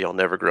up, Grandy. I'll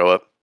never grow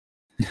up.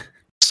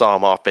 Saw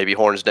him off, baby.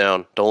 Horns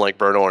down. Don't like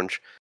burnt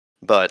orange.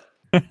 But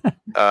it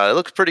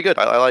looks pretty good.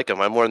 I like them.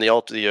 I'm more in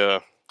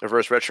the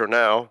reverse retro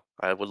now.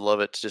 I would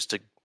love it just to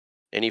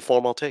any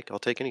form I'll take. I'll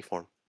take any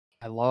form.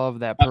 I love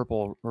that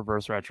purple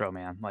reverse retro,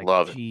 man. Like,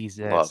 love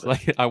Jesus. Love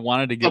like, I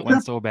wanted to get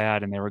one so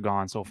bad, and they were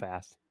gone so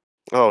fast.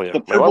 Oh, yeah.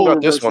 The My mom got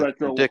reverse this one.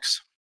 retro,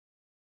 Dicks.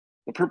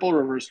 The purple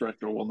reverse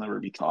retro will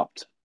never be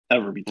topped.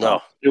 Ever be No.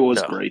 topped. It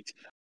was great.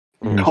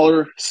 Mm-hmm.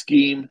 Color,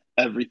 scheme,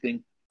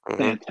 everything.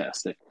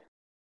 Fantastic.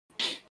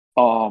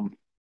 But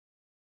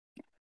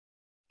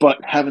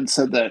having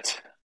said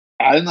that,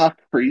 I'm not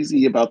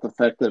crazy about the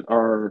fact that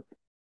our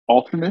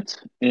alternate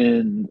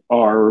and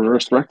our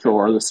reverse retro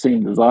are the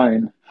same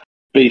design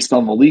based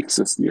on the leaks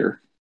this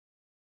year.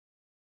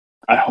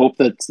 I hope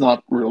that's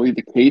not really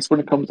the case when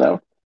it comes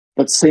out.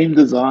 But same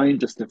design,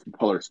 just different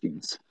color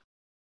schemes.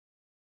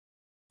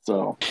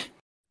 So,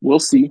 we'll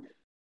see.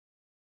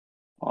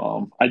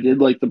 I did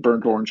like the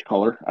burnt orange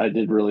color. I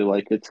did really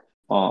like it.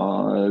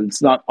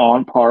 It's not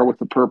on par with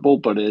the purple,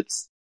 but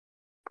it's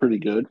pretty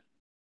good.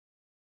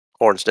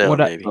 Horns down,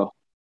 baby.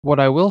 What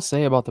I will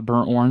say about the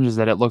burnt orange is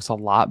that it looks a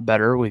lot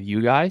better with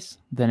you guys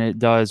than it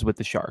does with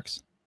the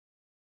Sharks.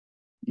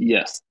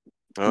 Yes.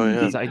 Oh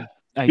yeah. Because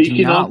I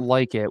do not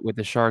like it with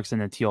the Sharks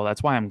and the teal.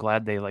 That's why I'm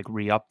glad they like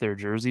re-upped their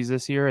jerseys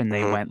this year and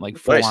they went like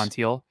full on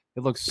teal.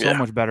 It looks so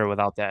much better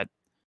without that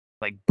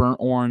like burnt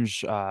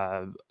orange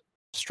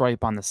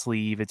stripe on the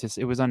sleeve.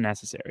 It was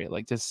unnecessary.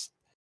 Like just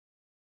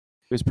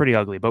it was pretty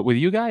ugly. But with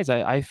you guys,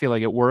 I feel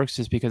like it works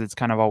just because it's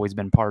kind of always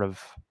been part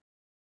of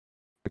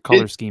the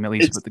color scheme, at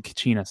least with the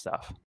Kachina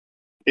stuff.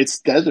 It's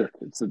desert.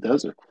 It's the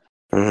desert.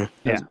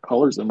 Desert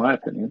colors, in my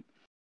opinion.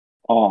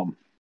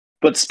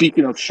 But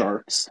speaking of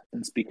Sharks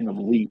and speaking of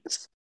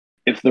leaks,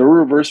 if their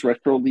reverse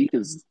retro leak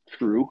is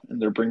true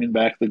and they're bringing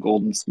back the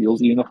Golden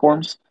Seals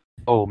uniforms,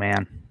 oh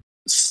man,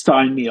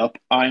 sign me up.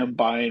 I am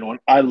buying one.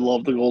 I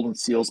love the Golden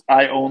Seals.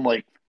 I own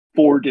like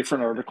 4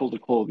 different articles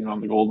of clothing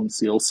on the Golden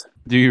Seals.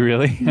 Do you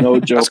really? No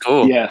joke. That's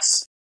cool.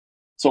 Yes.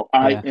 So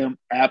I am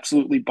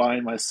absolutely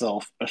buying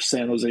myself a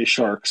San Jose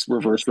Sharks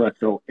reverse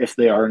retro if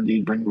they are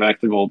indeed bringing back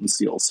the Golden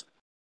Seals.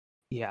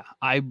 Yeah,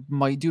 I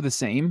might do the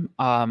same.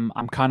 I'm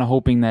kind of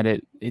hoping that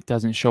it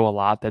doesn't show a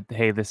lot that,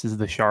 hey, this is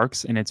the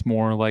Sharks, and it's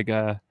more like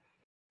a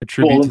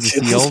tribute Golden to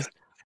the Seals.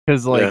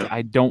 Because Yeah.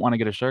 I don't want to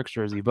get a Sharks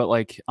jersey, but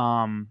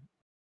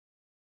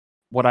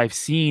what I've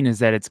seen is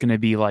that it's going to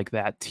be like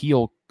that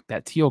teal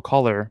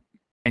color,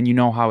 and you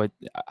know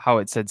how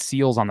it said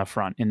Seals on the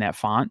front in that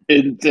font.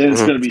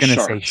 It's going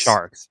to say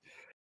Sharks.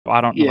 So I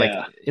don't like.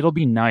 Yeah. It'll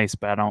be nice,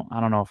 but I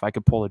don't know if I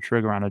could pull the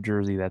trigger on a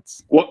jersey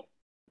that's What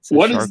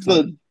Sharks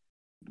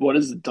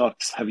is the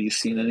Ducks? Have you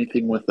seen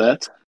anything with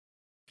that?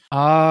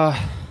 I've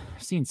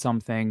seen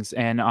some things,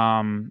 and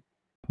a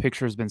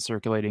picture has been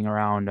circulating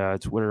around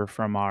Twitter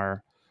from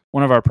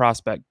one of our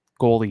prospect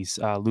goalies,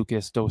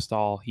 Lucas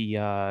Dostal. He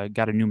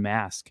got a new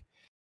mask,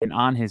 and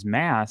on his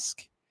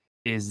mask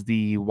is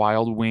the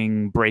Wild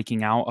Wing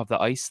breaking out of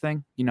the ice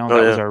thing. You know,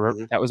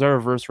 that was our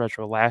reverse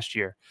retro last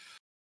year,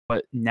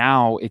 but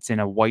now it's in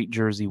a white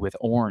jersey with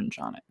orange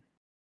on it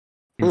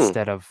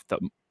instead of the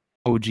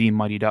OG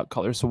Mighty Duck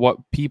color. So what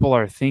people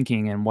are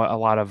thinking, and what a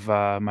lot of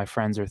my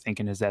friends are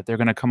thinking, is that they're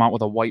going to come out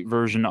with a white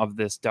version of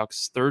this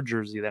Ducks third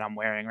jersey that I'm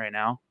wearing right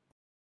now,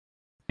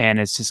 and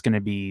it's just going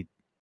to be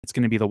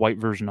the white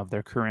version of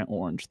their current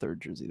orange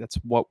third jersey. That's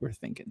what we're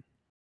thinking,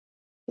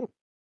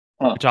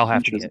 which I'll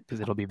have to get because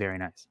it'll be very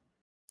nice.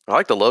 I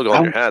like the logo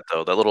on your hat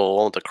though. That little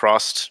one with the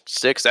crossed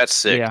sticks. That's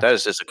sick. Yeah. That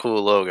is just a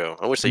cool logo.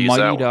 I wish they used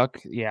Mighty that Duck.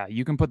 one. Yeah,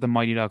 you can put the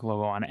Mighty Duck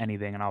logo on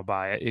anything, and I'll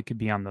buy it. It could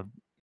be on the.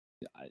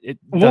 It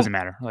doesn't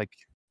matter. Like,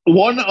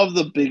 one of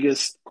the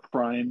biggest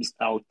crimes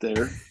out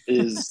there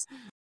is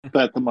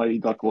that the Mighty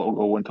Duck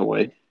logo went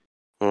away.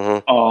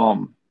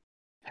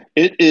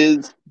 It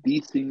is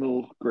the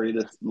single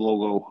greatest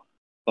logo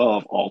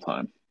of all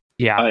time.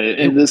 Yeah,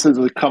 and this is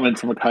coming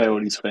from a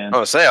Coyotes fan. I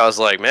was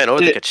like, man,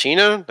 the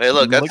Kachina? Hey,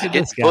 look, that's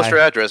post your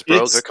address,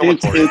 bro. They're coming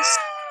for you.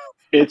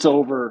 It's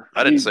over.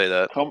 I didn't say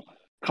that.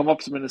 Come up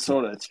to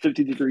Minnesota. It's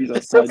 50 degrees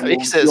outside.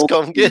 He says,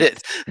 come get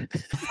it.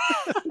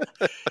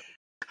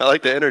 I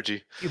like the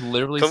energy. He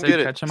literally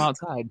said, catch him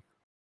outside.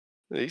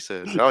 He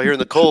says, out here in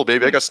the cold,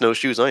 baby. I got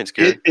snowshoes. I ain't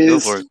scared. Go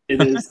for it.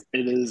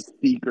 It is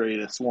the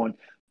greatest one.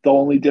 The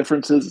only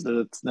difference is that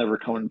it's never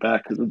coming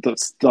back because the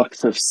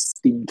Ducks have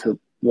seemed to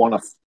want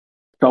to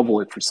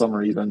shovel it for some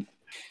reason.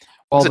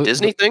 Well, it's a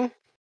Disney thing?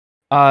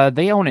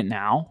 They own it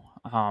now.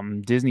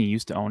 Disney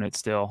used to own it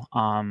still.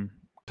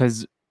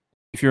 Because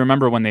if you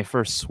remember when they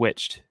first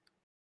switched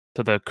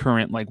to the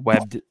current like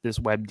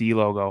WebD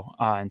logo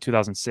in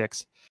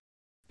 2006,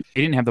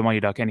 they didn't have the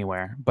Mighty Duck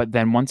anywhere. But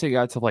then once it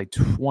got to like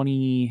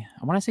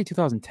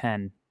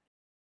 2010,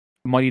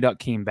 Mighty Duck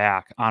came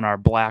back on our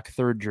black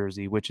third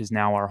jersey, which is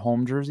now our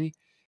home jersey,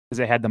 because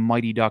it had the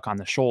Mighty Duck on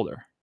the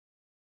shoulder.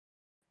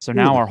 So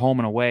now our home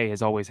and away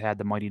has always had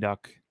the Mighty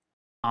Duck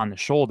on the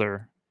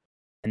shoulder,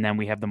 and then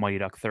we have the Mighty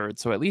Duck third.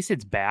 So at least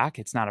it's back.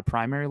 It's not a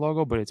primary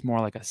logo, but it's more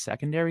like a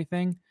secondary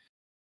thing.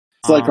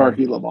 It's like our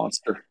Gila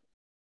Monster.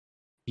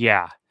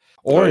 Yeah.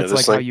 Or it's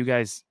like how you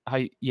guys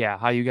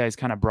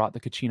kind of brought the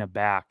Kachina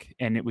back,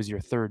 and it was your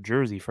third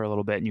jersey for a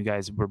little bit, and you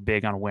guys were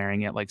big on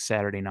wearing it like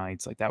Saturday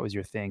nights. Like that was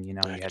your thing, you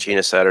know. You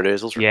Kachina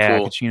Saturdays, those were cool. Yeah,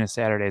 Kachina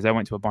Saturdays. I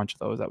went to a bunch of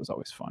those. That was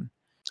always fun.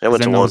 I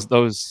went to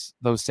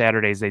those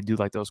Saturdays, they do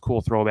like those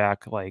cool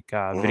throwback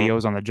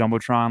videos on the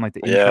Jumbotron, like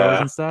the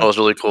intros and stuff. That was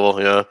really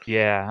cool. Yeah.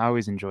 Yeah, I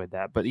always enjoyed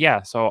that. But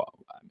yeah, so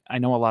I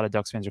know a lot of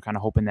Ducks fans are kind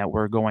of hoping that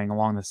we're going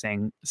along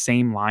the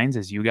same lines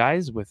as you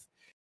guys. With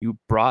you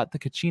brought the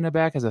Kachina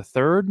back as a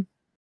third,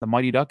 the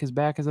Mighty Duck is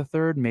back as a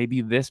third.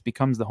 Maybe this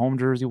becomes the home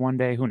jersey one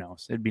day. Who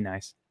knows? It'd be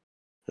nice.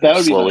 That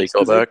would slowly be nice,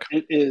 go back.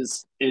 It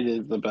is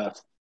the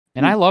best.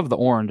 And I love the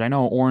orange. I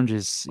know orange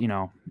is,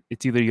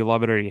 it's either you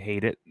love it or you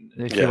hate it.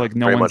 I feel like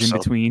no one's in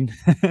between.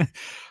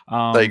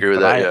 I agree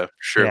with that. Yeah,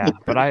 sure. Yeah,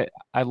 but I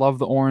love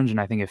the orange,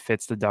 and I think it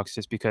fits the Ducks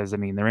just because,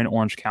 they're in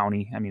Orange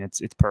County.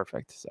 It's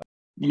perfect. So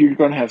you're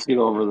going to have to get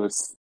over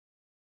this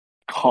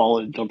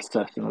college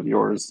obsession of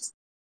yours.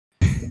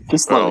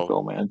 Just let it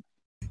go, man.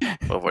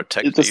 Over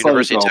the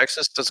University of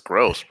Texas? That's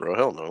gross, bro.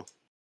 Hell no.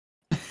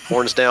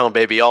 Horns down,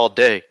 baby, all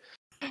day.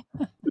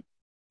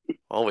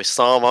 Always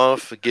saw them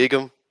off, gig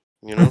them,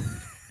 you know.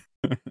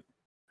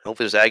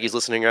 Hopefully there's Aggies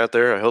listening out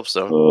there. I hope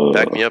so.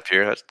 Back me up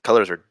here.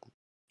 Colors are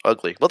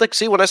ugly. Well,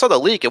 see, when I saw the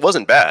leak, it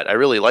wasn't bad. I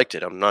really liked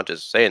it. I'm not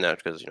just saying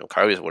that because,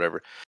 Coyotes or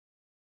whatever.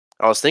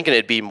 I was thinking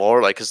it'd be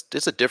more like, because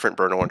it's a different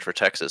burnt orange for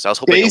Texas. I was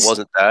hoping it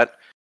wasn't that.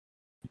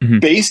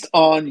 Based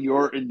on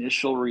your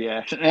initial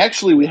reaction, and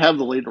actually we have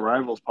the Late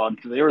Arrivals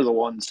podcast. They were the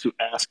ones who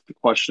asked the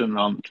question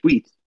on the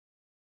tweet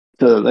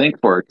to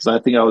thank for it, because I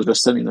think I was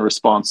just sending the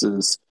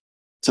responses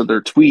to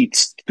their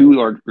tweets to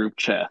our group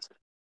chat.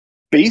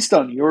 Based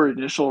on your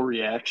initial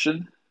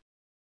reaction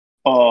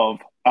of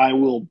I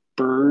will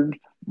burn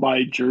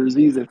my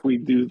jerseys if we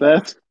do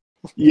that,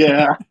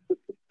 yeah,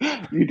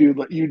 you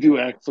do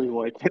actually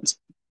like it.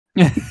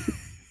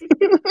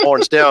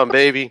 Orange down,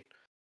 baby.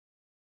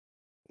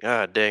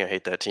 God dang, I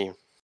hate that team.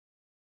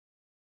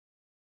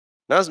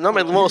 Not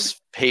my most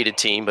hated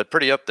team, but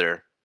pretty up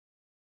there.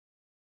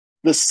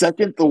 The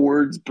second the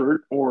words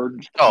burnt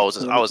orange, I was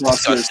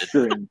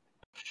disgusted.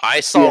 I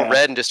saw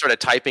red and just started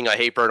typing I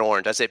hate burnt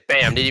orange. I said,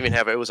 bam, didn't even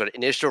have it. It was an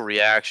initial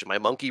reaction. My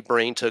monkey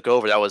brain took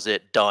over. That was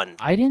it. Done.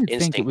 I didn't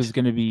think it was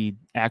going to be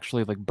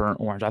actually like burnt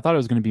orange. I thought it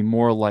was going to be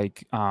more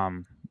like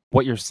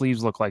what your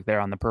sleeves look like there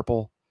on the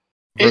purple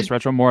versus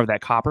retro, more of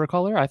that copper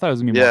color. I thought it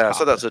was going to be more copper.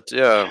 So that's it.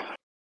 Yeah.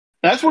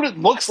 That's what it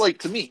looks like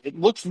to me. It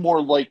looks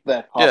more like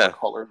that copper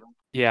color than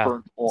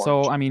burnt orange.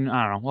 So, I mean,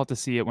 I don't know. We'll have to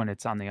see it when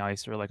it's on the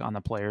ice or like on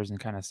the players and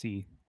kind of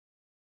see.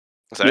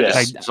 So I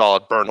just saw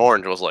it burnt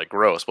orange. It was like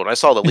gross. When I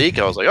saw the leak,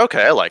 I was like,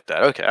 okay, I like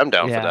that. Okay, I'm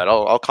down for that.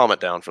 I'll calm it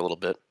down for a little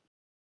bit.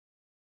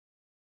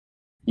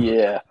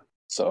 Yeah.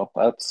 So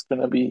that's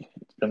gonna be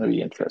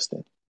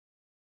interesting.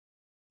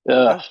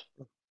 Yeah.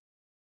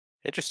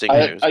 Interesting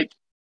news.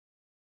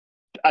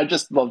 I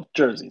just love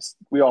jerseys.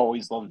 We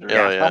always love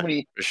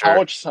jerseys. How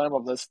much time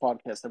of this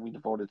podcast have we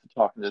devoted to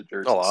talking to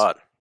jerseys? A lot.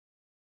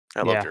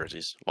 I love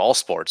jerseys. All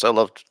sports. I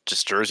love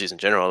just jerseys in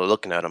general.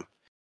 Looking at them.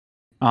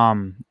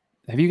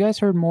 Have you guys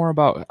heard more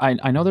about?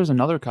 I know there's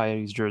another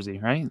Coyotes jersey,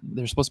 right?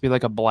 There's supposed to be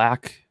like a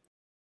black.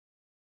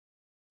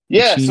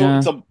 Yeah,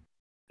 so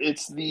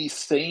it's the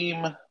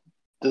same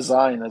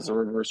design as a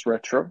reverse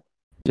retro.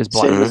 Just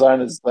black. Same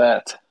design as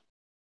that.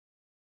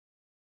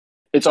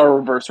 It's our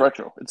reverse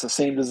retro. It's the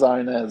same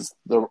design as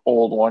the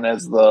old one,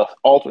 as the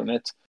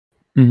alternate.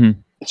 Mm-hmm.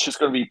 It's just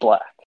going to be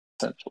black,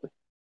 essentially.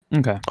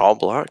 Okay. All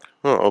black?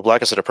 Oh,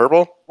 black instead of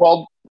purple?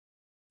 Well,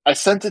 I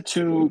sent it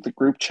to the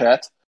group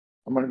chat.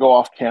 I'm going to go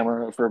off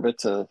camera for a bit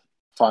to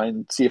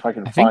see if I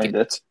can find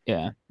it.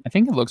 Yeah, I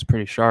think it looks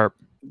pretty sharp.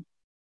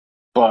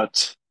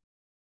 But,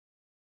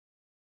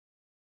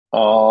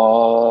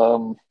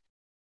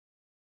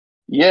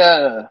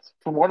 yeah,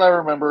 from what I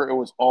remember, it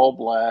was all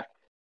black.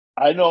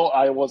 I know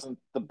I wasn't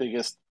the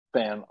biggest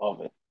fan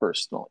of it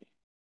personally,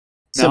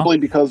 simply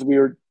because we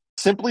were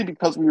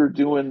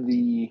doing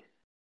the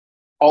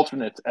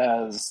alternate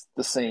as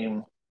the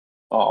same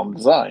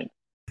design.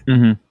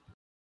 Mm-hmm.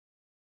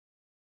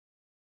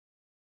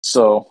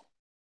 So,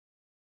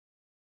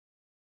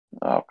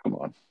 oh come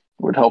on, it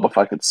would help if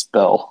I could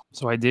spell.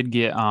 So I did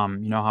get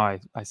you know how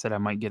I said I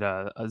might get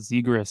a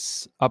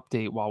Zegras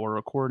update while we're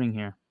recording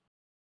here.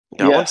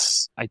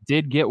 Yes, I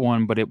did get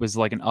one, but it was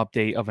like an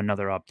update of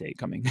another update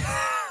coming.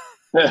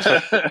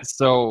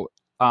 So,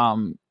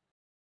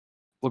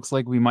 looks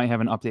like we might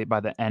have an update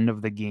by the end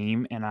of the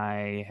game, and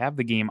I have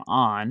the game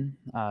on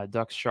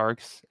Ducks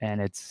Sharks,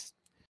 and it's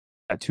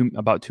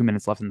about 2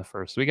 minutes left in the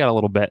first. So we got a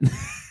little bit.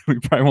 We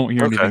probably won't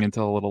hear anything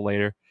until a little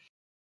later.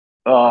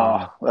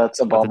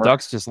 That's a bummer. But the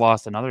Ducks just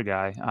lost another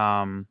guy.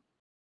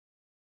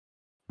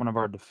 One of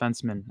our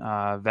defensemen,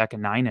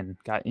 Vakanainen,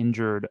 got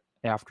injured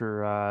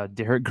after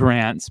Derek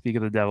Grant, speak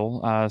of the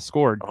devil,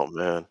 scored. Oh,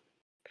 man.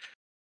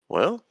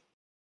 Well,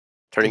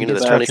 turning into the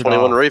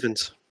 2021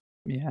 Ravens.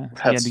 Yeah.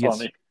 That's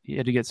funny. He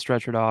had to get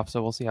stretchered off,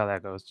 so we'll see how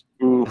that goes.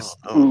 Ooh.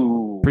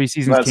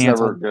 Preseason's That's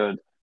canceled. Never good.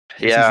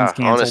 Yeah,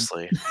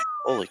 honestly.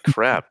 Holy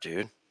crap,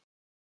 dude.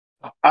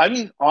 I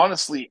mean,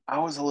 honestly, I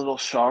was a little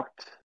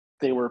shocked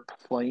they were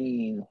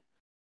playing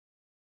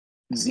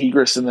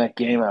Zegras in that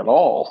game at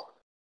all.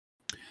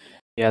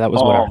 Yeah, that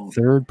was our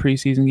third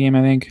preseason game,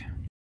 I think.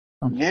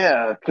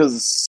 Yeah,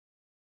 because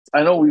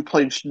I know we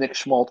played Nick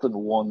Schmaltz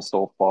one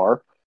so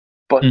far,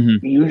 but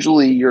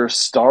usually your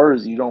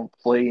stars you don't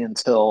play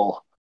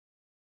until,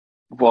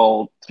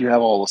 you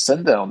have all the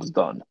send-downs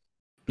done.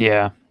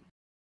 Yeah.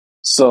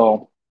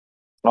 So,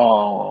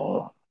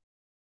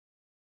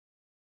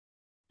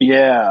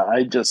 yeah,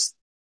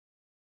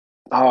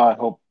 I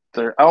hope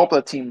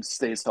that team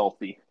stays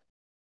healthy.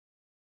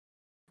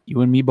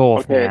 You and me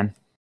both, man.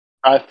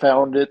 I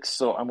found it,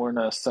 so I'm going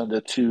to send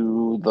it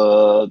to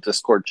the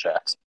Discord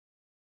chat.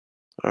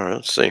 All right,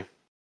 let's see.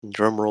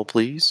 Drum roll,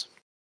 please.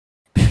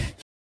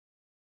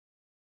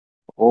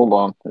 Hold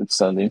on, it's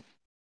sending.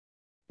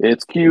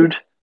 It's queued.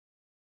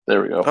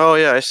 There we go. Oh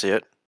yeah, I see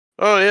it.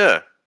 Oh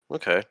yeah.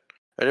 Okay.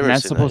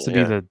 That's supposed to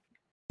be the.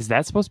 Is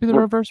that supposed to be the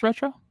reverse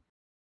retro?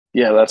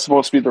 Yeah, that's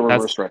supposed to be the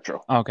reverse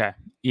retro. Okay.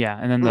 Yeah,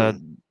 and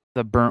then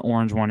the burnt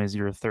orange one is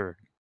your third.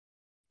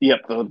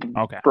 Yep,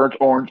 the burnt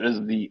orange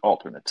is the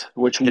alternate,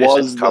 which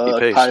was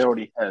the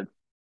Coyote head.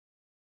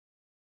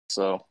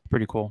 So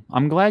pretty cool.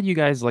 I'm glad you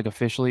guys like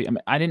officially. I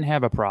mean, I didn't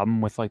have a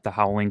problem with like the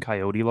Howling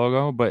Coyote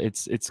logo, but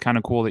it's kind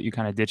of cool that you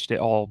kind of ditched it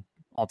all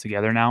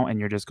together now, and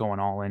you're just going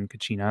all in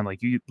Kachina.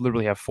 Like you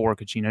literally have 4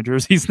 Kachina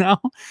jerseys now.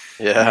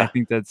 Yeah, and I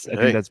think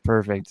that's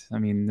perfect. I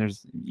mean,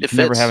 you can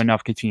never have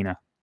enough Kachina.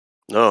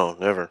 No,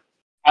 never.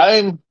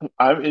 I'm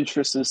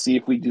interested to see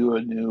if we do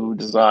a new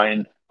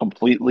design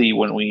completely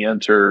when we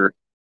enter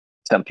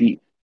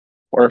Tempe,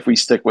 or if we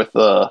stick with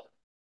the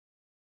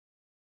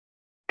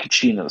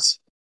Kachinas.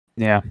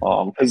 Yeah.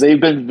 Because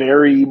they've been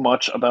very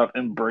much about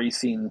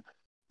embracing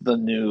the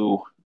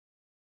new,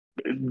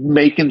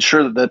 making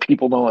sure that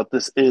people know that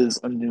this is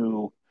a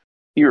new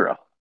era,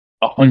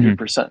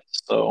 100%.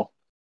 So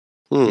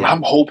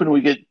I'm hoping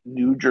we get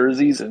new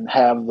jerseys and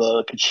have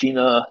the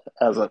Kachina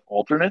as an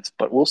alternate,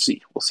 but we'll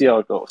see. We'll see how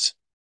it goes.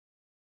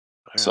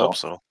 I hope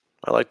so.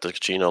 I like the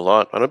Kachina a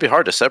lot. And it'd be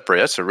hard to separate.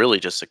 That's really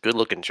just a good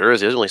looking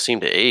jersey. It doesn't really seem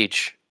to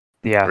age.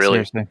 Yeah,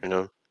 really. Seriously. You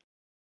know,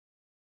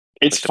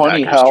 it's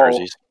funny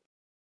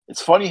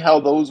how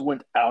those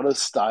went out of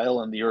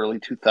style in the early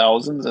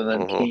 2000s and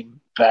then came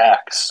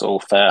back so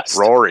fast.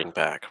 Roaring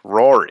back.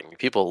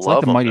 People it's love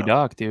like the them Mighty now.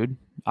 Duck, dude.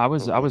 I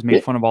was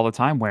made fun of all the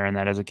time wearing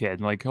that as a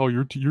kid. Like, oh,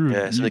 you're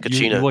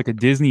like a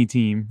Disney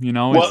team, you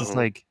know? It's just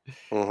like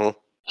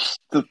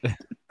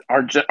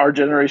our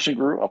generation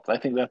grew up. I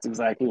think that's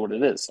exactly what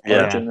it is.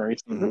 Our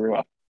generation grew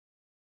up.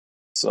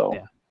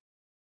 So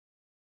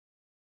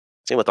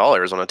same with all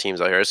Arizona teams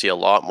out here. I see a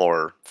lot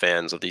more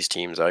fans of these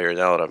teams out here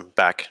now that I'm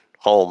back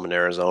home in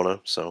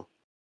Arizona. So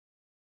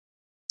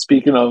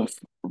speaking of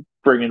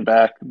bringing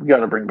back, we got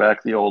to bring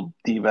back the old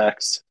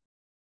D-backs.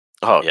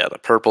 Oh yeah, the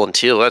purple and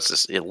teal. That's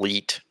just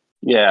elite.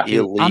 Yeah,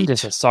 elite. I'm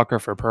just a sucker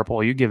for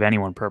purple. You give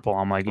anyone purple,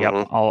 I'm like, yep,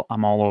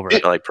 I'm all over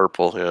it. I like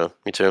purple. Yeah,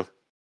 me too.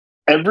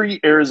 Every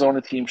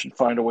Arizona team should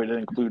find a way to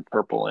include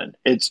purple in.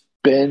 It's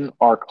been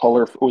our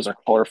color. It was our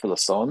color for the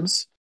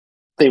Suns.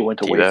 They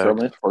went away from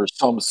it for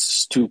some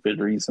stupid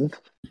reason.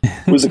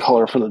 It was the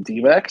color for the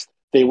D-backs.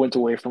 They went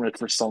away from it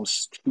for some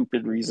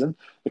stupid reason.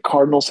 The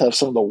Cardinals have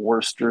some of the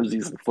worst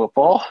jerseys in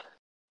football.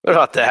 They're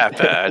not that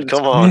bad.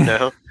 Come on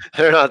now.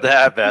 They're not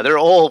that bad. They're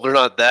old. They're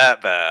not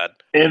that bad.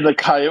 And the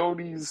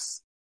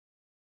Coyotes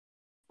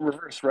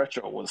reverse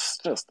retro was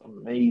just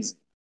amazing.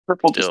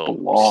 Purple just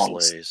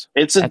belongs. Slays.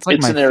 It's an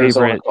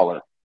Arizona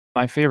color.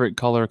 My favorite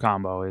color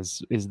combo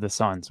is the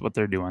Suns, what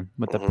they're doing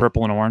with the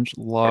purple and orange.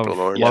 Love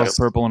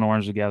purple and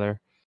orange together.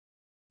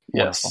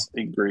 Wonderful. Yes,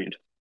 agreed.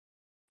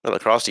 The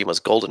Lacrosse team was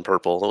golden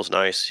purple. That was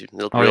nice. It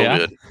looked real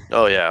good.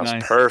 Oh yeah, it was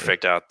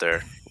perfect out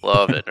there.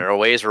 Love it. Our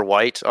aways were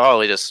white. Oh,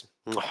 they just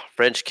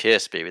French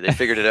kiss, baby. They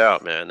figured it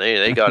out, man.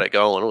 They got it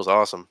going. It was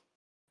awesome.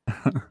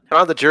 I don't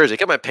have the jersey. I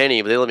got my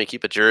penny, but they let me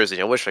keep a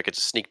jersey. I wish I could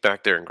just sneak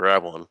back there and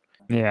grab one.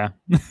 Yeah.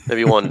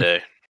 Maybe one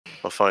day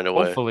I'll find a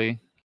way. Hopefully.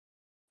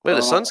 Wait,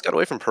 the Suns got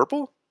away from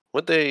purple?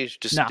 Would they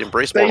just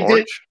embrace more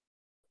orange?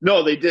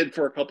 No, they did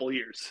for a couple of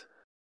years.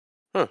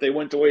 Huh. They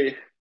went away.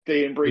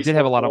 They embraced. They did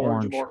have a lot of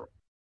orange.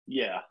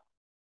 Yeah.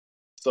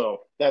 So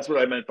that's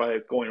what I meant by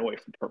going away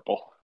from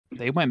purple.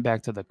 They went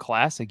back to the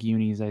classic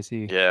unis, I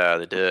see. Yeah,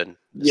 they did.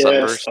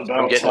 Yes,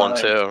 I'm getting one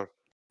too.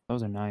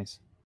 Those are nice.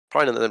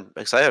 Probably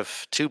because I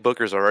have 2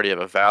 bookers already. I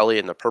have a Valley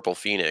and the Purple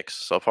Phoenix,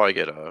 so I'll probably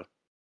get a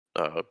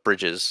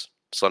Bridges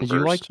Sunburst. Did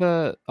you like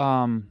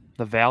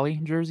the Valley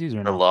jerseys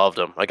or no? I loved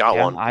them. I got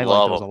one. I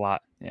love those a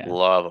lot. Yeah.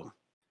 Love them.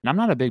 And I'm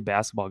not a big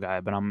basketball guy,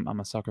 but I'm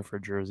a sucker for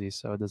jerseys,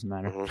 so it doesn't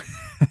matter.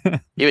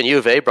 Even U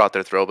of A brought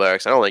their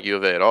throwbacks. I don't like U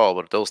of A at all,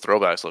 but those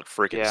throwbacks look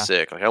freaking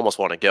sick. Like, I almost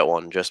want to get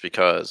one just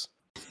because.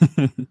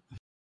 And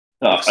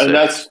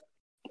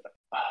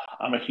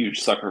I'm a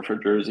huge sucker for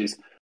jerseys.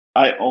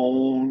 I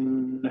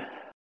own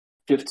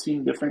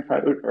 15 different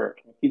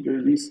hockey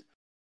jerseys.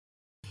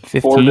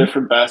 15? 4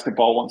 different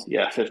basketball ones.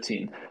 Yeah,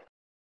 15.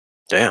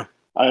 Damn.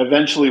 I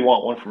eventually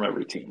want one from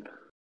every team.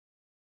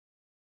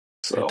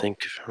 So I think,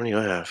 how many do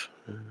I have?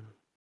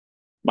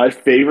 My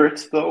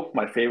favorite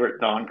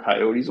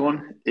non-Coyotes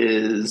one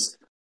is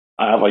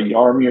I have a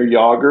Jaromir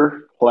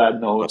Jagr plaid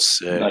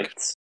nose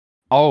Knights.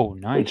 Oh,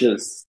 nice. Which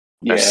is,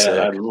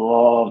 I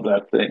love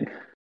that thing.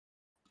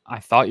 I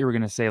thought you were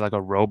going to say like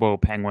a Robo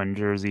Penguin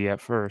jersey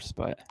at first,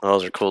 but...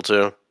 Those are cool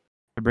too.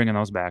 They're bringing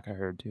those back, I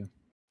heard too.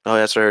 Oh,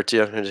 that's what I heard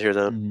too. I did hear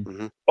that.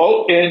 Mm-hmm.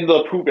 Oh, and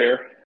the Pooh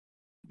Bear.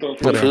 The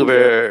Pooh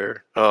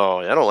Bear. Oh,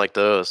 I don't like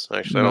those.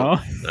 Actually, no.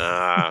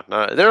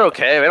 They're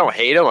okay. I don't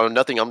hate them.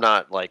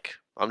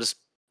 I'm just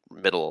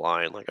middle of the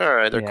line. Like, all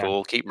right, they're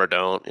cool. Keep them or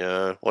don't.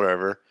 Yeah,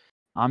 whatever.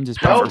 I'm just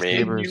proud for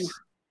Sabres.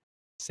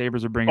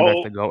 Sabres are bringing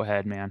back the goat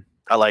head, man.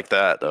 I like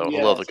that though.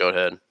 I love the goat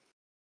head.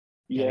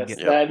 Yes,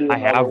 I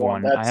have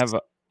one. I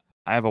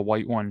have a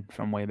white one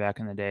from way back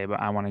in the day, but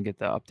I want to get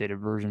the updated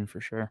version for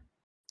sure.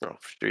 Oh,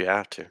 for sure you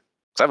have to.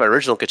 Because I have an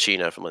original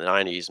Kachina from the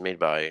 90s made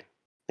by, I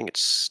think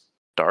it's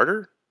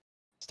Starter?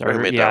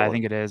 Yeah, I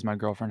think it is. My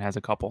girlfriend has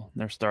a couple.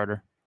 They're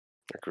Starter.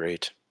 They're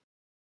great.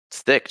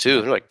 It's thick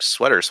too. They're like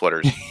sweaters.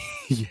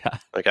 Yeah.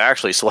 Like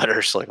actually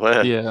sweaters. Like,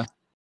 what? Yeah.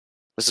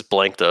 This is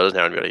blank though. Doesn't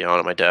have to be yelling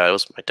at my dad. It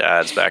was my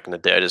dad's back in the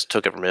day. I just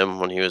took it from him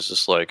when he was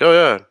just like, oh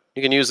yeah,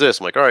 you can use this.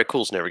 I'm like, all right,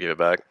 cool. Just never give it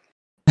back.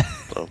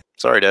 So,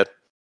 sorry, Dad.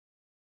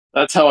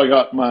 That's how I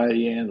got my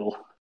Yandle.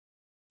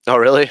 Oh,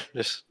 really?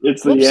 It's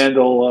the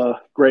Yandle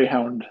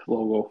Greyhound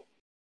logo.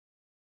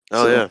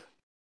 Oh, yeah.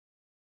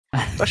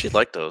 I actually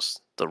like those.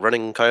 The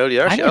running coyote.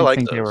 Actually, I didn't like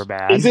think those. they were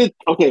bad. Is it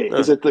okay? No.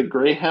 Is it the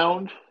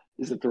Greyhound?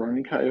 Is it the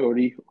running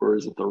coyote, or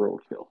is it the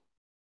roadkill?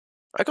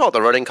 I call it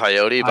the running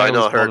coyote, but I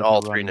know I heard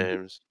all three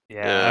names.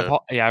 Yeah,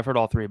 I've heard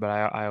all three, but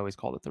I always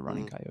called it the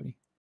running coyote.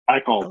 I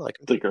call it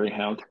the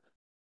Greyhound.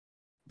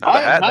 The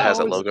hat has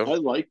a logo.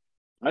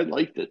 I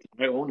liked it.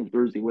 I own a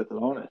jersey with it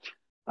on it.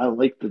 I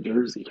like the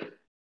jersey.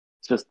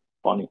 It's just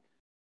funny.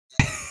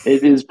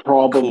 It is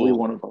probably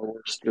one of our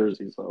worst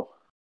jerseys, though.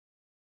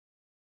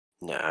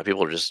 Nah,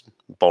 people are just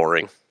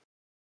boring.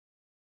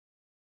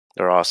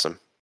 They're awesome.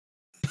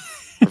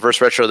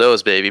 Reverse retro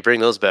those, baby. Bring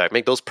those back.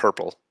 Make those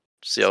purple.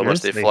 See how much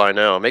they fly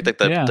now. Make like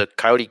the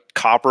coyote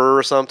copper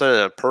or something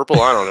and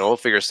purple. I don't know. We'll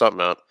figure something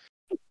out.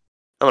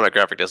 I'm not a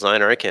graphic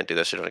designer. I can't do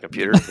that shit on a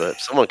computer, but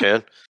someone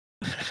can.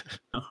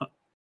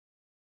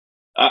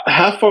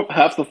 Half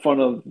the fun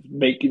of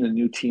making a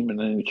new team in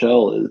the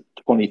NHL is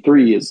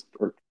 23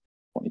 or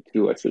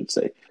 22, I should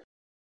say,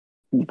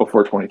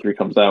 before 23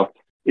 comes out,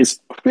 is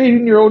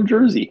creating your own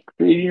jersey,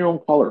 creating your own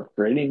color,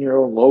 creating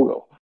your own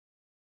logo.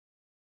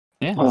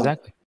 Yeah,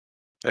 exactly.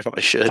 I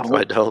probably should, but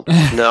I don't.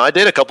 No, I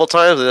did a couple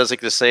times, and it's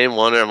like the same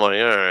one, and I'm like,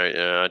 all right,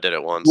 yeah, I did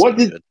it once.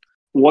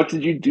 What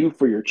did you do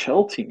for your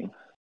Chell team?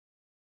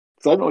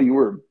 Because I know you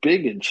were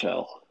big in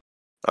Chell.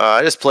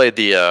 I just played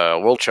the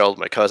World Chell with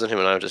my cousin. Him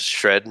and I would just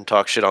shred and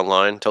talk shit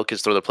online. Tell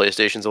kids to throw their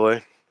PlayStations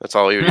away. That's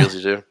all we would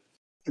usually do.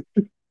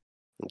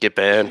 Get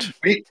banned.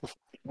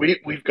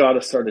 We've got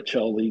to start a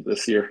Chell league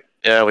this year.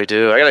 Yeah, we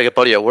do. I got a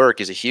buddy at work.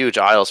 He's a huge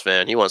Isles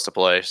fan. He wants to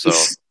play. So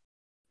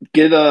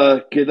get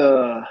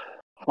a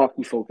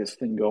hockey focus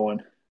thing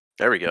going.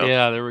 There we go.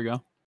 Yeah, there we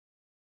go.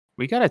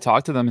 We got to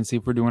talk to them and see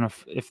if we're doing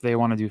if they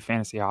want to do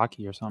fantasy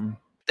hockey or something.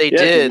 They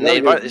did. And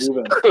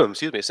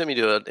they sent me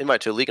to an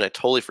invite to a league, and I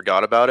totally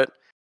forgot about it.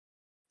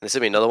 And they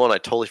sent me another one. I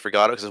totally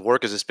forgot it because his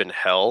work has just been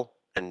hell.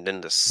 And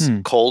then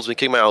the cold's been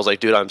kicking my ass. I was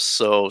like, dude, I'm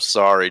so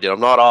sorry, dude. I'm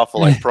not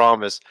awful, I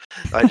promise.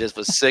 I just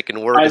was sick,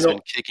 and work has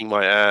been kicking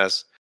my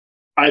ass.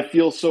 I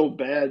feel so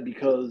bad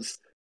because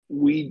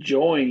we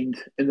joined,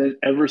 and then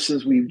ever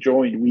since we've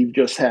joined, we've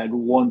just had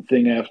one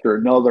thing after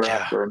another,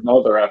 after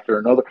another, after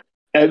another.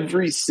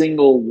 Every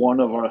single one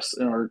of us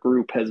in our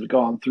group has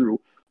gone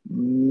through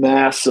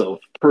massive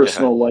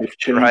personal life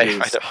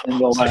changes in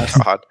the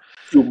last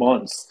 2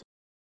 months.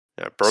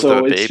 Yeah, birth of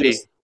a baby.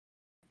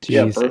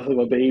 Birth of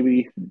a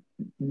baby.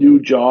 New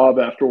job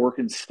after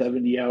working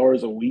 70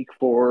 hours a week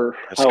for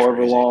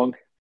however long.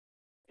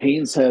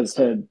 Haynes has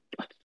had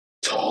a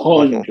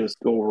ton just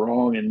go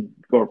wrong and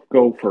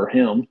go for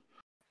him.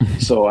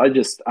 So I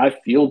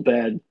feel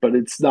bad, but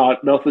it's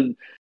nothing.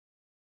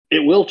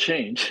 It will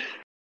change.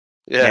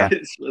 Yeah.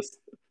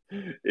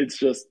 It's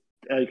just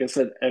like I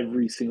said,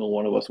 every single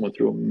one of us went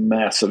through a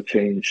massive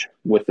change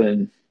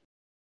within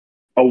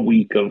a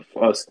week of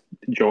us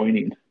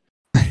joining.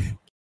 It'd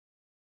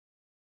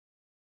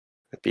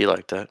be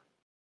like that.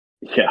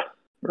 Yeah,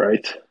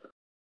 right.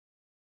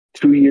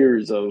 2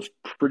 years of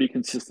pretty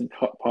consistent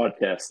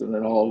podcasts, and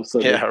then all of a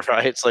sudden, yeah,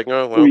 right. It's like,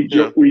 oh well,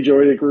 we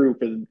joined a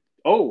group, and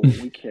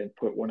we can't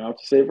put one out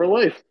to save our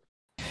life.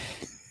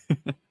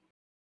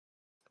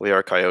 We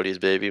are Coyotes,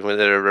 baby.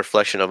 They're a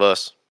reflection of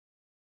us.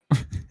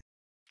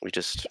 We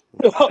just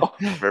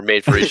are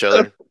made for each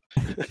other.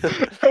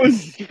 I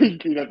was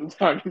drinking at the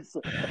time.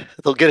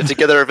 They'll get it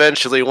together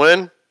eventually.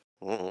 When?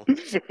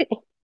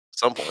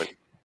 Some point.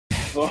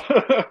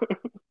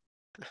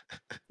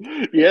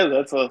 Yeah,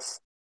 that's us.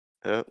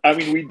 Yeah. I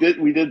mean, we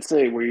did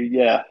say we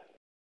are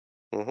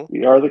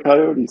the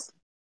Coyotes.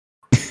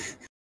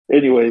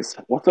 Anyways,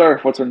 what's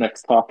our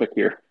next topic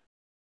here?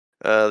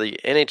 The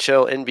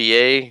NHL,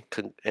 NBA,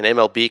 and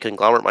MLB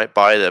conglomerate might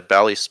buy the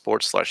Bally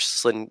Sports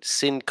 /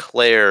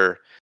 Sinclair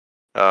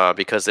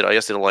because I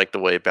guess they don't like the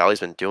way Bally's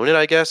been doing it.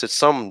 I guess it's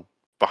some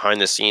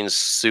behind the scenes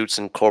suits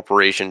and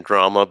corporation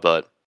drama,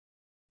 but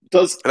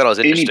I thought it was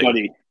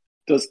interesting.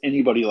 Does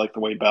anybody like the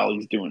way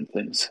Bally's doing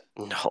things?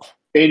 No.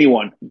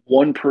 Anyone?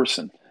 One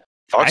person?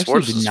 Fox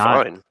Sports is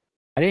fine.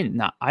 I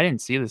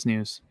didn't see this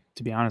news,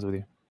 to be honest with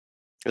you.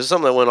 This is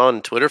something that went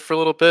on Twitter for a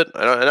little bit.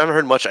 I haven't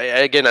heard much.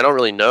 I don't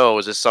really know.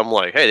 Is this some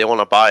like, hey, they want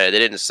to buy it? They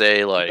didn't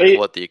say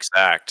what the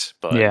exact,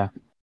 but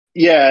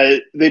yeah,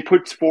 they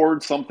put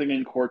forward something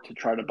in court to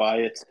try to buy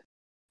it,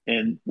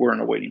 and we're in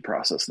a waiting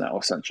process now.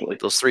 Essentially,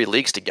 those three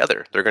leagues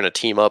together, they're going to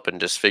team up and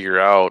just figure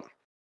out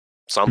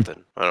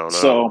something. I don't know.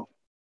 So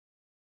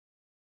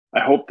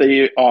I hope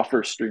they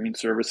offer streaming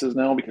services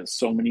now because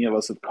so many of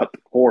us have cut the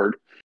cord.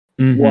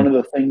 Mm-hmm. One of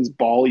the things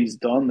Bally's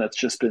done that's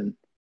just been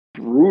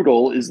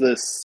brutal is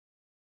this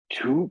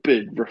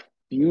stupid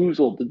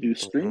refusal to do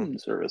streaming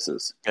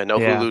services. Yeah, no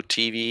Hulu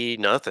TV,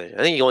 nothing. I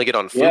think you only get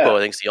on Fubo. Yeah. I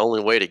think it's the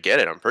only way to get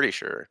it. I'm pretty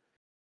sure.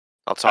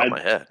 Off the top of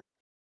my head.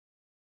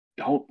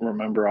 Don't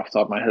remember off the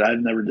top of my head. I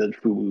never did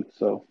Fubo,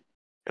 so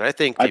And I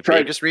think the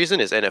biggest reason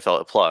is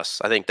NFL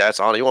Plus. I think that's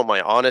on. You want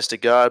my honest to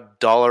God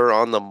dollar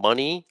on the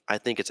money? I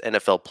think it's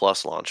NFL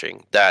Plus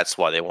launching. That's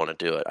why they want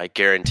to do it. I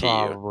guarantee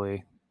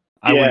Probably.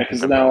 Yeah,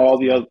 because now all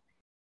the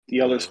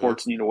other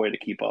sports need a way to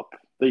keep up.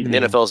 The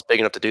NFL is big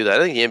enough to do that.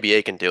 I think the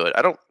NBA can do it.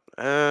 I don't.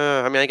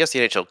 I mean, I guess the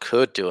NHL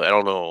could do it. I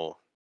don't know.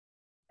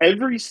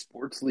 Every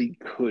sports league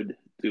could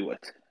do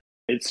it.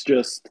 It's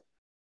just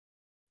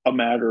a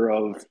matter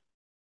of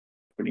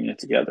putting it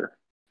together.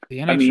 The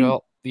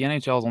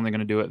NHL is only going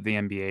to do it if the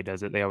NBA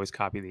does it. They always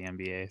copy the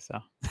NBA, so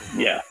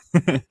yeah.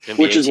 NBA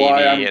which is TV,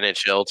 why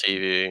NHL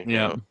TV.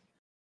 Yeah.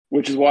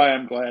 Which is why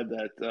I'm glad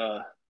that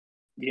the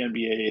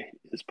NBA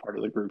is part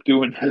of the group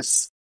doing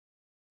this.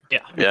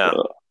 Yeah.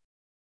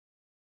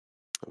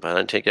 But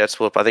I think it's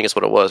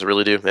what it was.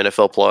 Really do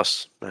NFL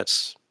Plus.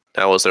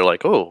 That was they're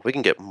like, oh, we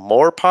can get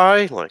more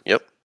pie. I'm like,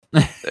 yep,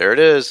 there it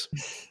is.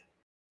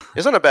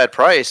 It's not a bad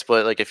price,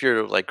 but like if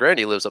you're like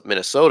Grandy lives up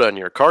Minnesota and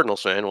you're a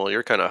Cardinals fan, well,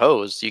 you're kind of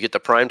hosed. You get the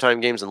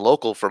primetime games in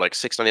local for like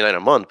 $6.99 a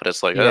month, but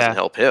it's like that doesn't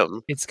help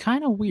him. It's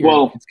kind of weird.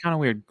 Well, it's kind of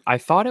weird. I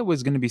thought it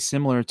was going to be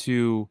similar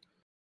to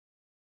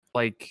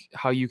like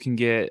how you can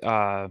get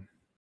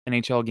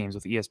NHL games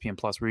with ESPN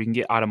Plus, where you can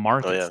get out of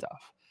market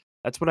stuff.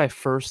 That's what I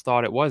first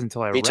thought it was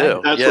until I read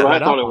it. That's what I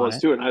thought it was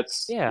too, and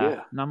that's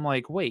and I'm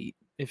like, wait,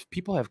 if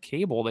people have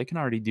cable, they can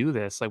already do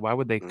this. Like, why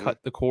would they cut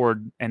the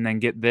cord and then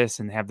get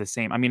this and have the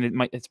same? I mean,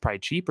 it's probably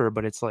cheaper,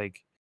 but it's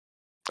like,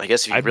 I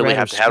guess if you really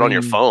have to have it on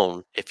your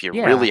phone, if you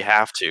really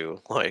have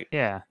to, like,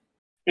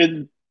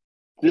 And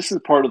this is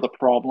part of the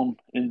problem,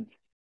 and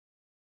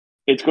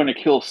it's going to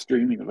kill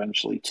streaming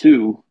eventually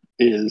too.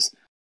 Is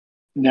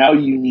now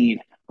you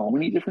need how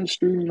many different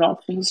streaming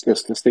options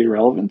just to stay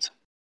relevant?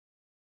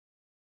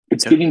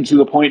 It's getting to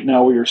the point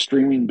now where your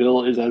streaming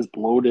bill is as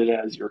bloated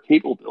as your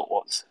cable bill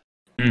was.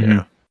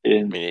 Yeah.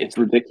 And it's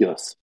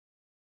ridiculous.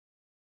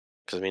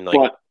 Because, I mean,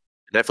 like,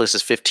 Netflix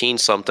is 15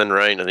 something,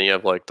 right? And then you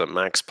have, like, the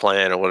Max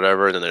plan or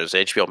whatever. And then there's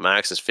HBO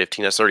Max is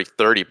 15. That's already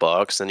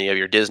 $30. Then you have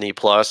your Disney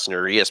Plus and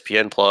your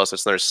ESPN Plus.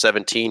 It's another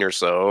 17 or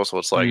so. So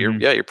it's like,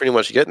 you're pretty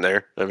much getting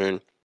there. I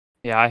mean.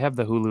 Yeah, I have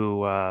the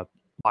Hulu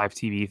live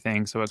TV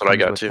thing, so that's what I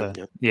got too.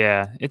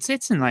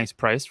 It's a nice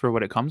price for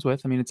what it comes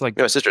with. I mean, it's like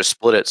my sister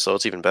split it, so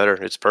it's even better.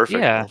 It's perfect.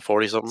 Yeah,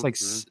 40 something. It's like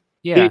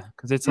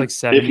because it's like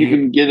 70. If you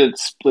can get it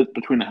split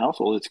between the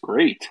household, it's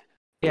great.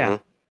 Yeah,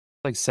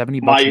 like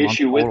 $70. My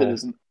issue with it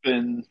has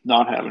been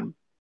not having,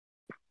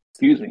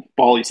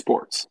 Bally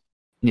Sports.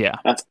 Yeah,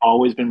 that's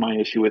always been my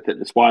issue with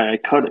it. It's why I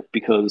cut it,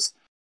 because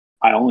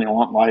I only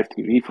want live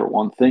TV for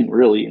one thing,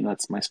 really, and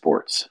that's my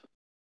sports.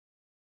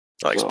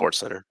 I like Sports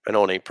Center. I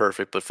know it ain't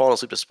perfect, but falling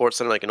asleep to Sports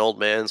Center like an old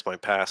man's my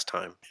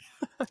pastime.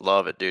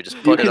 Love it, dude.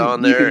 Just put it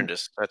on there and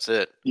that's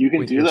it. You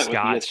can do that with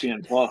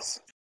ESPN Plus.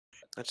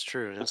 That's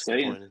true. That's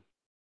the point.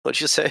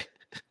 What'd you say?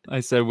 I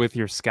said with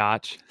your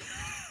scotch.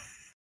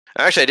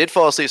 Actually, I did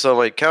fall asleep. So on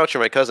my couch, or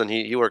my cousin,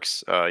 he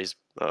works. He's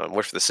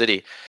works for the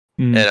city,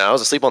 and I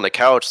was asleep on the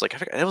couch. Like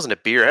it wasn't a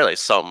beer. I had like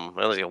something.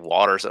 I had like a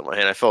water or something in my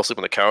hand. I fell asleep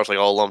on the couch, like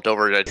all lumped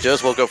over. And I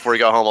just woke up before he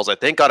got home. I was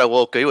like, thank God I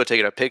woke up. He would have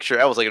taken a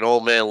picture. I was like an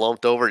old man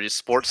lumped over. Just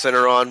Sports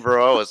Center on,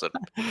 bro. I was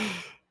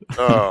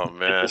oh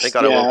man. Thank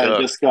God I woke up.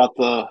 I just got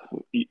the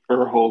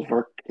Urho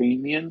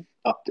Varkanian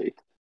update.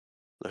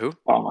 Who?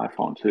 On my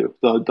phone too.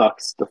 The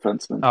Ducks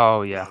defenseman.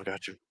 Oh yeah, I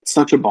got you. It's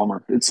such a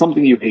bummer. It's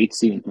something you hate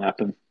seeing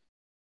happen.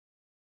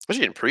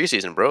 Especially in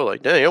preseason, bro.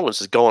 Like, dang, everyone's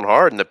just going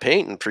hard in the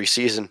paint in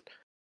preseason.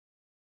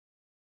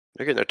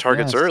 They're getting their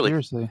targets early.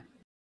 Seriously.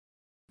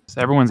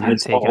 So everyone's getting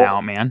taken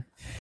out, man.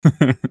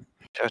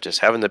 Just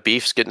having the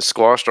beefs getting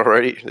squashed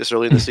already this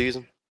early in the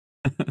season.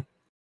 I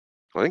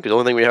think the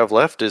only thing we have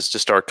left is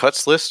just our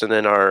cuts list, and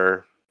then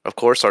our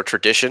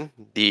tradition,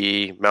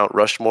 the Mount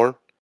Rushmore.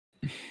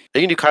 You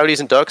can do Coyotes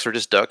and Ducks, or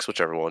just Ducks,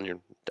 whichever one. You're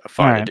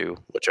fine to do,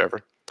 whichever.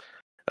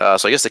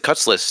 So I guess the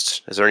cuts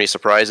list. Is there any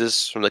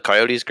surprises from the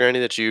Coyotes, Granny,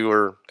 that you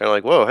were kind of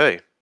like, whoa,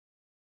 hey?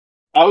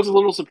 I was a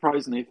little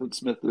surprised Nathan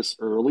Smith this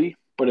early,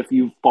 but if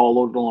you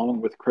followed along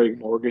with Craig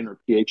Morgan or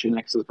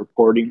PHNX's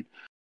reporting,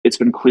 it's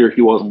been clear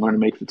he wasn't going to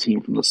make the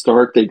team from the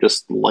start. They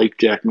just liked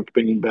Jack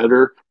McBain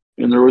better,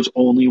 and there was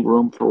only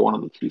room for one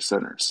of the two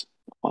centers.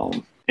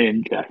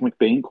 And Jack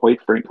McBain,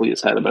 quite frankly,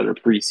 has had a better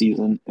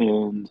preseason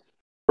and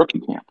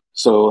rookie camp.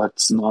 So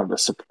that's not a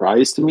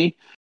surprise to me.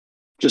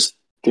 Just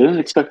didn't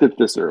expect it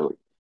this early.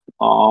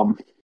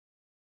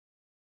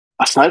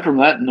 Aside from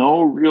that,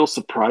 no real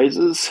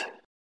surprises.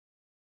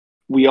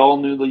 We all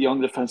knew the young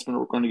defensemen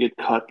were going to get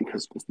cut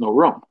because there's no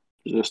room.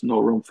 There's just no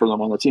room for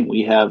them on the team.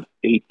 We have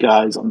 8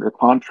 guys under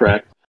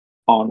contract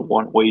on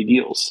one-way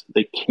deals.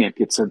 They can't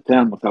get sent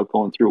down without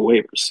going through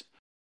waivers.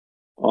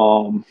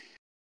 And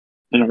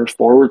our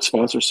forward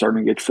spots are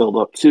starting to get filled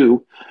up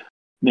too.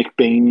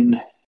 McBain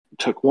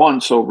took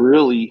one, so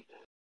really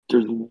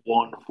there's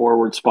one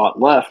forward spot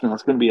left, and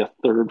it's going to be a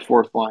third,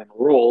 fourth line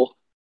role.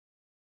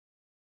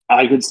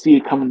 I could see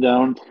it coming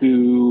down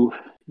to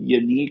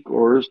Yannick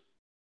or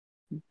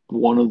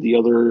one of the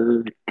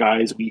other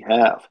guys we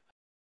have.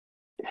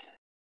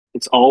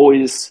 It's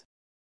going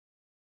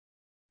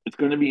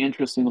to be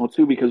interesting though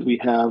too, because we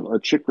have a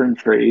Chirpin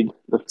trade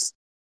that's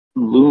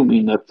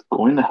looming that's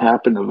going to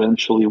happen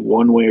eventually,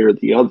 one way or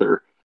the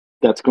other.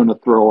 That's going to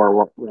throw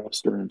our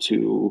roster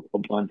into a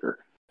blender.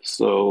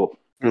 So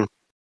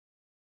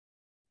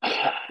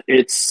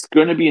it's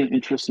going to be an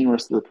interesting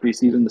rest of the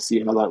preseason to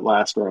see how that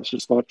last roster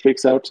spot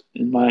shakes out,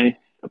 in my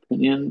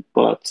opinion.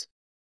 But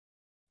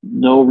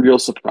no real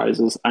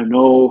surprises. I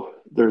know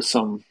there's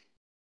some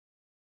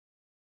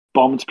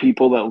bummed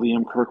people that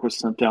Liam Kirk was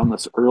sent down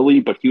this early,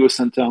 but he was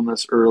sent down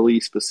this early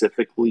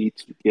specifically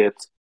to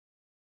get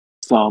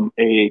some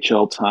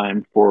AHL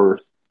time for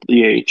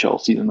the AHL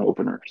season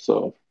opener.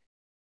 So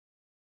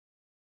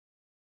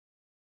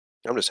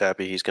I'm just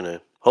happy he's going to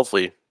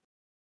hopefully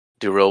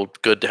do real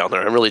good down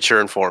there. I'm really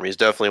cheering for him. He's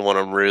definitely one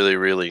I'm really,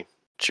 really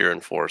cheering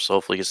for. So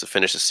hopefully he gets to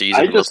finish the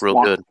season and look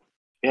real good.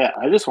 Yeah,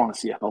 I just want to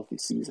see a healthy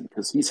season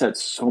because he's had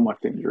so much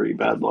injury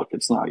bad luck.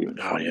 It's not even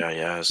funny. Oh,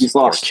 yeah. He's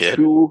lost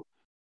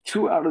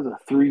two out of the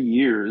 3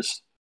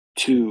 years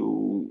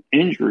to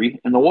injury,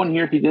 and the 1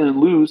 year he didn't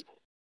lose,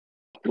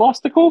 he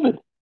lost to COVID.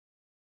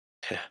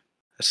 Yeah,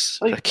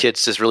 that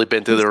kid's just really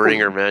been through the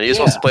ringer, man. He just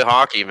wants to play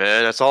hockey,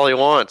 man. That's all he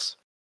wants.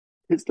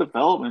 His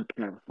development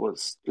path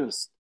was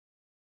just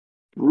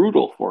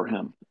brutal for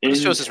him. It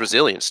shows his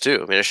resilience,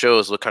 too. I mean, it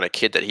shows what kind of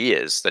kid that he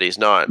is, that he's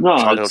not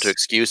chalking up to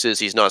excuses.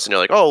 He's not sitting there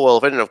like, oh, well,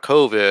 if I didn't have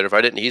COVID, or if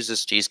I didn't,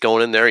 he's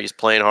going in there, he's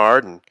playing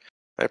hard, and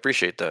I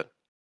appreciate that.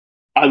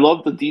 I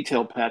love the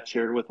detail Pat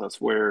shared with us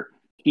where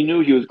he knew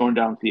he was going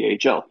down to the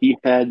AHL. He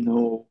had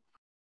no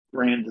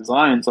grand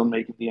designs on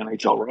making the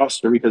NHL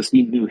roster because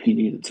he knew he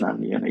needed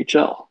time in the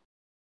NHL.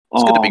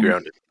 It's good to be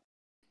grounded.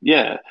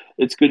 Yeah,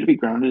 it's good to be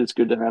grounded. It's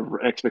good to have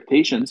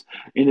expectations,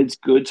 and it's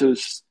good to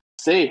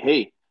say,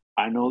 hey,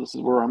 I know this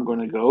is where I'm going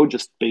to go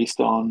just based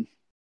on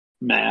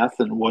math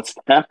and what's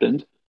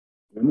happened.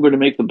 I'm going to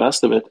make the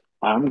best of it.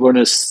 I'm going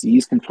to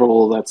seize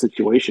control of that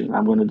situation, and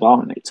I'm going to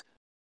dominate.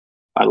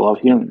 I love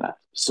hearing that.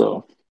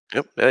 So,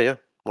 yep, yeah.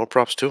 More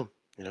props to him.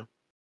 You know.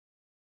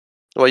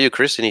 What about you,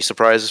 Chris? Any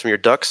surprises from your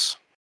Ducks?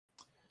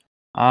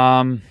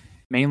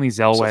 Mainly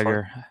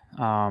Zellweger.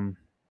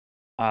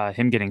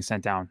 Him getting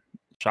sent down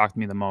shocked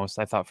me the most.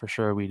 I thought for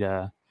sure we'd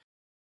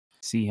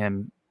see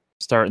him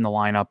start in the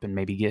lineup and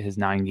maybe get his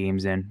 9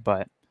 games in,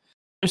 but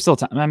there's still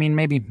time. I mean,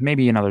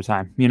 maybe another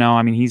time. You know,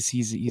 I mean,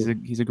 he's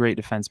a great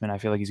defenseman. I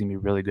feel like he's gonna be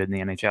really good in the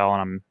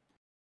NHL, and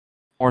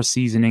more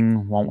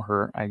seasoning won't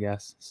hurt, I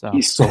guess. So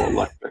he's so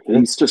electric.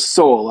 He's just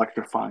so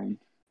electrifying.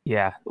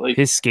 Yeah, like,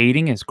 his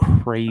skating is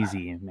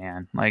crazy,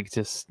 man. Like,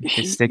 just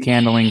his stick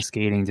handling,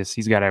 skating,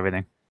 he's got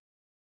everything.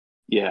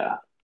 Yeah.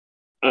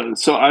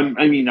 So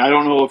I mean, I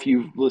don't know if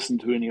you've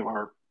listened to any of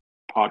our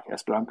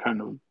podcasts, but I'm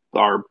kind of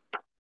our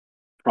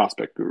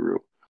prospect guru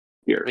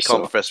here. We call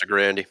him Professor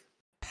Grandy.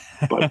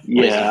 But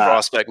yeah, he's in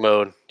prospect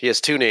mode. He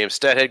has 2 names: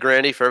 Stathead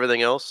Grandy for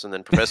everything else, and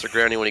then Professor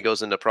Grandy when he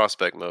goes into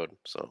prospect mode.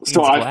 So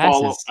I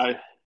follow.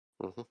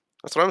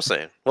 That's what I'm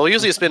saying. Well,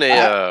 usually it's been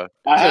an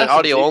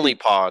audio-only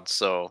pod,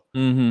 so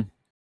until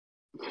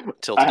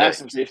today. I have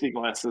some safety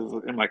glasses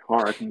in my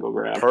car I can go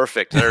grab.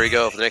 Perfect. There we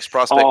go. For the next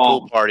prospect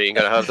pool party, you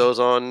got to have those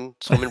on,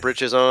 swimming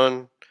britches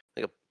on,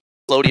 like a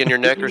floaty on your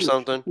neck or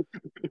something.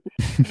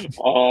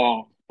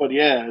 But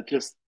yeah,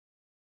 just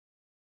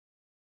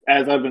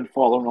as I've been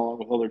following along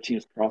with other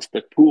teams'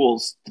 prospect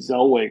pools,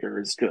 Zellweger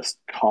has just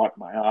caught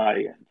my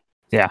eye. And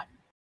yeah,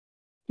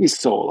 he's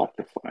so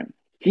electrifying.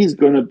 He's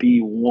going to be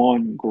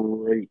one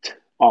great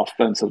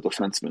offensive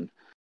defenseman.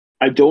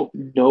 I don't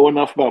know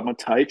enough about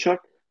Matejchuk,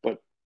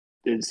 but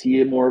is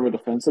he more of a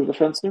defensive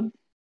defenseman?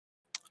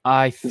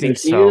 I think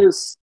so. If he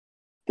is,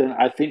 then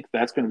I think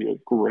that's going to be a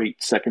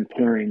great second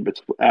pairing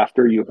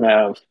after you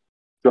have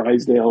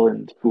Drysdale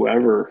and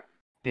whoever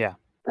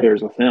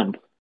pairs with him.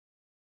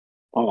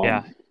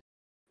 Yeah.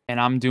 And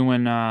I'm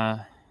doing,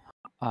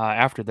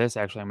 after this,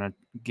 actually, I'm going to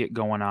get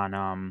going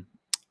on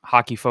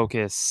Hockey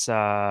Focus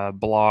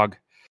blog,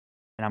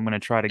 and I'm going to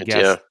try to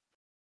guess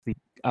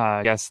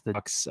the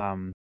Ducks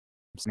starting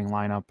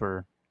lineup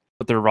or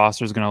what their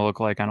roster is going to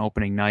look like on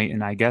opening night.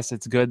 And I guess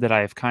it's good that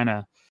I've kind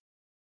of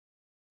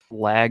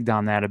lagged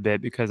on that a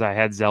bit because I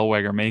had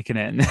Zellweger making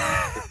it.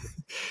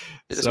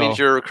 It just means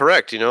you're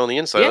correct, on the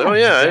inside. Yeah,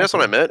 exactly. That's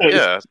what I meant.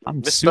 Yeah,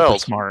 I'm super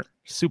smart.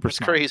 That's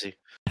crazy.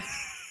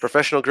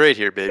 Professional grade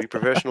here, baby.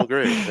 Professional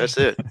grade. That's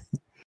it.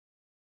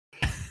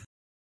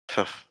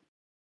 Those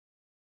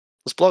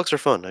blogs are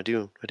fun. I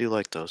do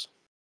like those.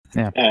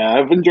 Yeah,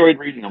 I've enjoyed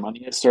reading them. I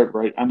need to start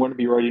writing. I'm going to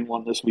be writing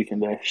one this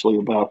weekend actually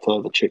about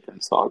the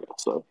Chirpin saga.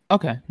 So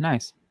okay,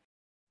 nice.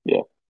 Yeah,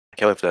 I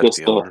can't wait for that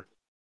to be over.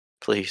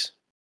 Please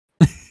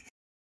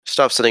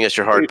stop sending us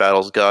your hard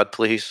battles, God.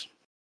 Please.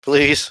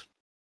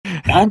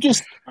 I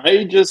just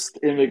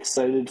am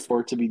excited for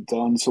it to be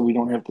done, so we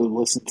don't have to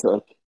listen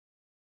to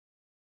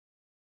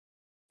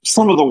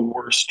some of the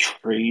worst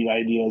trade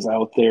ideas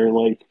out there,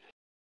 like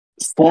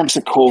Storm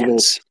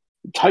Sokovic,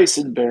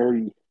 Tyson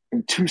Berry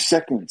in 2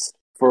 seconds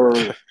for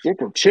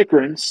Jacob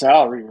Chikrin,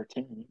 salary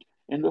retained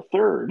in the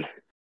third.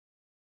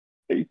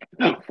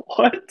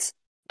 What?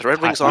 The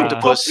Red Wings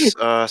Octopus,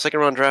 second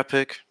round draft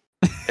pick,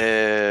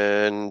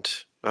 and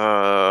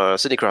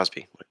Sidney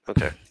Crosby.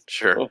 Okay,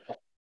 sure.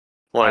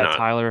 Why not?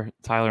 Tyler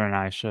and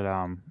I should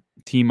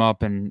team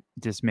up and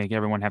just make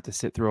everyone have to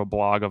sit through a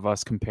blog of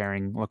us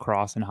comparing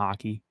lacrosse and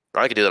hockey.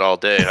 I could do that all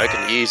day. I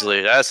can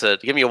easily. That's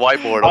it. Give me a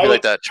whiteboard. I'll be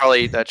like that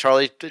Charlie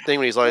thing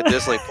when he's like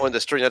this, like pointing the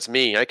string. That's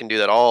me. I can do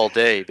that all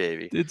day,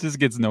 baby. It just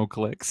gets no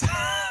clicks.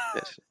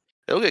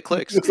 It'll get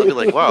clicks. They'll be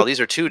like, "Wow, these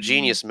are two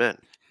genius men.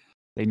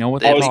 They know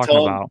what they're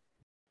talking about."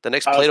 The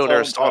next Plato and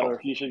Aristotle.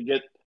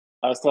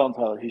 I was telling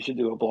Tyler he should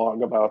do a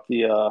blog about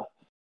the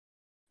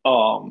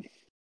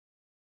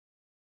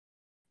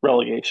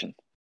relegation.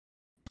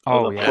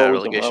 Oh yeah,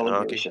 relegation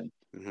hockey.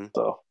 Mm-hmm.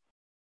 So,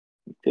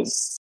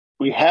 because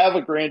we have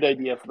a grand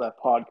idea for that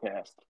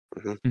podcast,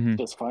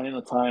 just finding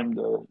the time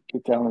to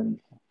get down and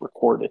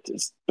record it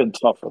has been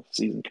tough for the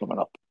season coming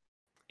up.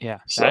 Yeah,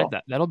 so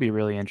that'll be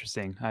really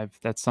interesting.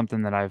 That's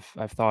something that I've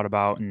thought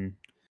about, and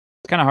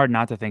it's kind of hard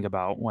not to think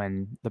about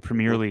when the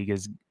Premier League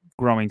is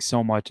growing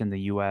so much in the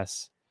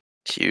U.S.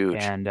 It's huge,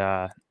 and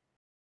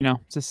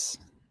just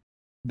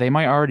they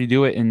might already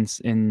do it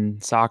in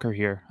soccer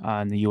here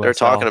in the U.S. They're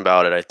talking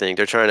about it. I think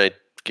they're trying to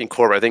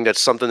incorporate. I think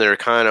that's something they're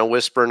kind of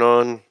whispering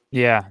on.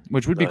 Yeah,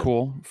 which would be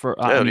cool for.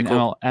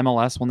 Cool.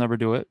 MLS will never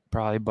do it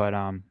probably, but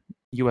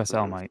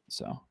USL might.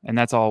 So, and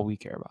that's all we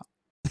care about.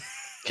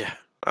 Yeah,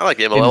 I like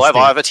the MLS.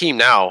 I have a team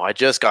now. I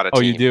just got a team.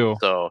 Oh, you do?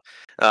 So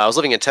I was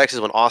living in Texas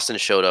when Austin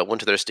showed up. Went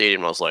to their stadium.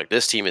 And I was like,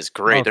 this team is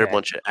great. Okay. They're a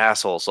bunch of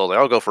assholes. So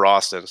I'll go for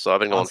Austin. So I've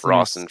been going for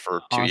Austin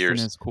for 2 years.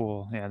 Austin is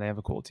cool. Yeah, they have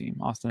a cool team.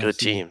 Austin, good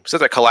team. Since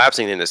they're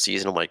collapsing in the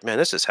season, I'm like, man,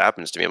 this just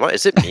happens to me.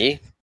 Is it me?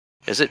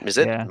 Is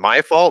it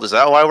my fault? Is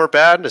that why we're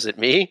bad? Is it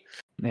me?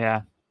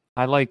 Yeah.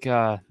 I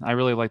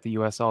really like the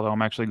USL though.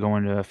 I'm actually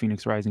going to a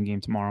Phoenix Rising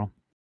game tomorrow.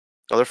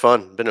 Oh, they're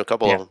fun. Been to a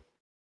couple of them.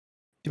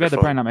 Too bad they're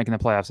probably not making the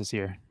playoffs this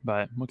year,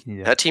 but what can you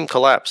do? That team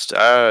collapsed.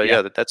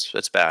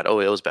 That's bad. Oh,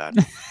 it was bad.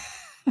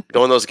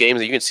 Going those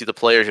games, you can see the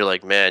players. You're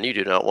like, man, you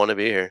do not want to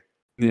be here.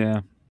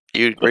 Yeah.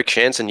 Rick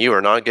Shanson, you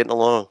are not getting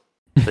along.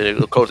 They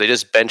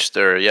just benched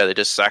they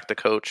just sacked the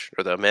coach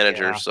or the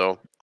manager. Yeah. So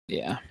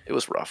yeah, it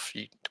was rough.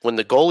 When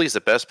the goalie's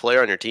the best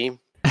player on your team,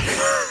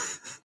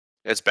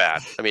 it's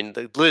bad. I mean,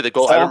 literally the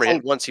goal. I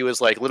remember once he was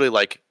literally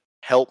like,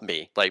 help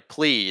me, like,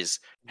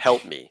 please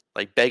help me,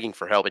 like begging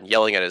for help and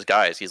yelling at his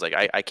guys. He's like,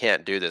 I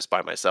can't do this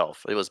by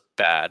myself. It was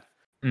bad.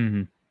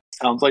 Mm-hmm.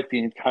 Sounds like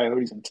the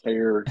Coyotes'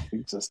 entire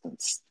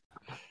existence.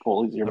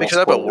 Goalies are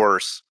that, but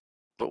worse.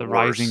 The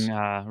rising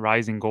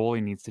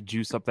goalie needs to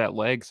juice up that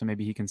leg so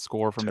maybe he can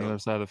score from the other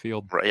side of the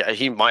field. Right, yeah,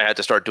 he might have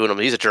to start doing them.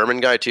 He's a German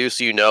guy too,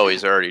 so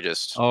he's already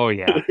just. Oh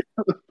yeah.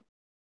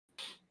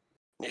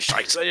 He's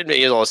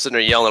all sitting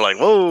there yelling like,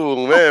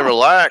 "Whoa, man,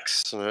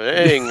 relax,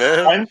 dang,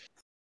 man."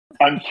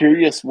 I'm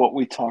curious what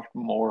we talked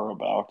more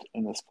about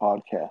in this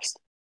podcast: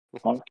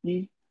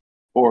 hockey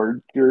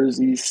or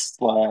Jersey /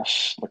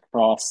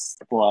 lacrosse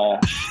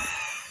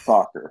 /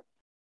 soccer.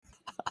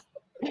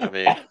 I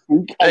mean,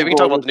 we can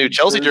talk about the new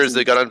Chelsea jersey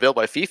that got unveiled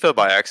by FIFA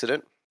by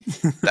accident.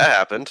 That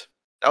happened.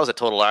 That was a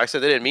total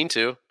accident. They didn't mean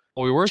to.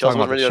 Well, we were talking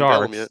about the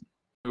Sharks.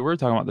 We were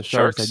talking about the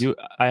Sharks.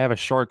 I have a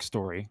shark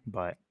story,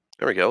 but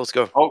there we go. Let's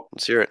go. Oh,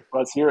 let's hear it.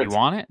 You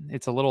want it?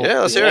 It's a little. Yeah,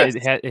 let's hear it.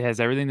 It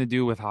has everything to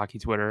do with hockey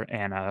Twitter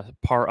and a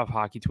part of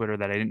hockey Twitter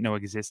that I didn't know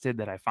existed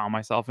that I found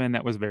myself in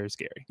that was very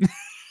scary.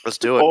 Let's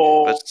do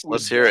it.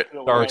 Let's hear it.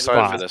 Dark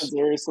spot. For this.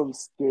 There are some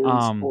scary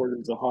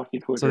supporters of hockey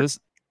Twitter. So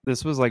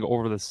this was like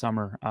over the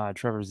summer.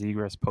 Trevor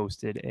Zegras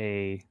posted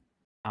a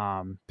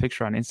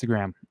picture on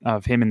Instagram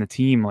of him and the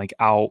team like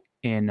out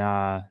in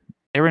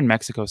they were in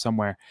Mexico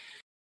somewhere,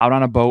 out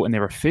on a boat, and they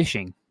were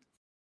fishing.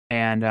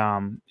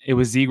 And it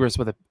was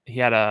Zegras he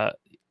had a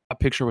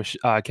picture with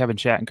Kevin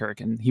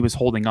Shattenkirk, and he was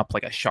holding up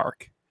like a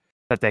shark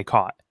that they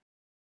caught.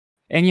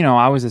 And,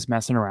 I was just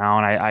messing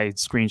around. I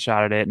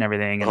screenshotted it and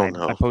everything, and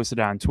I posted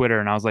it on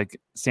Twitter, and I was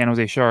like, San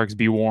Jose Sharks,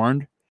 be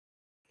warned.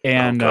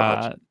 And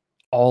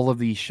all of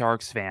these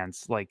Sharks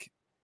fans, like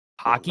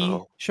hockey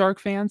Shark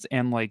fans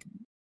and like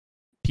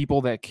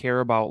people that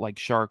care about like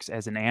sharks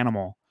as an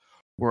animal,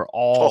 were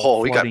all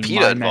we got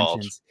PETA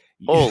involved.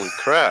 Holy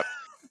crap.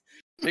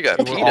 We got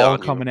PETA all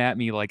coming at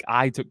me like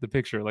I took the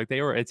picture. Like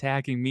they were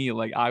attacking me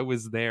like I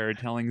was there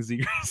telling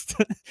Zegras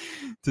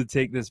to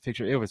take this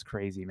picture. It was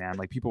crazy, man.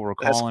 Like people were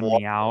calling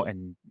me out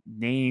and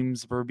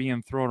names were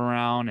being thrown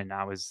around, and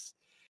I was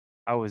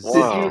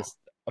just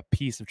a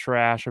piece of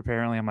trash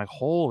apparently. I'm like,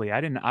 holy,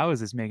 I was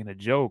just making a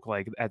joke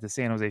like at the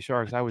San Jose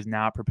Sharks. I was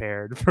not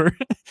prepared for it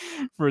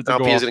to go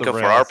off He's gonna come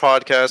for our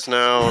podcast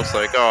now. It's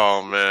like,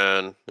 oh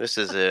man, this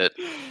is it.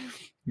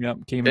 Yep,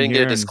 didn't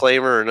get a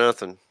disclaimer or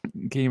nothing.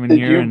 Came in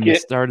here and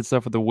started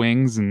stuff with the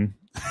wings and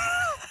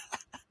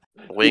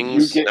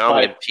wings. Now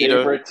we had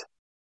PETA.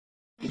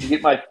 Did you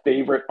get my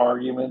favorite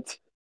argument?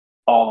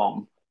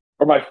 Or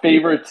my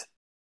favorite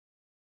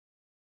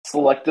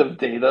selective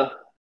data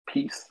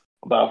piece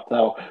about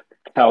how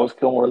cows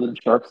kill more than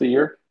sharks a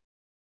year?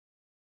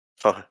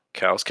 Oh,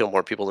 cows kill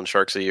more people than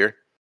sharks a year?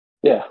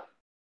 Yeah.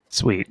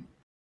 Sweet.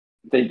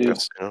 They do.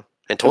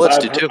 And toilets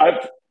do too.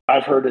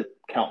 I've heard it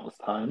countless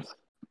times.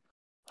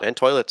 And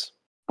toilets.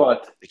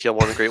 But they kill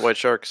more than great white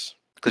sharks.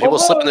 Because people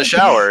slip in the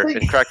shower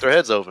and crack their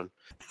heads open.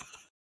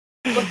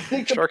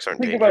 Sharks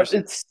aren't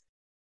dangerous.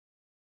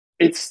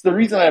 it's the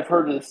reason I've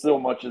heard this so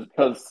much is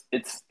because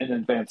it's an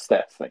advanced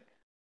stats thing.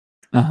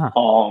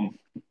 Uh-huh.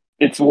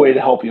 It's a way to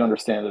help you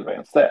understand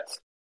advanced stats.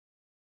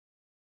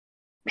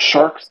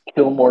 Sharks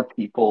kill more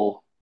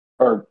people,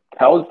 or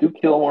cows do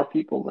kill more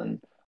people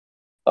than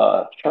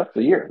sharks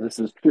a year. This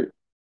is true.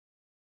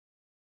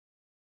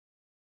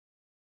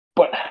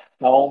 But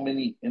how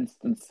many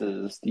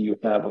instances do you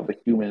have of a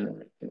human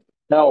interacting with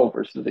a cow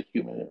versus a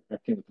human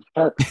interacting with a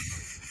shark?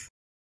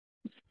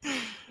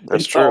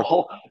 That's it's true.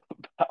 all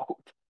about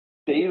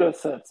data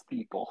sets,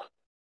 people.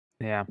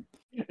 Yeah.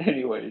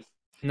 Anyways.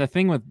 And the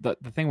thing with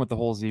the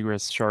whole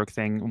Zegras shark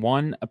thing,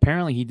 one,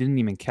 apparently he didn't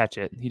even catch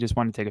it. He just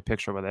wanted to take a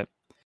picture with it.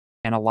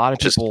 And a lot of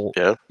people,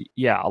 a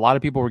lot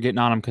of people were getting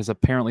on him because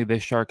apparently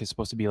this shark is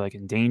supposed to be like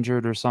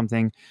endangered or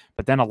something.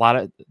 But then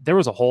there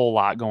was a whole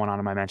lot going on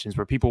in my mentions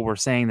where people were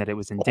saying that it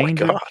was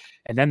endangered.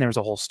 And then there's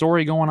a whole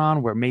story going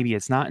on where maybe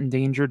it's not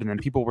endangered. And then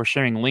people were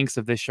sharing links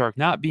of this shark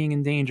not being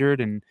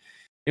endangered. And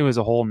it was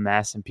a whole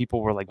mess. And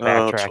people were like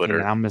backtracking. Twitter.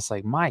 And I'm just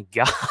like, my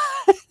God.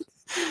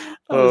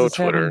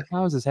 Twitter. I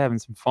was just having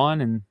some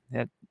fun. And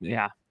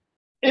yeah.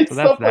 It's so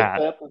that's stuff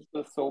that. like that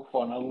that's just so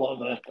fun. I love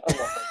that.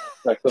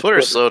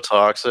 Twitter's so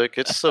toxic.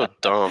 It's so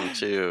dumb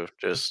too.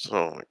 Just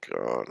oh my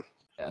god.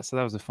 Yeah, so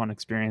that was a fun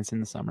experience in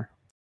the summer.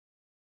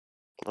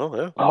 Oh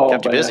yeah. Oh,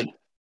 kept you man. busy.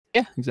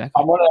 Yeah,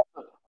 exactly. I'm gonna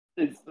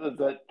is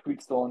that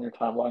tweet still on your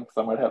timeline? Because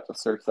I might have to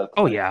search that.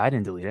 Oh yeah, I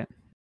didn't delete it.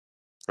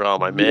 Oh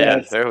my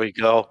man, Yes. there we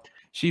go.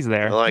 She's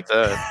there. I like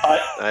that.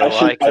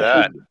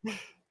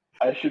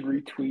 I should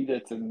retweet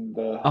it and.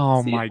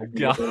 Oh my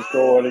god!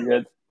 Going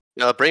again.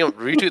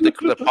 Retweet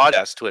the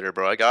podcast Twitter,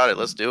 bro. I got it.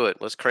 Let's do it.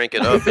 Let's crank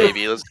it up,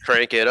 baby. Let's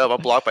crank it up.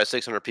 I'm blocked by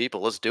 600 people.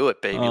 Let's do it,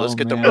 baby. Let's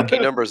get the rookie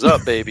numbers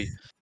up, baby.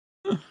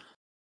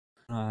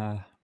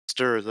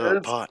 Stir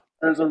the pot.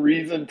 There's a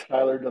reason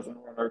Tyler doesn't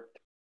run our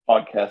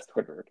podcast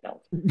Twitter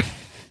account.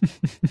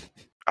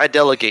 I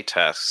delegate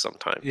tasks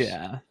sometimes.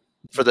 Yeah.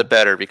 For the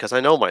better, because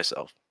I know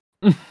myself.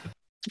 It's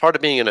part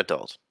of being an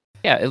adult.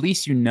 Yeah, at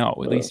least you know.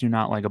 At least you're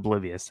not like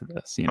oblivious to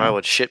this. You know? I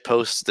would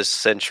shitpost this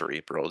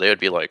century, bro. They would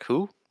be like,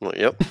 "Who?" Well,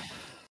 yep.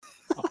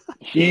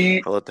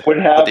 He would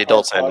have the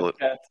adults handle it.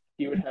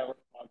 He would have a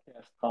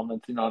podcast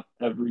commenting on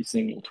every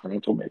single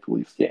Toronto Maple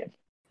Leafs game.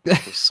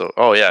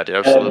 Oh yeah, dude,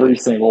 absolutely. Every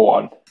single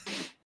one.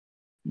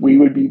 We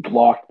would be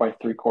blocked by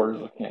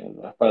 3/4 of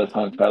Canada by the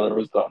time Tyler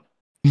was done.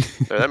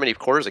 Are there that many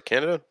quarters of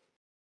Canada?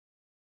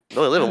 They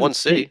only live in one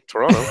city,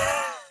 Toronto.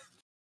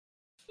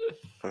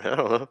 I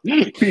don't know.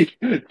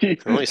 The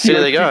only city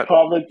they got.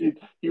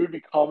 He would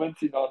be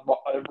commenting on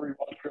every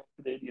Montreal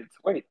Canadiens.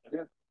 Wait,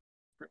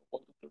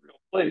 wasn't the real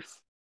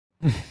place.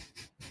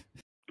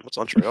 What's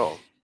Montreal?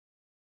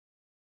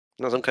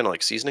 Not some kind of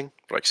like seasoning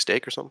for like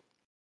steak or something?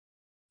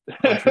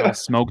 Montreal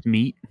smoked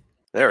meat.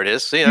 There it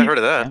is. See, I heard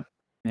of that.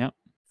 Yeah.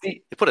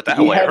 You put it that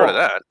way. I heard of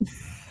that.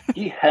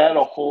 He had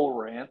a whole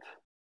rant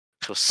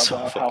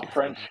about how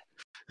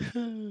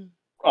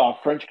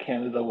French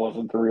Canada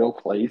wasn't the real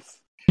place.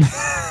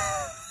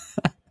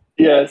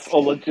 Yes, a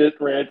legit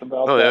rant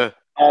about that.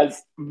 Yeah.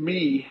 As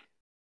me,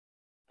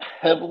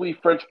 heavily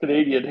French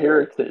Canadian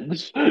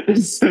heritage,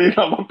 is sitting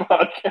on a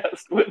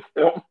podcast with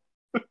him.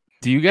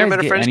 Do you guys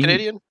get French any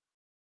Canadian?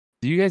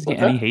 Do you guys get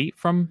any hate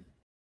from?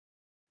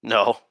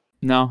 No.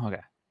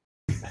 Okay.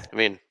 I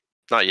mean,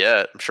 not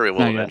yet. I'm sure he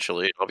will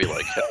eventually. I'll be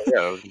like, hell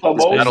yeah, this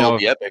battle will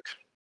be epic.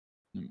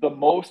 The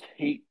most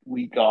hate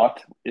we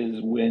got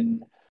is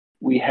when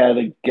we had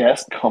a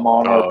guest come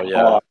on our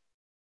pod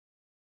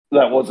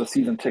that was a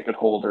season ticket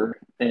holder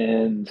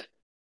and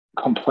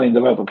complained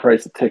about the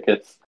price of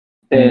tickets.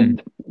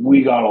 And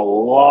we got a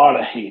lot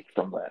of hate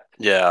from that.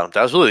 Yeah,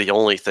 that was really the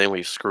only thing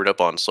we've screwed up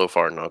on so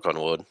far, knock on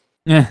wood.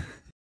 Yeah.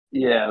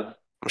 Yeah.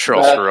 I'm sure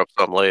I'll screw up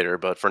some later,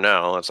 but for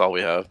now, that's all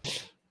we have.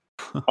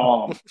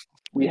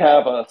 We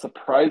have a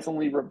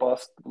surprisingly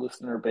robust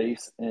listener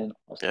base in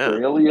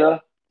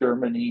Australia,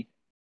 Germany,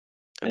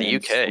 and the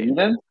UK.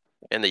 Sweden.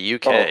 And the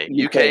UK.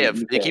 UK.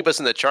 They keep us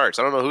in the charts.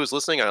 I don't know who's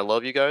listening. I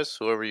love you guys,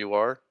 whoever you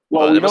are.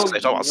 Well, they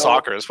talk about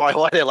soccer. That's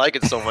probably why they like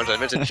it so much. I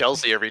mentioned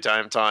Chelsea every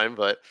time,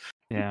 but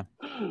yeah.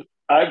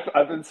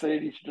 I've been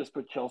saying you should just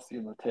put Chelsea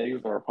in the tags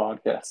of our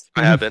podcast.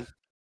 I have been.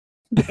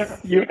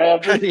 You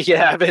have been?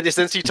 Yeah, I've been.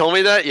 Since you told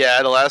me that,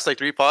 the last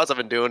 3 pods I've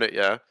been doing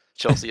it,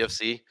 Chelsea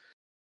FC.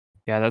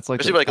 Yeah, that's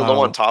like especially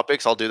low on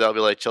topics. I'll do that. I'll be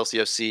like Chelsea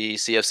FC,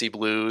 CFC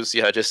Blues,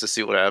 just to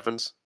see what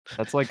happens.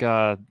 That's like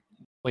a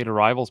later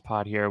rivals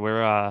pod here.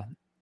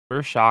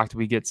 We're shocked.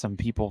 We get some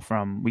people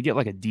we get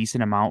like a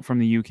decent amount from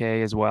the UK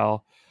as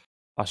well.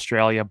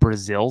 Australia,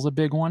 Brazil's a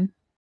big one.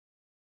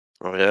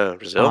 Oh yeah,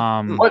 Brazil.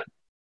 What?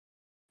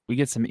 We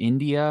get some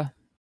India.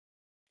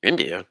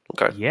 India,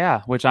 okay.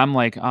 Yeah, which I'm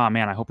like, oh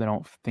man, I hope they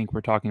don't think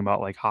we're talking about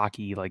like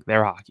hockey, like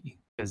their hockey.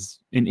 Because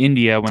in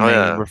India, when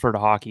they refer to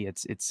hockey,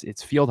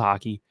 it's field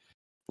hockey.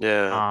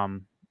 Yeah.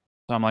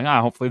 So I'm like,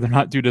 hopefully they're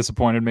not too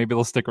disappointed. Maybe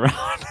they'll stick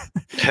around.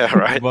 Yeah,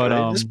 right. But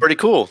it's pretty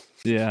cool.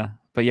 Yeah,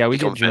 but we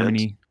get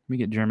Germany. Fans. We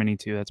get Germany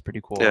too. That's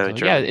pretty cool. Yeah,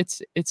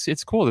 so,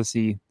 it's cool to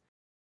see.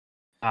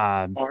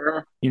 Where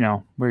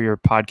your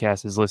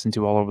podcast is listened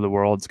to all over the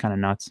world. It's kind of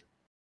nuts.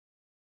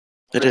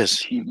 It is.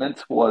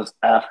 achievement was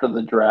after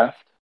the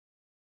draft.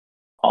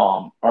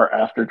 Our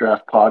after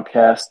draft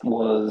podcast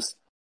was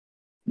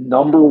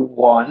number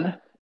 1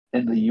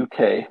 in the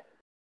UK,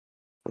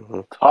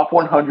 top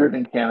 100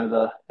 in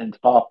Canada, and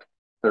top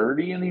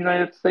 30 in the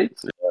United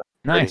States. Yeah,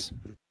 Nice.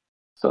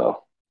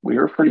 So we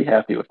were pretty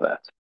happy with that.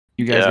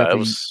 You guys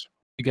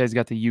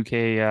got the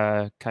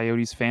UK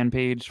Coyotes fan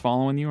page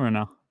following you or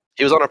no?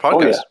 He was on our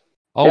podcast.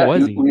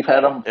 Was he? We've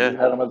had him. We've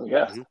had him as a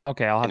guest.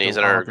 Okay, I'll have and to. he's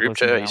in our group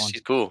chat.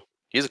 He's cool.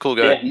 He's a cool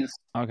guy. Yeah, he's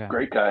a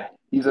great guy.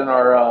 He's in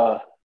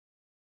our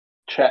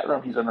chat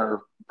room. He's in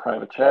our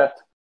private chat.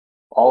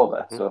 All of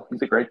that. So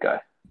he's a great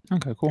guy.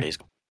 Okay, cool. Yeah,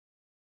 talk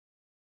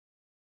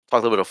a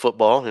little bit of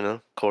football,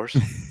 of course.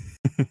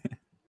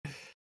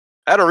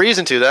 I had a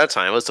reason to that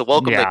time. It was to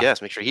welcome the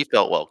guest, make sure he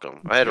felt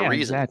welcome. I had a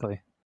reason.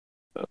 Exactly.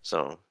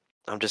 So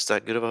I'm just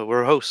that good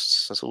we're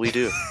hosts. That's what we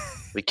do.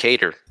 We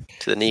cater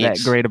to the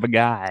needs. That great of a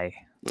guy.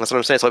 That's what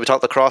I'm saying. That's why we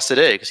talked lacrosse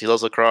today, because he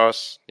loves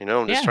lacrosse.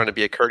 I'm just trying to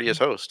be a courteous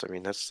host. I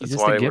mean, that's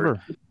why a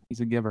giver. He's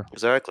a giver.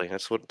 Exactly.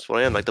 That's what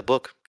I am, like the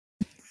book.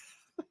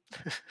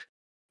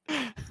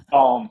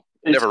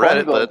 Never read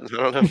it, but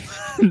I don't know.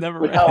 Never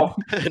read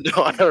it.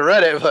 No, I haven't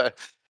read it, but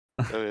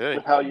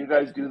with how you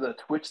guys do the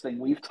Twitch thing,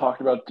 we've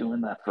talked about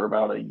doing that for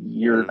about a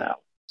year now.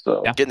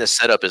 So getting this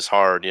set up is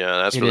hard. Yeah,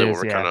 that's really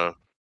what we're kind of.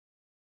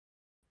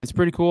 It's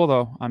pretty cool,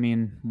 though. I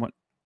mean,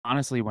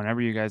 honestly,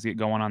 whenever you guys get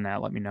going on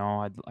that, let me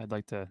know. I'd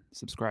like to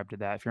subscribe to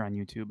that if you're on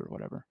YouTube or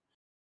whatever.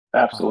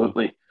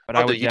 Absolutely. But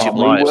I'll do YouTube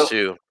lives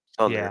too.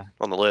 On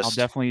the list.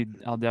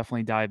 I'll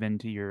definitely dive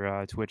into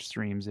your Twitch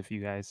streams if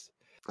you guys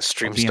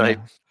stream snipe.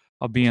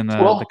 I'll be in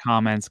the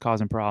comments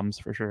causing problems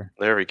for sure.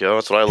 There we go.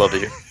 That's what I love to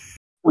hear.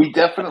 We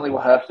definitely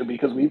will have to,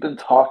 because we've been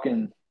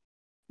talking.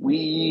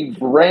 We've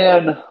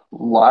ran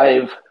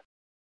live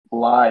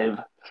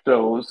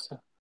shows.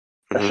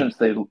 I shouldn't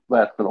say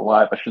that for the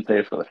live. I should say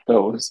it for the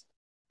shows.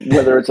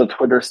 Whether it's a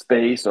Twitter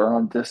space or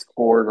on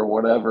Discord or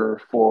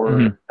whatever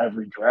for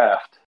every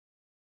draft.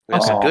 We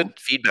have some good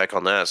feedback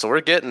on that. So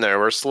we're getting there.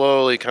 We're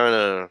slowly kind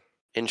of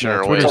inching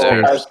our way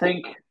there.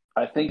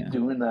 I think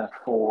doing that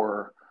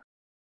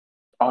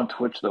on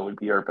Twitch, though, would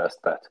be our best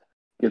bet.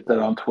 Get that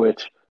on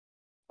Twitch.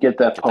 Get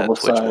that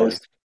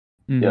publicized.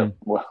 Yeah.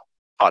 Well,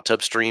 hot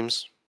tub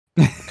streams.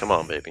 Come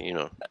on, baby.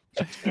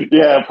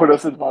 Yeah, put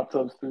us in hot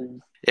tub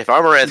streams. If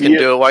Amaranth can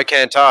do it, why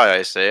can't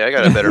I say? I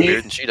got a better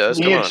beard than she does.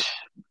 Come on.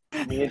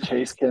 Me and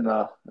Chase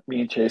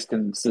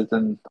can sit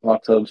in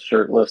hot tubs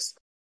shirtless.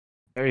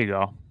 There you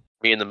go.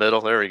 Me in the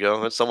middle. There we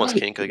go. That's someone's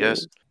kink, I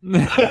guess.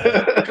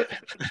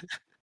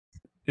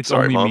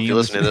 Sorry, Mom, if you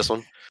listen to this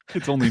one.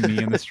 It's only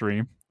me in the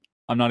stream.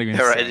 I'm not even.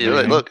 All right,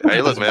 look,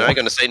 man. I ain't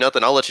gonna say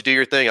nothing. I'll let you do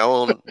your thing. I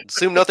won't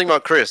assume nothing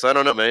about Chris. I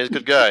don't know, man. He's a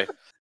good guy.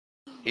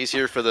 He's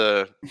here for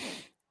the.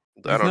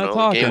 I don't know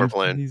the game we're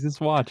playing. He's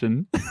just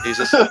watching. He's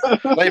just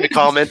not even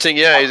commenting.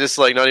 Yeah, he's just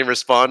like not even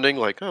responding.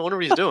 Like, I wonder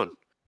what he's doing.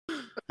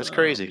 That's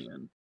crazy.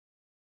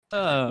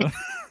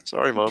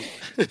 Sorry, Mom.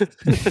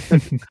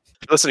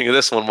 Listening to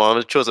this one, Mom,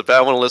 it chose a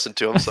bad one to listen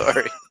to. I'm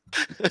sorry.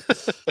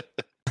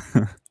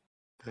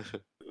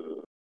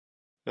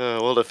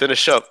 Well, to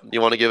finish up,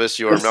 you want to give us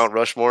your Mount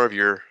Rushmore of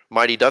your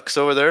Mighty Ducks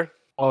over there?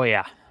 Oh,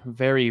 yeah.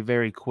 Very,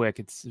 very quick.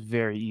 It's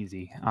very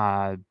easy.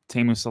 Teemu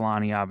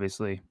Selanne,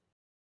 obviously.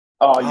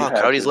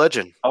 Coyotes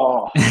legend.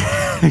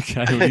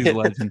 Coyotes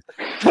legend.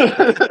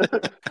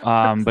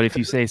 But if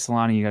you say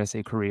Selanne, you got to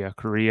say Korea.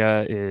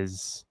 Korea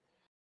is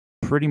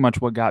pretty much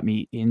what got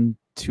me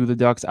into the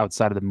Ducks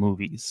outside of the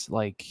movies.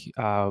 Like,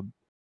 I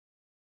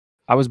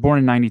was born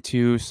in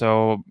 92,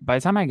 so by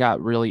the time I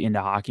got really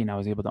into hockey and I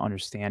was able to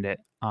understand it,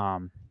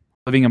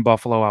 living in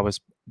Buffalo,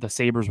 the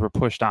Sabres were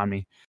pushed on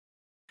me,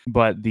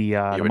 but the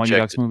Mighty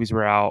Ducks movies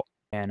were out,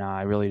 and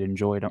I really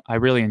enjoyed them.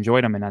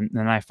 And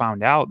then I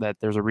found out that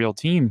there's a real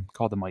team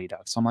called the Mighty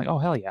Ducks. So I'm like, oh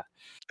hell yeah!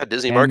 That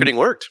Disney marketing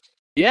worked.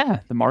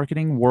 Yeah, the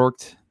marketing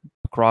worked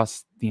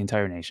across the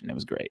entire nation. It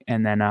was great.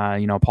 And then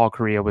Paul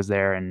Kariya was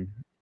there, and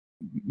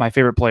my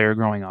favorite player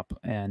growing up,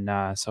 and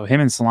so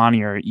him and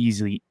Selanne are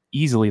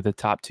easily the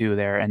top two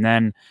there. And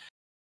then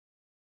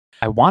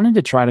I wanted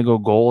to try to go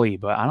goalie,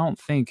 but I don't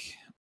think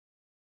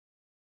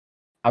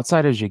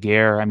outside of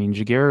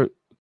Jaguar,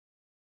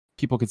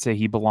 people could say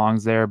he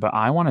belongs there, but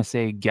I want to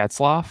say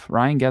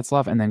Ryan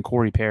Getzlaf, and then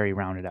Corey Perry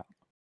rounded out.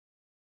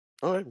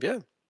 All right, yeah.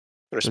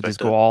 So just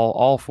go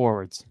all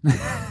forwards.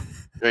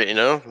 Right,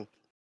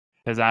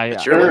 Because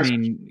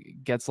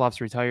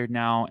Getzlaf's retired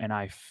now, and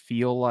I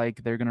feel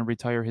like they're going to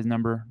retire his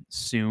number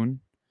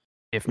soon,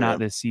 if not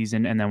this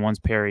season. And then once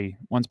Perry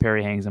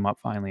hangs him up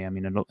finally,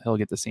 he'll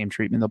get the same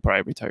treatment. They'll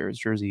probably retire his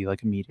jersey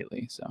like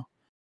immediately. So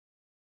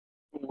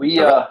we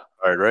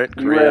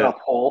ran a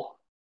poll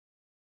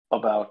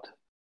about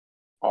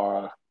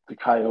the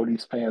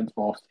Coyotes fans'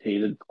 most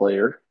hated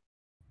player.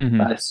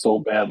 Mm-hmm. I so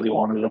badly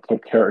wanted to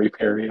put Corey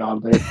Perry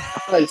on there.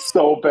 I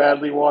so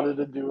badly wanted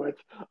to do it.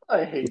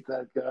 I hate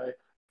that guy.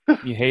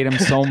 You hate him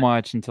so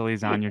much until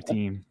he's on your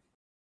team.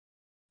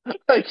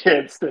 I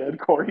can't stand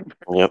Corey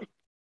Perry. Yep.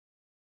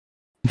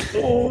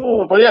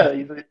 But yeah,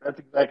 that's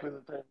exactly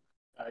the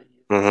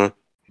thing.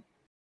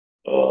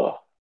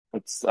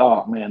 It's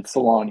man,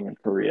 Solani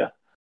and Korea.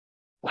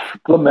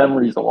 The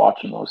memories of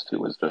watching those two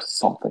was just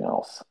something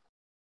else.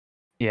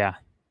 Yeah,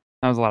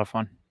 that was a lot of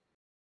fun.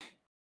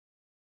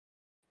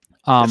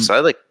 I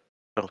like.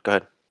 Oh, go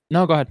ahead.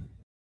 No, go ahead.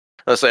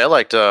 I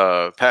liked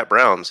Pat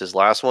Brown's. His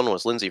last one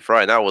was Lindsey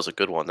Fry, and that was a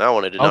good one. That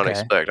one I did not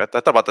expect. I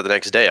thought about that the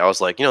next day. I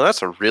was like,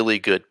 that's a really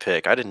good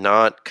pick. I did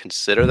not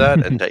consider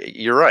that, and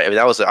you're right. I mean,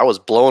 I was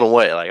blown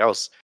away. Like I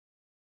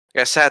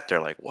sat there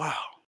like, wow,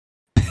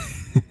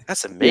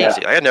 that's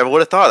amazing. I never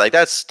would have thought. Like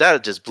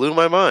that just blew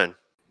my mind.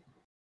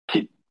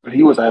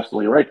 He was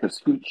absolutely right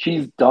because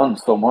she's done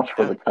so much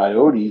for the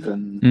Coyotes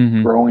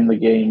and growing the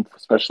game,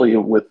 especially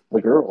with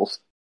the girls.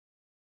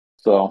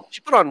 So she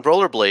put on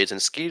rollerblades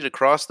and skied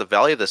across the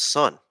Valley of the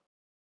Sun.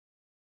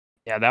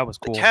 Yeah, that was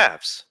cool. The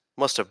calves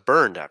must have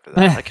burned after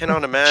that. I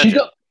cannot imagine.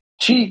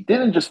 She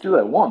didn't just do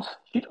that once.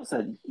 She does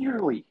that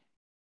yearly.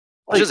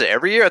 She does it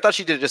every year? I thought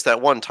she did it just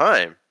that one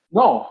time.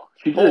 No,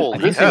 she did. I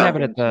think they have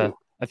it at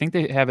I think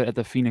they have it at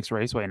the Phoenix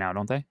Raceway now,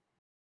 don't they?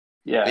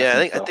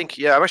 Yeah. I think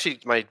I'm actually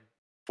my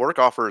work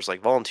offers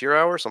like volunteer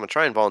hours. So I'm gonna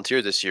try and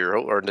volunteer this year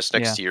or this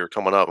next year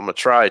coming up. I'm gonna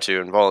try to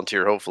and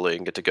volunteer hopefully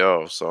and get to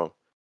go. So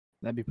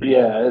that'd be pretty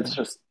cool. It's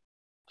just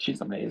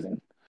she's amazing.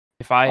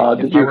 If I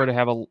were to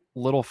have a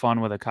little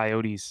fun with a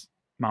Coyotes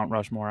Mount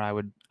Rushmore,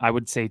 I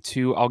would say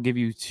two. I'll give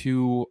you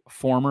two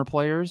former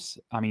players.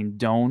 I mean,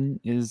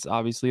 Doan is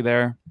obviously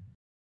there.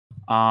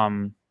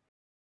 And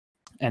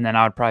then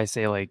I would probably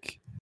say like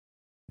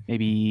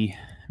maybe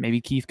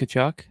Keith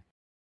Kachuk.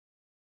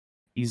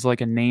 He's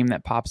like a name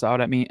that pops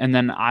out at me. And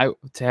then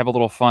to have a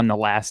little fun, the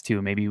last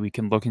two, maybe we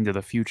can look into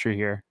the future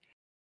here.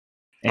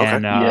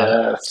 And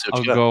I'll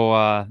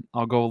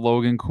go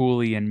Logan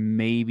Cooley and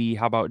maybe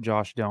how about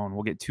Josh Doan?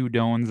 We'll get two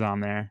Doans on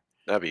there.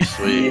 That'd be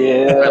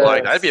sweet.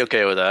 I'd be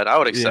okay with that. I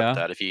would accept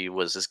that if he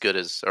was as good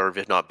as or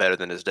if not better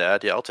than his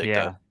dad. Yeah, I'll take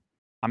that.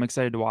 I'm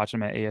excited to watch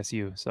him at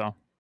ASU. So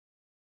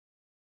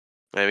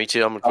yeah, me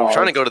too. I'm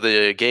trying to go to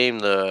the game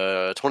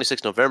the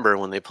 26th November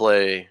when they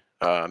play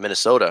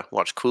Minnesota.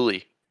 Watch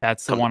Cooley.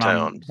 That's the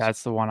one.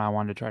 That's the one I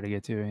wanted to try to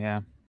get to.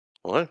 Yeah.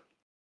 What?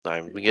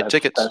 We get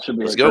tickets. That should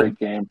be a great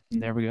game.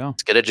 There we go.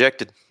 Let's get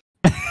ejected.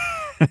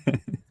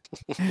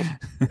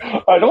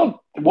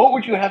 What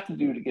would you have to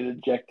do to get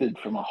ejected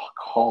from a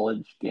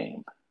college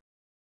game?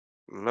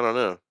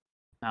 I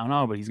don't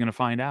know, but he's gonna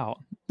find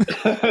out.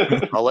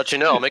 I'll let you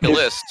know. I'll make a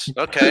list.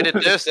 Okay, I did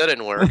this. That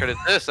didn't work. I did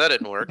this. That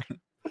didn't work.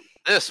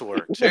 This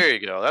worked. There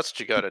you go. That's what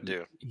you got to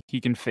do. He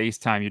can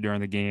FaceTime you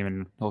during the game,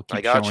 and he'll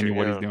keep showing you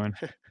what he's doing.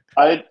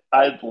 I'd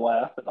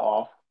laugh it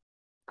off,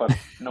 but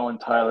knowing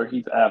Tyler,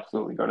 he's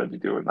absolutely going to be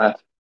doing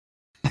that.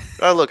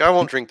 Look, I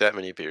won't drink that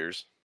many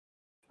beers.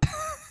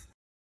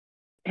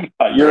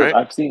 Right?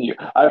 I've seen you.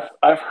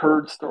 I've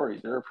heard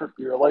stories. You're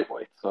a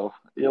lightweight, so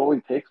it only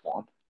takes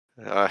one.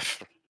 I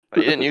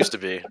didn't used to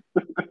be.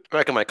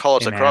 Back in my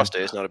college lacrosse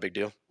days, not a big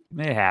deal.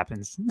 It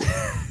happens.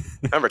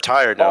 I'm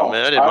retired now,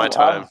 man. I did my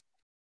time.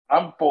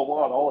 I'm full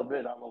on. I'll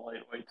admit I'm a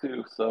lightweight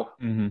too. So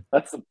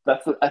that's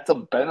a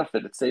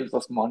benefit. It saves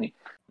us money.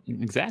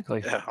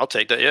 Exactly. Yeah, I'll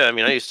take that. Yeah, I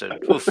mean, I used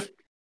to.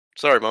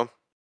 Sorry, Mom.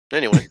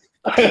 Anyway.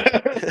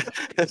 I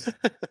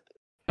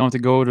want to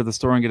go to the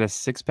store and get a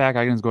 6-pack.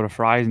 I can just go to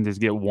Fry's and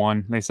just get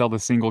one. They sell the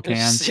single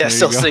cans. Yeah,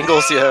 sell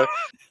singles. Yeah,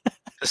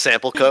 the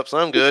sample cups.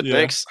 I'm good.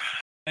 Yeah.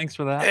 Thanks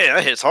for that. Hey,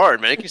 that hits hard,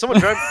 man. Can someone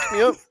try to pick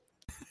me up?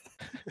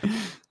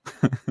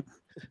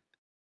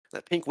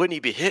 That Pink Whitney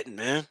be hitting,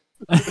 man.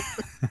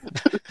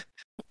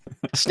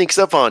 Sneaks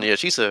up on you.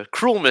 She's a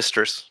cruel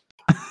mistress.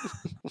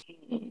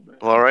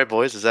 Well, all right,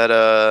 boys. Is that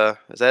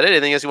it?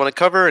 Anything else you want to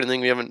cover?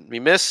 Anything we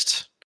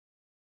missed?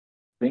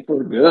 I think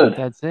we're good.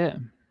 That's it.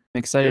 I'm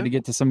excited to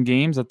get to some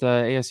games at the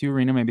ASU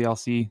arena. Maybe I'll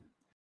see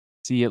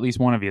at least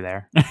one of you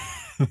there.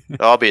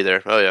 I'll be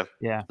there. Oh yeah.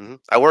 Yeah. Mm-hmm.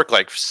 I work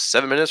like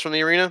 7 minutes from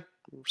the arena,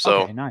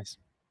 so okay, nice.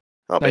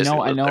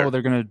 I know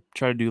they're gonna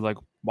try to do like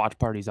watch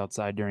parties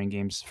outside during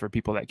games for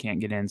people that can't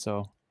get in.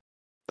 So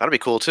that'll be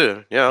cool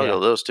too. Yeah, I'll go to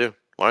those too.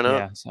 Why not?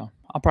 Yeah. So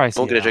I'll probably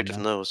won't get ejected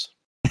from those.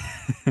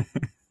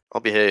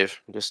 I'll behave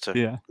just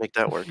to make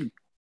that work.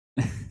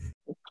 All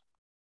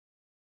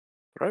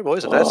right,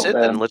 boys. If that's it,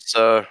 then let's.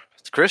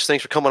 Chris,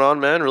 thanks for coming on,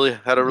 man. Really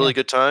had a really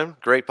good time.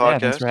 Great podcast. Yeah,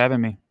 thanks for having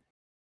me.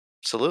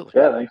 Absolutely.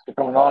 Yeah, thanks for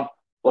coming on.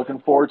 Looking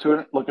forward to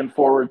it. Looking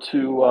forward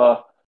to,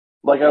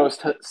 like I was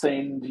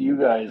saying to you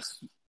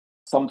guys,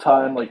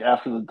 sometime like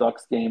after the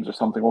Ducks games or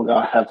something,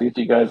 we'll have to get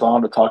you guys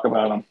on to talk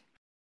about them.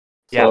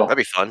 Yeah, that'd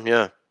be fun.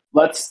 Yeah.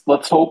 Let's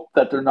hope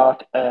that they're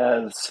not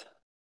as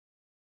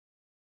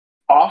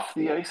off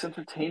the ice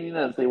entertaining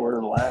as they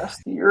were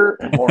last year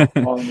and more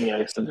on the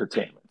ice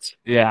entertainment.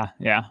 Yeah.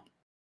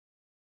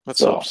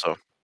 Let's hope so.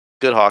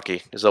 Good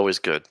hockey is always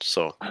good,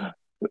 so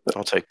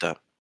I'll take that.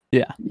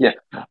 Yeah.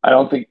 I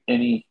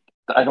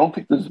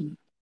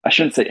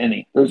shouldn't say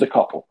any. There's a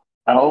couple.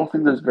 I don't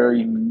think there's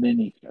very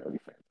many Coyote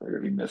fans that are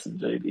going to be missing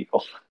Jay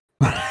Beagle.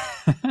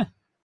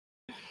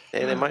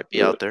 Hey, they might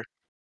be out there.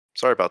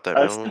 Sorry about that,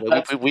 man.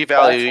 We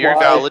value you. You're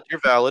valid. You're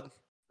valid.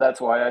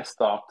 That's why I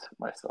stopped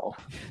myself.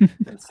 You're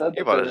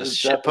about to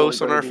just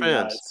shitpost on our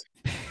fans.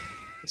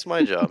 It's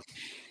my job.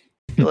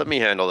 You let me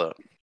handle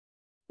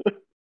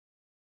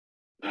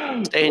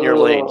that. Stay in your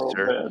lane,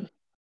 sir. Man.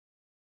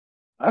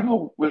 I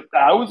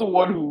was the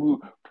one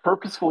who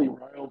purposefully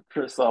riled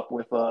Chris up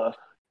with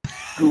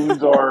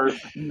goons are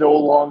no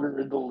longer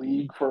in the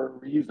league for a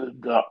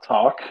reason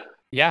talk.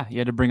 Yeah, you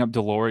had to bring up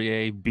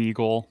Delorier,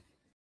 Beagle,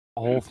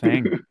 the whole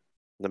thing.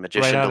 The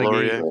magician Right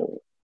Delorier.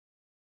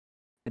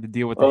 Had to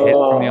deal with the hit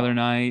from the other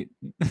night.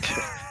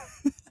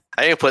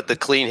 I didn't put the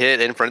clean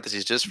hit in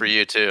parentheses just for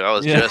you too.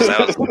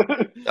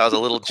 That was a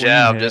little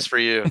jab just for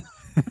you.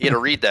 You had to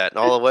read that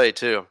all the way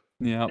too.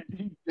 Yeah,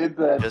 he did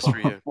that just for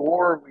you.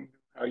 Before we knew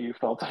how you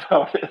felt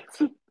about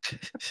it.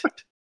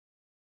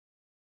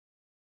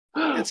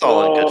 It's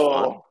all in good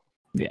fun.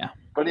 Yeah,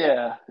 but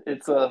yeah,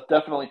 it's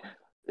definitely.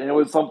 And it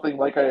was something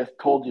like I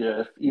told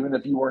you. Even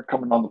if you weren't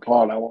coming on the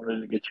pod, I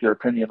wanted to get your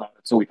opinion on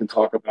it so we can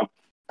talk about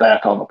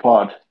that on the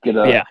pod. Get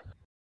a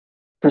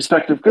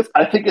perspective, because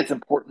I think it's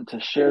important to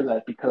share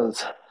that,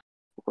 because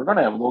we're going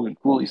to have Logan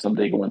Cooley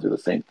someday going through the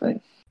same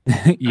thing.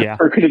 Yeah,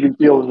 We're going to be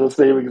feeling the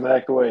same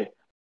exact way.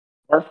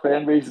 Our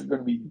fan base is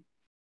going to be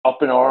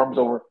up in arms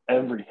over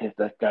every hit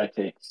that guy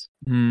takes.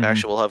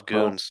 Actually, we'll have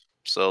goons,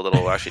 so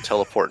that'll actually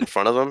teleport in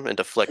front of him and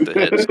deflect the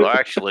hit. So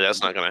actually,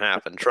 that's not going to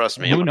happen. Trust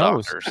me, I'm a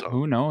doctor. So.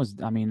 Who knows?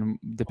 I mean,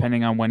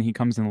 depending on when he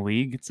comes in the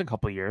league, it's a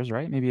couple of years,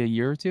 right? Maybe a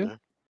year or two. Yeah.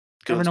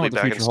 Never know what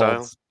the future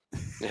holds.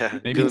 Yeah,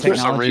 maybe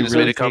technology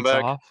really takes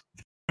off.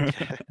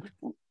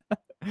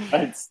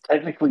 It's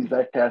technically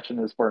Zach Cashin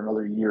is for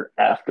another year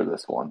after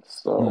this one.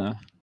 So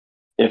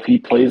if he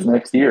plays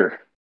next year,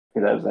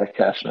 he'd have Zach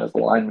Cashin as the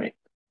line mate.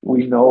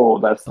 We know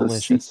that's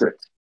Delicious. the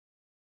secret.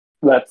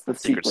 That's the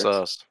secret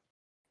sauce.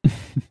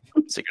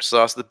 Secret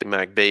sauce, the Big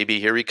Mac,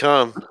 baby. Here we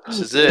come. This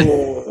is it.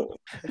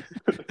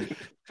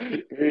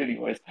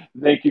 Anyways,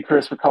 thank you,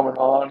 Chris, for coming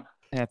on.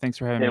 Yeah, thanks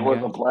for having me. It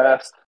was a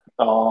blast.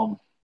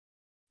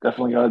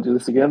 Definitely got to do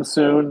this again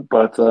soon.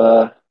 But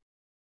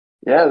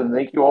then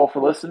thank you all for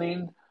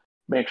listening.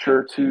 Make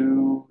sure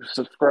to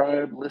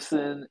subscribe,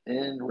 listen,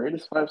 and rate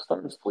us 5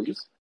 stars,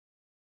 please.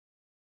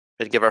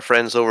 And give our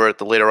friends over at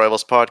the Later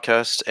Rivals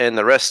podcast and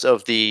the rest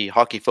of the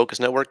Hockey Focus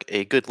Network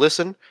a good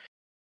listen.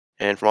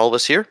 And from all of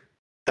us here,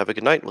 have a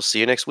good night. We'll see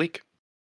you next week.